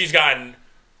she's gotten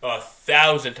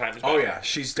 1,000 times better. Oh yeah,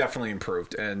 she's definitely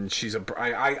improved, and she's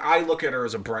I look at her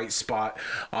as a bright spot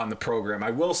on the program.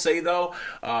 I will say though,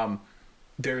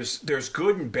 there's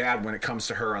good and bad when it comes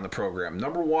to her on the program.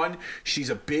 Number one,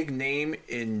 she's a big name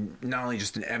in not only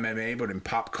just in MMA but in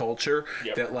pop culture.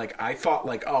 Yep. That like I thought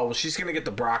like, oh well, she's gonna get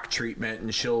the Brock treatment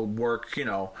and she'll work, she's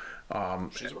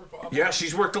worked a lot. Yeah,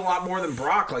 she's worked a lot more than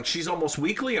Brock. Like, she's almost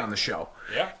weekly on the show.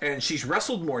 Yeah. And she's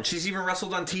wrestled more. She's even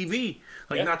wrestled on TV.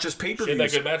 Like, not just pay-per-views. She had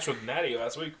that good match with Natty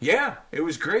last week. Yeah, it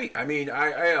was great. I mean,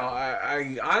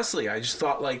 I honestly, I just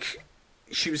thought, like,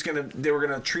 they were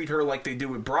gonna treat her like they do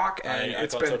with Brock, and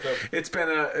it's been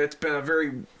a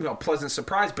very pleasant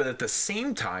surprise. But at the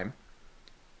same time,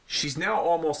 she's now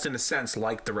almost in a sense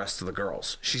like the rest of the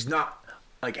girls. She's not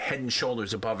like head and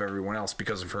shoulders above everyone else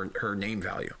because of her name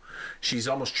value. She's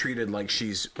almost treated like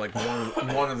she's like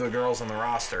one of the girls on the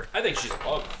roster. I think she's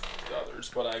above the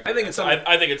others, but I think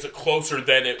it's closer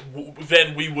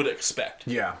than we would expect.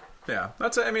 Yeah.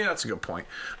 That's a good point.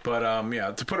 But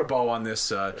to put a bow on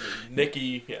this,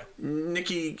 Nikki,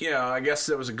 I guess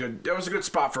that was a good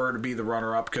spot for her to be the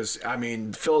runner up, because I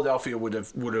mean Philadelphia would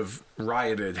have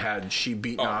rioted had she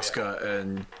beaten Asuka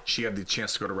and she had the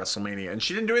chance to go to WrestleMania, and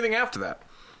she didn't do anything after that.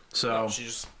 So she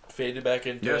just faded back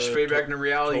into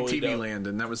reality TV land,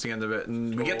 and that was the end of it.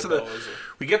 And we get to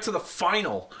the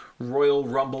final Royal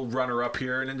Rumble runner up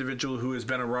here, an individual who has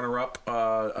been a runner up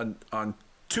on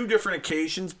two different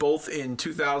occasions, both in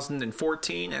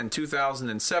 2014 and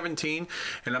 2017,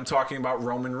 and I'm talking about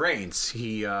Roman Reigns.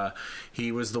 He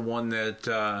was the one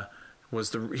that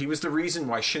was the reason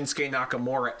why Shinsuke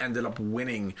Nakamura ended up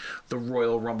winning the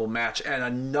Royal Rumble match, and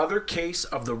another case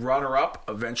of the runner-up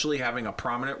eventually having a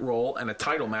prominent role and a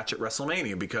title match at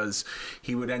WrestleMania, because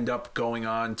he would end up going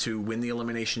on to win the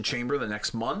Elimination Chamber the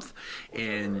next month,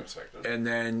 and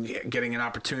then getting an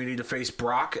opportunity to face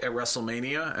Brock at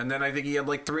WrestleMania, and then I think he had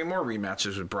like 3 more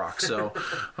rematches with Brock. So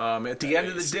at the end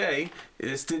of the day,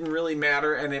 this didn't really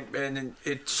matter, and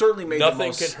it certainly made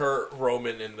nothing can hurt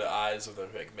Roman in the eyes of the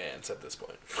McMahons at this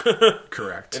point.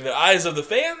 Correct. In the eyes of the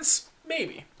fans,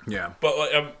 maybe. Yeah.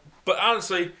 But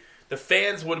honestly, the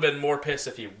fans would have been more pissed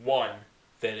if he won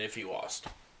than if he lost.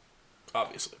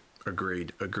 Obviously.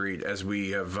 Agreed. As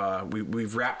we have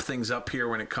we've wrapped things up here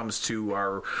when it comes to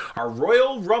our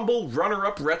Royal Rumble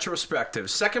runner-up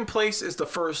retrospective. Second place is the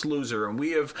first loser, and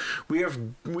we have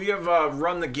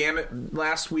run the gamut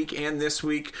last week and this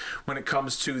week when it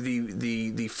comes to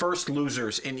the first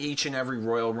losers in each and every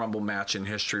Royal Rumble match in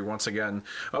history. Once again,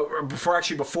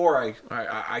 before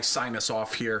I sign us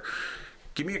off here,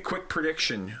 give me a quick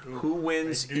prediction. Who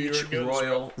wins each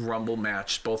Royal Rumble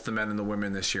match, both the men and the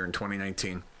women, this year in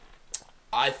 2019?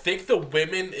 I think the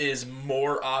women is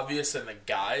more obvious than the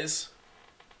guys.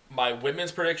 My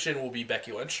women's prediction will be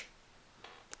Becky Lynch.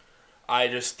 I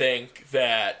just think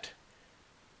that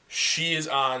she is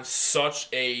on such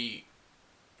a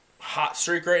hot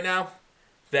streak right now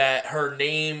that her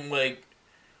name, like,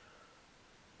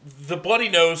 the bloody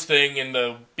nose thing and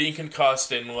the being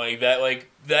concussed and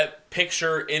that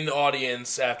picture in the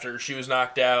audience after she was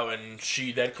knocked out and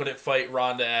she then couldn't fight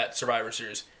Ronda at Survivor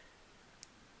Series,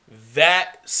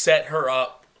 that set her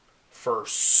up for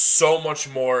so much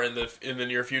more in the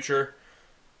near future.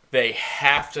 They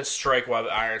have to strike while the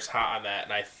iron's hot on that,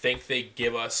 and I think they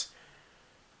give us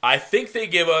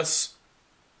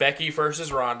Becky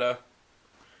versus Ronda,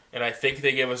 and I think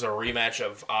they give us a rematch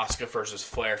of Asuka versus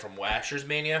Flair from last year's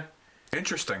Mania.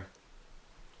 Interesting.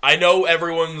 I know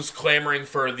everyone's clamoring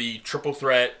for the triple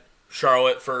threat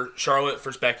Charlotte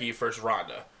versus Becky versus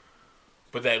Ronda,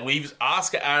 but that leaves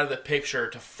Asuka out of the picture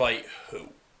to fight who?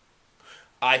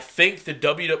 I think the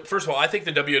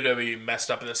WWE messed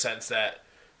up in the sense that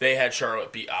they had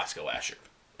Charlotte beat Asuka last year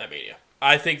at Mania.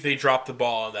 I think they dropped the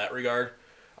ball in that regard.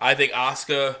 I think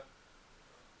Asuka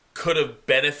could have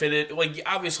benefited. Like,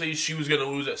 obviously, she was going to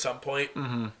lose at some point.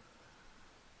 Mm-hmm.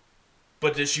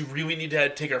 But does she really need to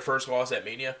take her first loss at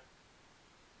Mania?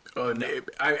 No.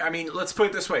 I mean, let's put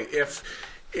it this way: if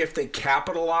they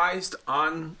capitalized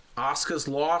on Asuka's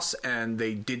loss and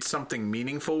they did something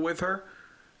meaningful with her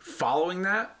following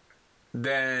that,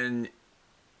 then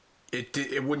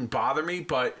it wouldn't bother me.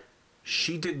 But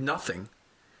she did nothing.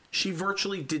 She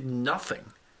virtually did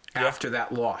nothing after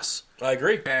that loss. I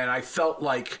agree. And I felt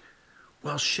like,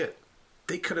 well, shit.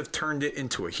 They could have turned it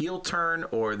into a heel turn,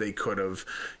 or they could have,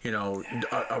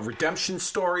 a redemption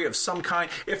story of some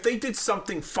kind. If they did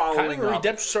something following kind of a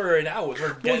redemption story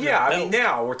right now.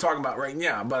 Now we're talking about right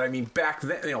now. But I mean, back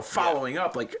then, following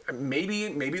up, like maybe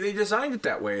they designed it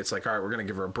that way. It's like, all right, we're going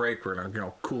to give her a break. We're going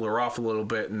to cool her off a little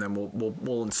bit, and then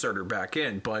we'll insert her back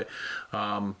in. But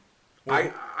who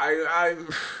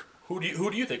do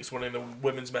you think is winning the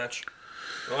women's match?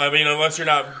 Well, I mean, unless you're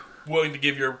not willing to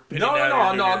give your opinion.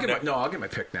 I'll give my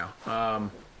pick now. I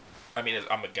mean,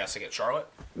 I'm guessing it's Charlotte.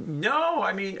 No,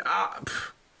 I mean,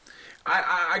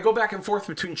 I go back and forth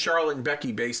between Charlotte and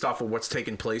Becky based off of what's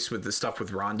taken place with the stuff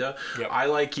with Ronda. Yep. I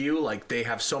like they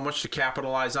have so much to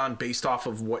capitalize on based off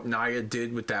of what Nia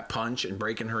did with that punch and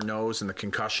breaking her nose and the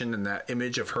concussion and that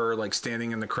image of her like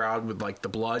standing in the crowd with like the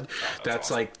blood.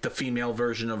 That's awesome. Like the female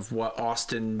version of what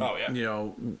Austin, at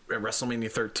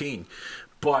WrestleMania 13.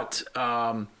 But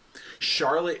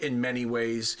Charlotte, in many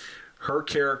ways, her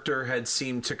character had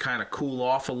seemed to kind of cool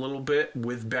off a little bit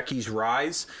with Becky's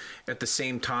rise at the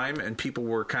same time, and people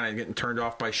were kind of getting turned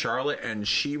off by Charlotte, and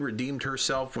she redeemed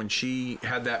herself when she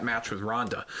had that match with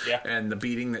Ronda. Yeah. And the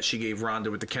beating that she gave Ronda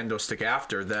with the kendo stick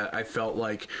after that, I felt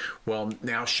like, well,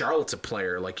 now Charlotte's a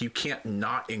player. Like, you can't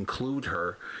not include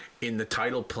her in the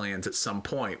title plans at some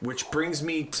point, which brings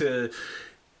me to...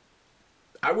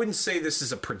 I wouldn't say this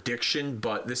is a prediction,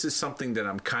 but this is something that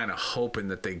I'm kind of hoping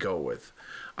that they go with.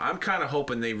 I'm kind of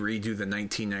hoping they redo the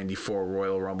 1994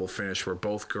 Royal Rumble finish where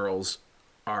both girls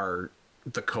are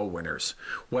the co-winners.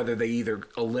 Whether they either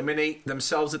eliminate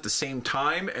themselves at the same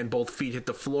time and both feet hit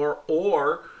the floor,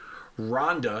 or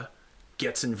Ronda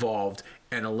gets involved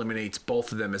and eliminates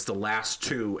both of them as the last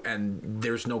two, and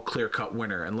there's no clear-cut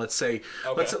winner. And let's say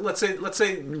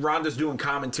Ronda's doing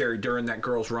commentary during that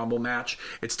girls' Rumble match.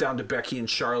 It's down to Becky and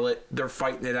Charlotte. They're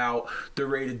fighting it out. They're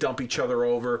ready to dump each other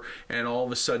over, and all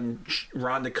of a sudden,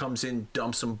 Ronda comes in,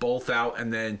 dumps them both out,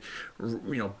 and then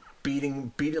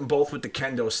beating them both with the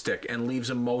kendo stick and leaves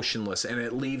them motionless, and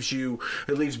it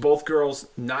leaves both girls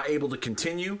not able to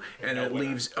continue, and it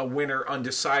leaves a winner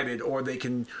undecided.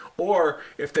 Or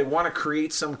if they want to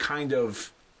create some kind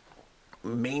of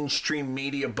mainstream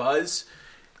media buzz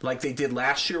like they did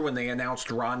last year when they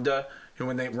announced Ronda, and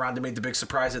when Ronda made the big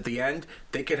surprise at the end,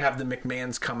 they could have the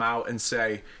McMahons come out and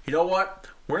say, you know what,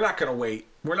 we're not going to wait.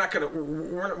 We're not going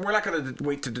to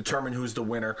wait to determine who's the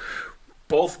winner.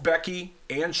 Both Becky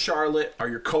and Charlotte are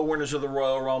your co-winners of the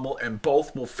Royal Rumble, and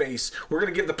both will face... We're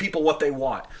going to give the people what they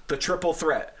want. The triple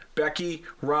threat. Becky,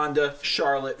 Ronda,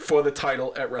 Charlotte for the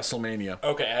title at WrestleMania.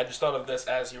 Okay, I just thought of this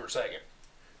as you were saying it.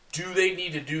 Do they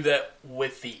need to do that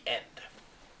with the end?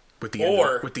 With the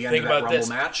end of that Rumble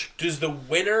match? Does the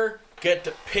winner get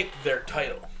to pick their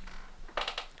title?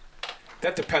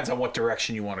 That depends on what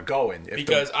direction you want to go in.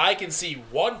 Because I can see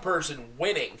one person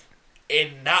winning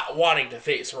and not wanting to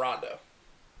face Ronda.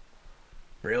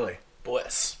 Really?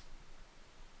 Bliss.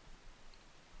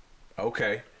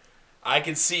 Okay. I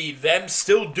can see them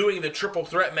still doing the triple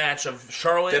threat match of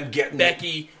Charlotte,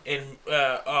 Becky, and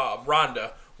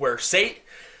Ronda, where say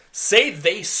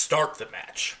they start the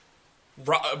match.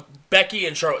 Becky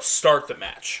and Charlotte start the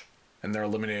match. And they're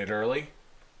eliminated early?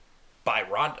 By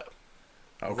Ronda.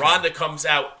 Okay. Ronda comes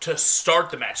out to start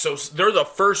the match. So they're the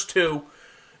first two.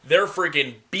 They're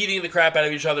freaking beating the crap out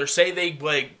of each other. Say they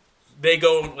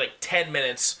go 10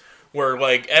 minutes where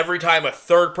every time a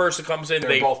third person comes in,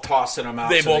 they're both tossing them out.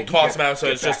 They both toss them out, so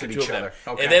it's just the two of them.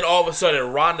 Okay. And then all of a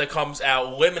sudden, Ronda comes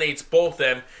out, eliminates both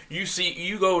them. You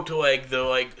go to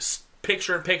the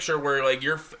picture-in-picture where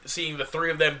you're seeing the three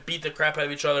of them beat the crap out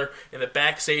of each other in the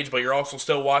backstage, but you're also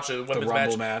still watching the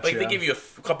women's match. They give you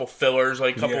a couple fillers,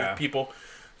 a couple of people,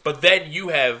 but then you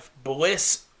have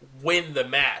Bliss win the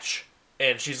match.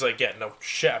 And she's like, "Yeah, no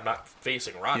shit, I'm not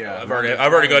facing Ronda. Yeah, I've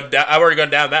already gone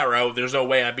down that road. There's no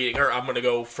way I'm beating her. I'm gonna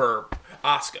go for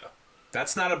Asuka."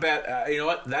 That's not a bad. You know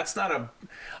what? That's not a.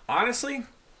 Honestly,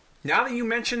 now that you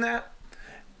mention that,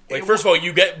 Like, first of all,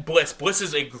 you get Bliss. Bliss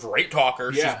is a great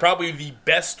talker. Yeah. She's probably the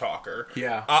best talker.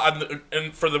 Yeah.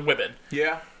 And for the women,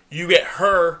 yeah, you get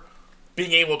her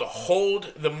being able to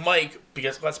hold the mic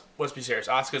because let's be serious.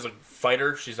 Asuka's a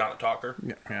fighter. She's not a talker.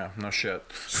 yeah, no shit.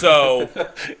 So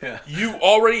Yeah. you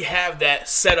already have that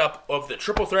setup of the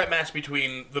triple threat match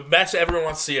between the match that everyone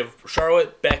wants to see of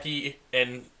Charlotte, Becky,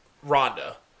 and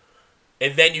Ronda.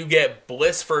 And then you get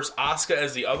Bliss versus Asuka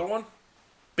as the other one.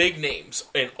 Big names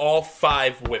in all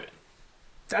 5 women.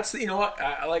 That's you know what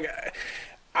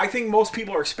I think most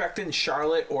people are expecting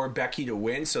Charlotte or Becky to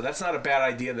win, so that's not a bad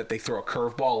idea that they throw a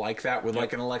curveball like that with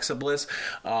like an Alexa Bliss.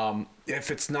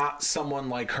 If it's not someone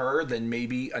like her, then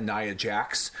maybe a Nia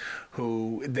Jax,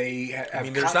 who they have. I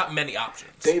mean, there's not many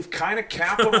options. They've kind of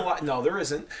capitalized. No, there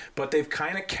isn't, but they've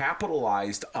kind of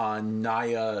capitalized on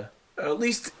Nia, at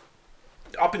least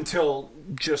up until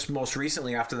just most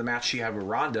recently after the match she had with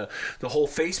Ronda, the whole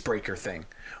face breaker thing,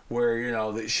 where you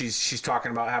know that she's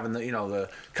talking about having the the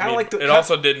kind of like the. It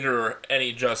also didn't do her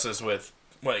any justice with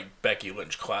like Becky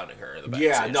Lynch clowning her in the backstage.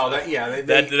 Yeah, no, that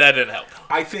that didn't help.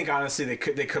 I think honestly they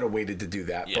could have waited to do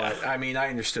that, Yeah. but I mean I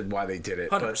understood why they did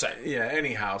it. 100%. But, yeah.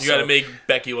 Anyhow, You got to make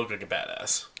Becky look like a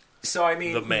badass. So I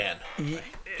mean The man.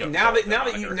 Now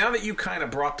that you kind of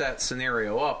brought that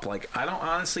scenario up, like I don't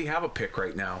honestly have a pick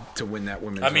right now to win that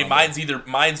women's. I mean, Rumble.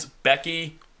 mine's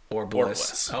Becky or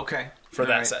Bliss. Okay, for All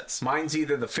that right. sense. Mine's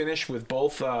either the finish with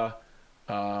both Yep.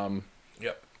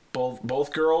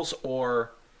 both girls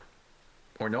or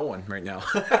no one right now.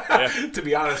 Yeah. To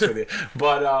be honest with you,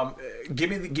 but give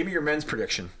me your men's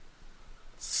prediction.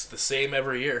 It's the same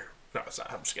every year. No, it's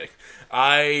not. I'm just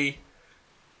kidding.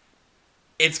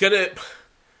 It's gonna.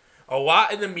 A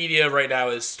lot in the media right now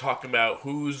is talking about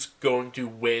who's going to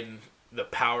win the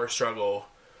power struggle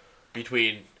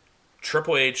between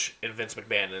Triple H and Vince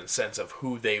McMahon in the sense of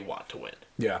who they want to win.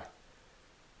 Yeah.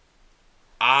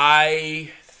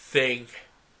 I think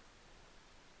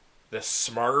the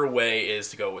smarter way is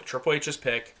to go with Triple H's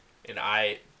pick, and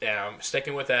I'm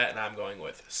sticking with that, and I'm going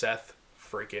with Seth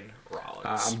freaking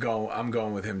Rollins. I'm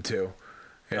going with him too.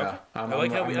 Yeah, Okay. I'm I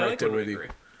like right when there we with you. agree.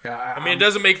 Yeah, I mean, it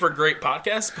doesn't make for a great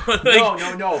podcast, but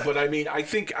like, No. But I mean, I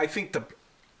think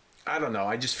I don't know.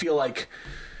 I just feel like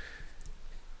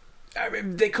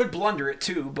they could blunder it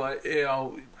too. But you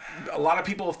know, a lot of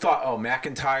people have thought,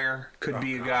 McIntyre could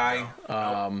be a guy.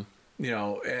 No. You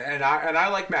know, and I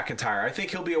like McIntyre. I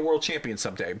think he'll be a world champion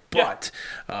someday. But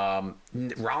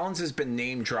Rollins has been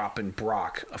name dropping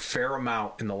Brock a fair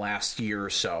amount in the last year or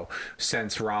so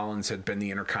since Rollins had been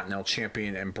the Intercontinental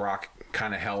Champion and Brock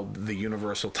kind of held the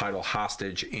Universal title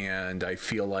hostage. And I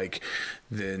feel like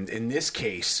then in this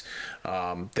case,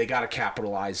 they got to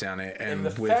capitalize on it. And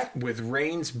with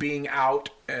Reigns being out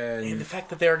and the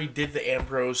fact that they already did the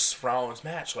Ambrose Rollins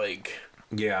match, like.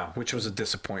 Yeah, which was a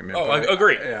disappointment. Oh, I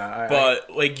agree. Yeah, but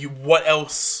what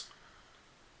else?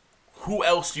 Who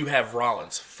else do you have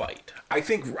Rollins fight? I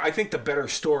think the better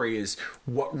story is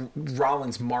what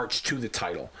Rollins marched to the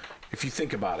title. If you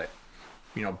think about it,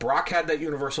 you know, Brock had that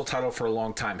Universal title for a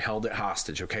long time, held it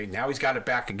hostage. Okay, now he's got it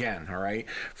back again. All right,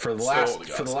 for the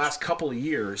last couple of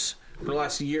years. For the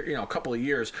last year, couple of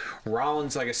years,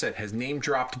 Rollins, like I said, has name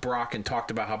dropped Brock and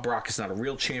talked about how Brock is not a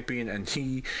real champion and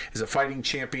he is a fighting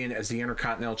champion as the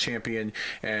Intercontinental Champion,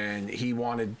 and he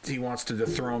wants to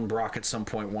dethrone Brock at some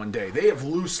point one day. They have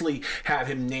loosely had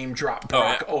him name drop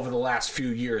Brock over the last few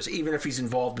years, even if he's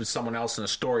involved with someone else in a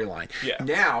storyline. Yeah.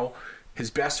 Now,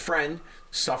 his best friend,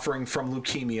 suffering from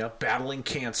leukemia, battling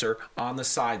cancer on the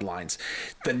sidelines.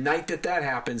 The night that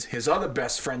happens, his other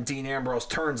best friend, Dean Ambrose,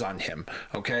 turns on him,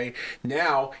 okay?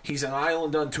 Now, he's an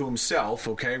island unto himself,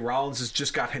 okay? Rollins has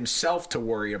just got himself to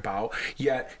worry about,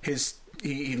 yet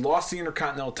he lost the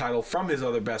Intercontinental title from his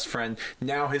other best friend.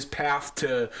 Now his path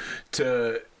to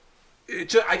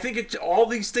I think all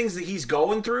these things that he's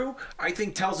going through, I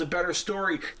think tells a better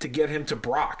story to get him to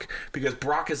Brock, because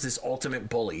Brock is this ultimate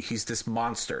bully. He's this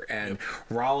monster, and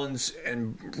Rollins,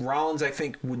 I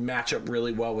think, would match up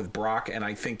really well with Brock. And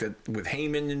I think that with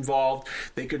Heyman involved,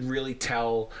 they could really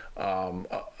tell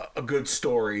a good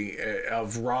story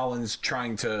of Rollins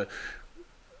trying to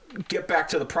get back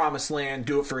to the promised land,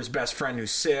 do it for his best friend who's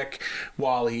sick,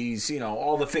 while he's,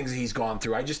 all the things that he's gone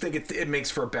through. I just think it makes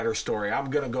for a better story.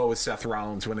 I'm going to go with Seth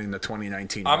Rollins winning the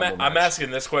 2019 I'm match.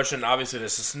 asking this question. Obviously,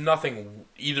 this is nothing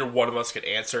either one of us could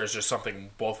answer. It's just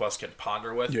something both of us can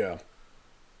ponder with. Yeah.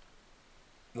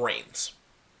 Reigns.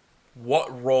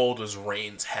 What role does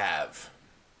Reigns have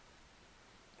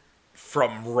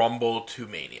from Rumble to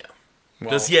Mania?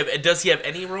 Well, does he have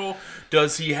any role?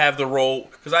 Does he have the role?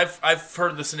 Because I've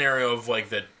heard the scenario of like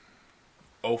the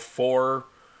 04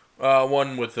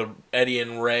 one with the Eddie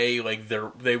and Ray. Like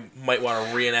they might want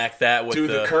to reenact that with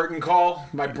the curtain call.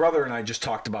 My brother and I just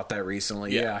talked about that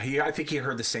recently. Yeah, I think he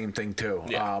heard the same thing too.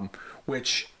 Yeah.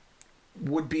 Which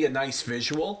would be a nice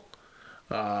visual.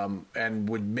 And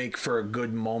would make for a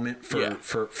good moment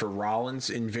for Rollins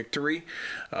in victory.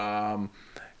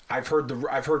 I've heard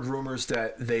rumors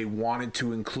that they wanted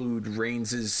to include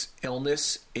Reigns'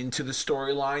 illness into the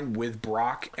storyline with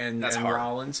Brock and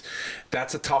Rollins.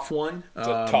 That's a tough one.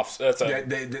 That's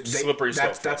a slippery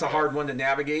slope. That's a hard one to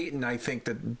navigate, and I think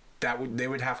they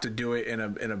would have to do it in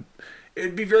a.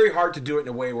 It'd be very hard to do it in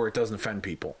a way where it doesn't offend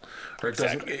people, or it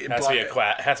doesn't. It has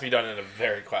to be done in a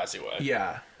very classy way.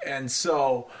 Yeah, and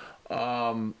so.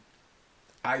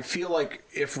 I feel like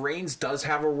if Reigns does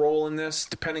have a role in this,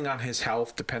 depending on his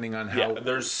health, depending on how... Yeah,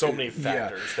 there's so many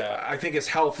factors that... I think his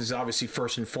health is obviously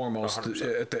first and foremost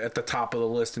at the top of the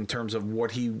list in terms of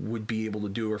what he would be able to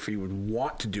do or if he would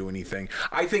want to do anything.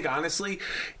 I think, honestly,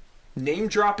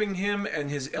 name-dropping him and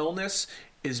his illness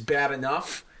is bad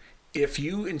enough. If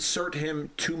you insert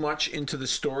him too much into the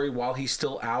story while he's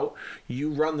still out, you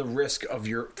run the risk of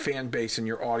your fan base and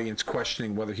your audience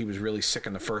questioning whether he was really sick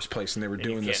in the first place and they were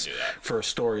doing this for a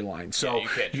storyline. So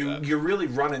you're really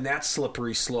running that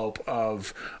slippery slope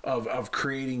of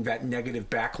creating that negative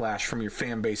backlash from your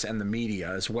fan base and the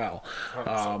media as well.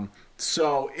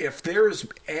 So if there's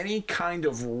any kind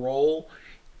of role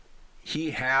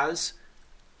he has...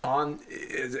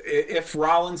 if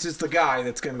Rollins is the guy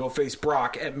that's going to go face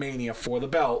Brock at Mania for the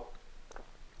belt,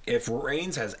 if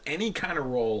Reigns has any kind of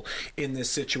role in this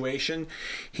situation,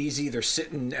 he's either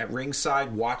sitting at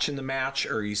ringside watching the match,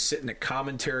 or he's sitting at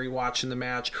commentary watching the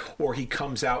match, or he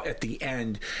comes out at the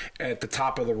end at the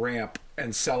top of the ramp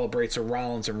and celebrates a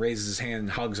Rollins and raises his hand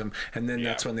and hugs him, and then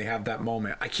that's when they have that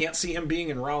moment. I can't see him being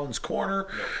in Rollins' corner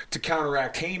to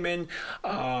counteract Heyman.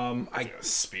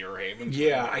 Spear Heyman.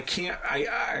 Yeah, I can't.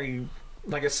 I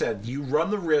like I said, you run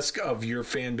the risk of your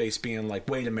fan base being like,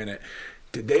 wait a minute,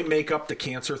 did they make up the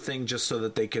cancer thing just so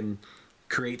that they can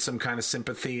create some kind of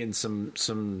sympathy and some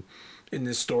in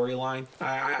this storyline?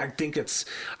 I think it's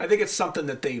something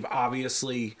that they've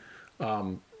obviously.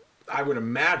 I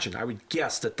would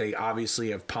guess that they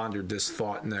obviously have pondered this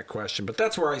thought and that question. But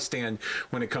that's where I stand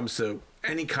when it comes to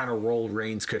any kind of role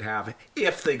Reigns could have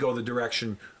if they go the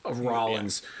direction of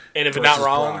Rollins. Yeah. And if it's not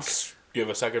Rollins, you have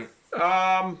a second?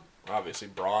 Obviously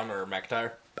Braun or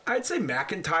McIntyre? I'd say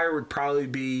McIntyre would probably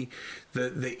be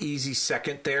the easy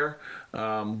second there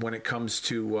when it comes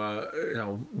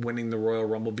to winning the Royal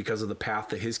Rumble because of the path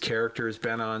that his character has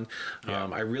been on. Yeah.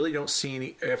 I really don't see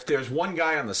any. If there's one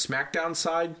guy on the SmackDown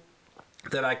side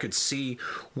that I could see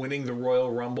winning the Royal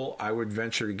Rumble, I would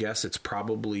venture to guess it's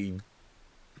probably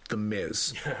The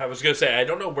Miz. I was going to say, I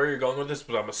don't know where you're going with this,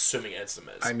 but I'm assuming it's The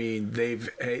Miz. I mean, they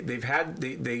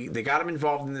got him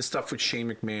involved in this stuff with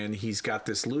Shane McMahon. He's got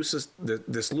this loose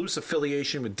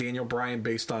affiliation with Daniel Bryan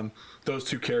based on those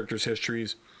two characters'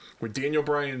 histories. With Daniel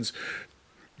Bryan's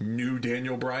new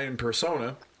Daniel Bryan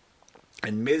persona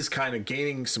and Miz kind of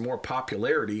gaining some more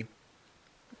popularity,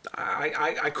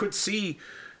 I could see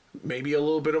maybe a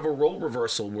little bit of a role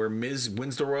reversal where Miz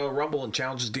wins the Royal Rumble and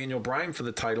challenges Daniel Bryan for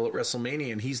the title at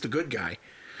WrestleMania, and he's the good guy.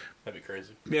 That'd be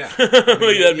crazy. Yeah.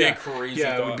 That'd be a crazy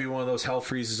Yeah, thought. It would be one of those hell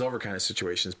freezes over kind of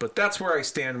situations. But that's where I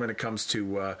stand when it comes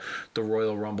to the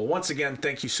Royal Rumble. Once again,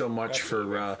 thank you so much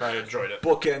for I enjoyed it.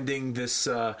 bookending this.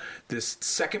 This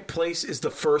second place is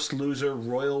the first loser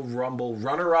Royal Rumble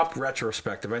runner-up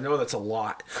retrospective. I know that's a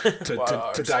lot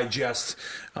to digest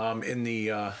in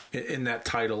that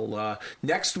title.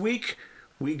 Next week,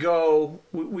 we go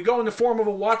in the form of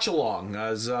a watch along.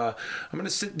 As I'm going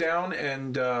to sit down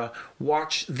and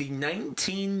watch the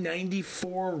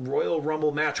 1994 Royal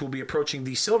Rumble match. We'll be approaching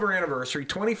the silver anniversary,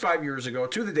 25 years ago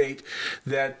to the date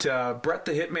that Bret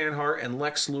the Hitman Hart and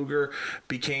Lex Luger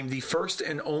became the first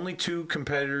and only two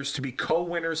competitors to be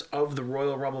co-winners of the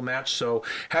Royal Rumble match. So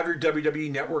have your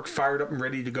WWE Network fired up and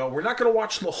ready to go. We're not going to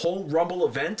watch the whole Rumble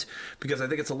event because I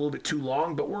think it's a little bit too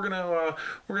long, but we're gonna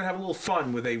have a little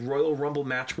fun with a Royal Rumble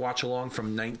match watch along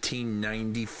from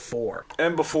 1994.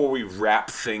 And before we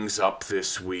wrap things up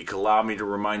this week, allow me to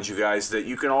remind you guys that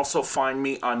you can also find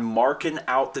me on Marking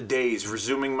Out the Days,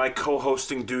 resuming my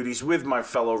co-hosting duties with my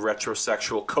fellow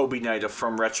retrosexual Kobe Naida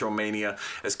from Retromania,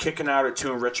 as Kicking Out at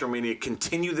 2 and Retromania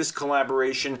continue this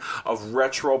collaboration of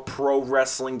retro pro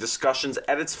wrestling discussions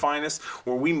at its finest,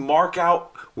 where we mark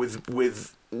out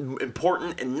with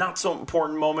important and not so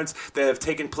important moments that have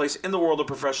taken place in the world of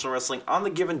professional wrestling on the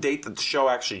given date that the show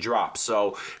actually drops.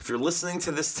 So if you're listening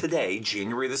to this today,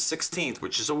 January the 16th,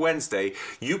 which is a Wednesday,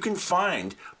 you can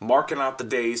find marking out the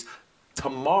days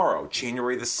tomorrow,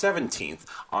 January the 17th,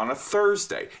 on a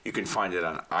Thursday. You can find it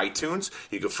on iTunes.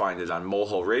 You can find it on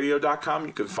moleholeradio.com.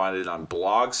 You can find it on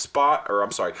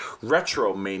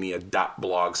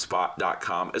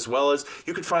retromania.blogspot.com, as well as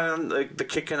you can find it on the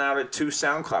Kicking Out at 2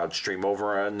 SoundCloud stream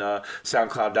over on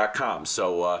soundcloud.com.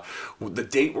 So the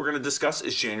date we're going to discuss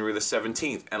is January the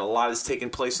 17th, and a lot has taken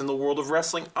place in the world of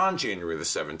wrestling on January the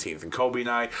 17th. And Kobe and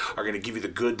I are going to give you the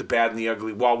good, the bad, and the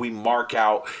ugly while we mark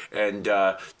out and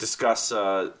discuss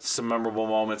some memorable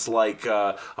moments like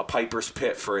a Piper's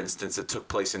Pit, for instance, that took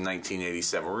place in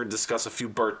 1987. We're going to discuss a few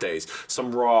birthdays,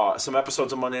 some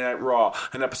episodes of Monday Night Raw,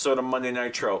 an episode of Monday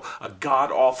Nitro, a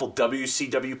god-awful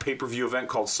WCW pay-per-view event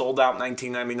called Sold Out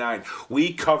 1999.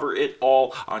 We cover it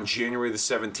all on January the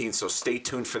 17th, so stay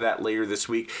tuned for that later this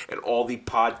week at all the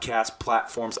podcast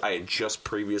platforms I had just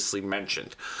previously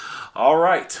mentioned. All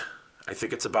right. I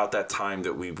think it's about that time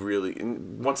that we really,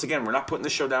 and once again, we're not putting the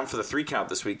show down for the 3 count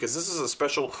this week because this is a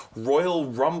special Royal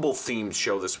Rumble themed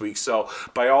show this week. So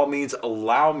by all means,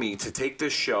 allow me to take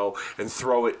this show and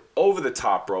throw it over the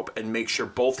top rope and make sure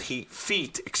both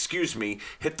feet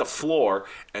hit the floor,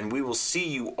 and we will see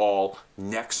you all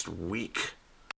next week.